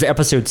 because the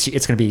episode,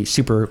 it's going to be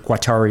Super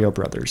Guattario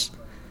Brothers.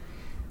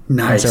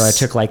 Nice. And so I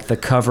took like the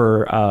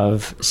cover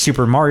of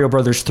Super Mario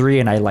Brothers 3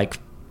 and I like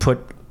put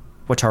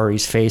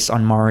Guattari's face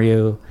on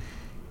Mario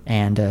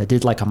and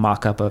did like a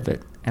mock-up of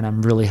it. And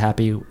I'm really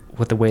happy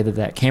with the way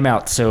that came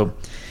out. So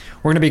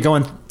we're going to be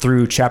going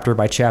through chapter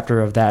by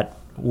chapter of that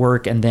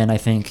work. And then I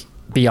think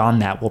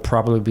beyond that, we'll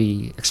probably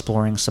be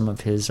exploring some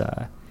of his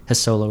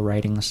solo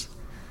writings.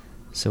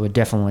 So it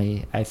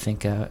definitely, I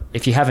think,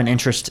 if you have an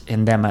interest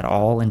in them at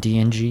all in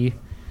DNG,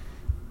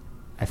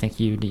 I think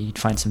you'd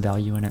find some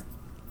value in it.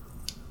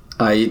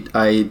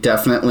 I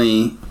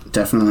definitely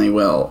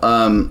will.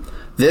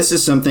 This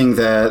is something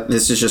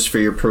this is just for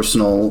your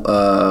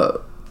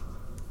personal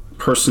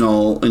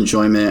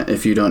enjoyment.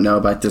 If you don't know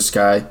about this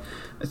guy,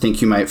 I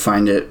think you might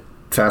find it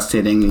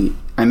fascinating.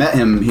 I met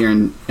him here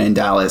in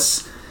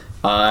Dallas.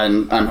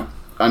 And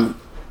I'm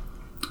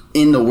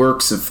in the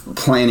works of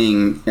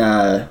planning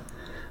a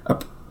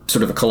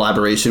sort of a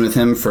collaboration with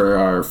him for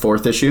our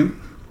 4th issue,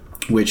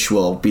 which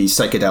will be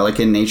psychedelic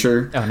in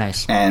nature. Oh,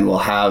 nice. And we'll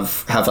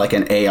have like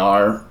an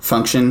AR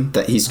function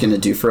that he's going to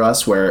do for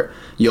us, where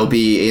you'll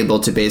be able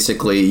to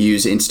basically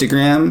use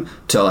Instagram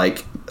to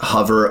like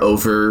hover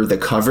over the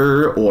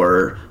cover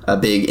or a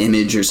big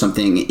image or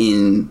something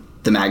in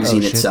the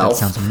magazine itself.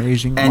 That sounds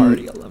amazing, and,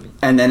 Marty. I love it.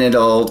 And then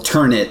it'll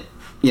turn it,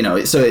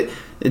 so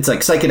it's like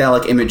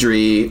psychedelic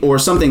imagery or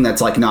something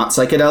that's like not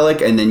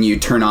psychedelic, and then you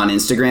turn on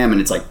Instagram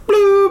and it's like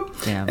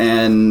bloop. Damn.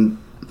 And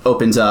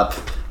opens up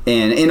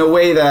in a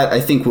way that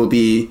I think will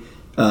be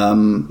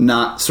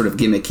not sort of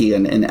gimmicky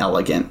and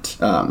elegant,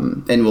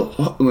 and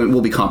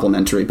will be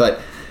complimentary. But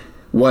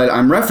what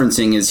I'm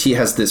referencing is he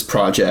has this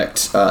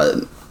project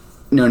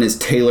known as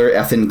Taylor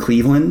Effin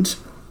Cleveland,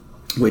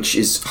 which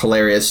is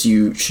hilarious.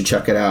 You should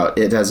check it out.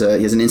 He has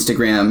an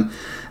Instagram,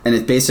 and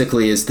it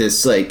basically is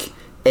this like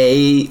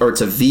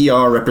it's a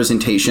VR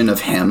representation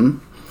of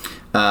him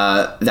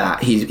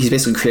that he's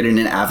basically created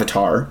an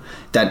avatar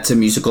that's a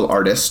musical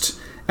artist,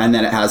 and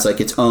then it has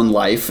like its own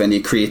life, and he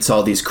creates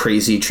all these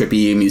crazy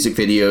trippy music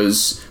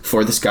videos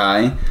for this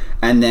guy,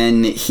 and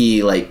then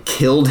he like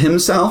killed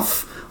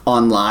himself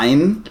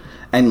online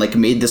and like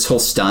made this whole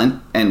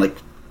stunt, and like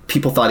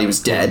people thought he was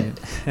dead.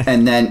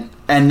 and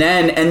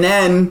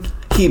then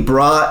he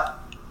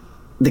brought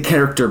the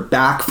character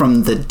back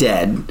from the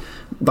dead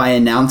by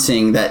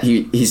announcing that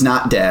he's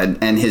not dead,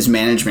 and his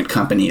management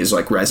company is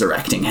like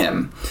resurrecting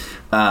him.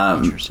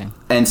 Interesting.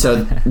 And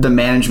so the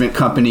management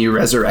company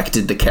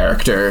resurrected the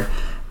character,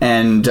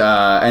 and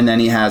then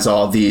he has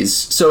all these.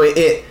 So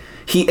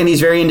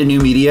he's very into new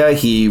media.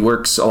 He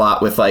works a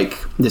lot with like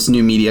this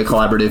new media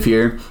collaborative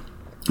here,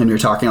 and we were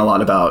talking a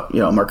lot about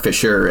Mark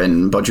Fisher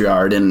and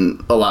Baudrillard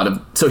and a lot of.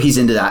 So he's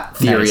into that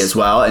theory as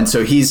well, and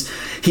so he's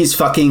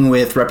fucking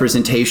with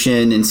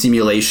representation and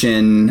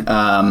simulation,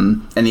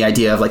 and the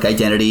idea of like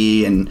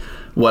identity and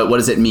what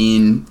does it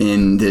mean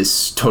in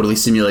this totally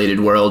simulated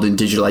world and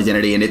digital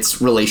identity and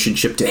its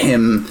relationship to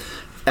him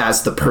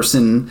as the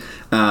person,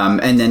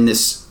 and then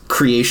this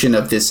creation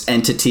of this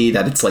entity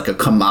that it's like a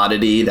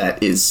commodity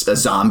that is a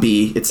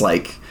zombie. It's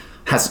like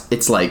has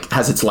its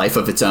life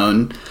of its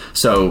own.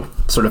 So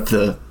sort of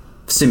the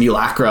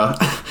simulacra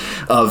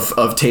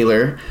of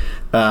Taylor.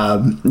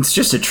 It's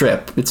just a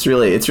trip. It's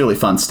really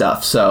fun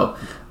stuff. So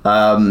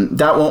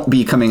that won't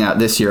be coming out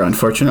this year,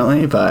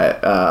 unfortunately,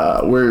 but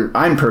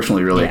I'm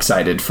personally really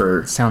excited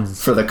for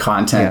the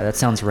content. Yeah, that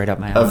sounds right up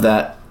my alley. Of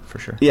that. For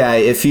sure. Yeah,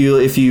 if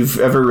you've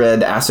ever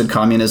read Acid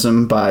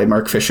Communism by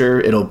Mark Fisher,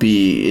 it'll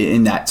be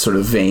in that sort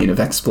of vein of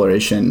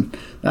exploration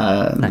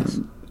Nice.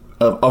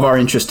 of our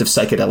interest of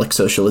psychedelic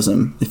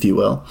socialism, if you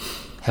will.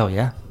 Hell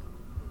yeah.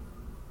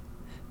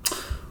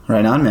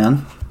 Right on,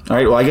 man. All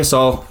right, well, I guess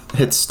I'll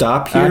hit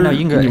stop here. No, you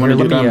can go. You wanna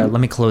Let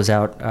me close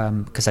out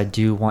because I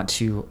do want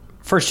to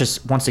first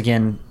just once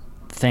again,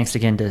 thanks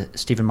again to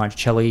Stephen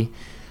Monticelli,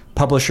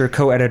 publisher,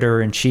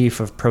 co-editor-in-chief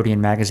of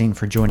Protean Magazine,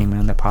 for joining me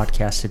on the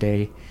podcast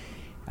today.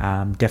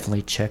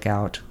 Definitely check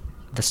out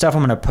the stuff.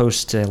 I'm going to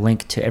post a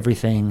link to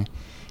everything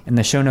in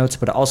the show notes,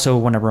 but I also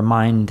want to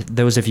remind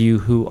those of you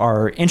who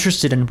are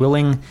interested and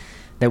willing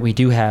that we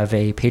do have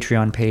a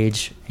Patreon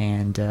page,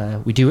 and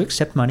we do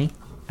accept money.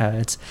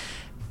 It's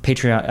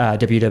Patreon,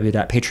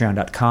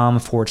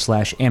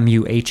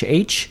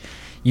 www.patreon.com/MUHH.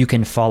 You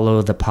can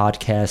follow the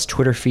podcast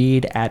Twitter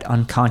feed at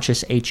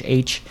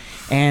UnconsciousHH,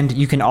 and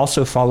you can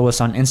also follow us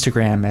on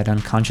Instagram at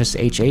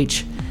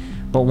UnconsciousHH.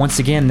 But once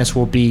again, this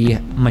will be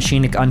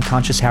Machinic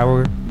Unconscious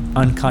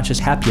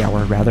Happy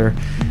Hour,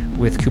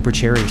 with Cooper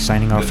Cherry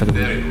signing off for the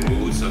very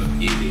rules of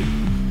healing,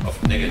 of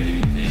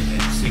negativity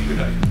and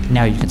singularity.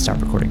 Now you can stop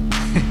recording.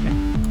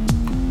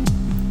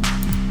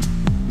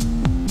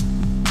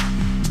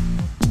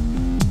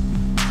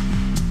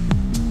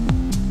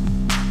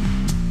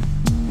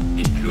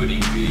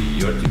 Including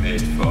the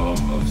ultimate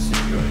form of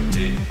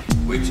singularity,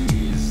 which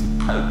is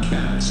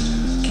podcast.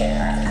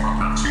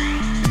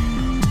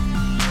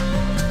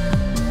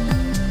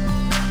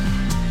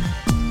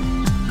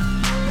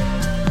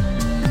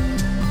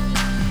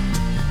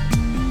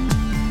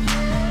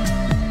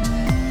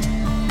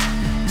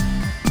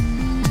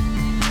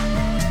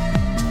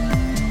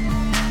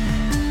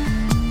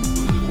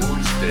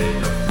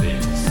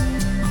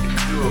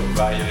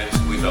 Violence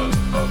without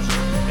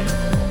object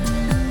anymore.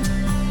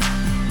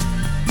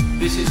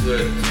 This is the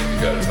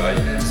typical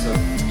violence of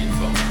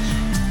information.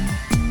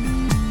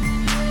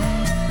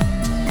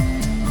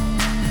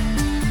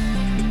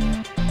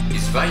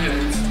 It's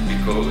violent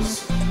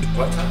because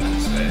what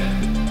happens there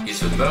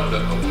is a murder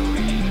of the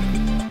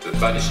real, the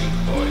vanishing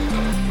point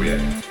of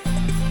reality.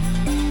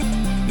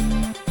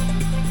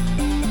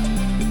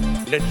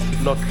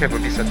 Let's not have a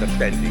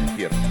misunderstanding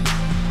here.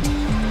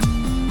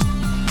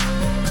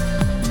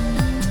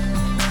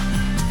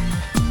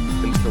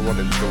 So on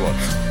and so on.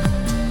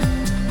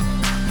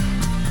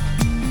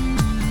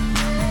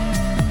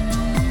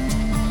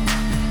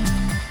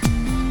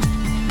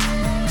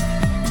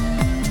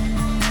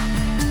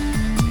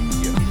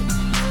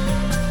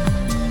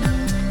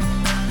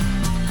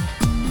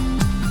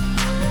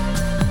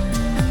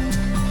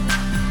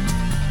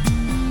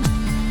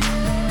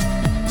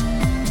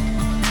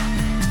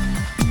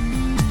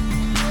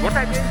 What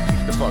I meant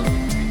is the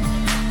following.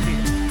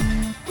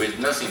 With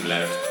nothing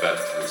left but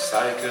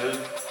recycled,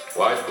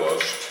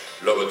 whitewashed,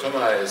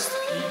 lobotomized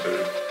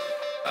people,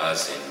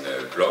 as in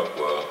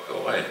Clockwork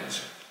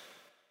Orange.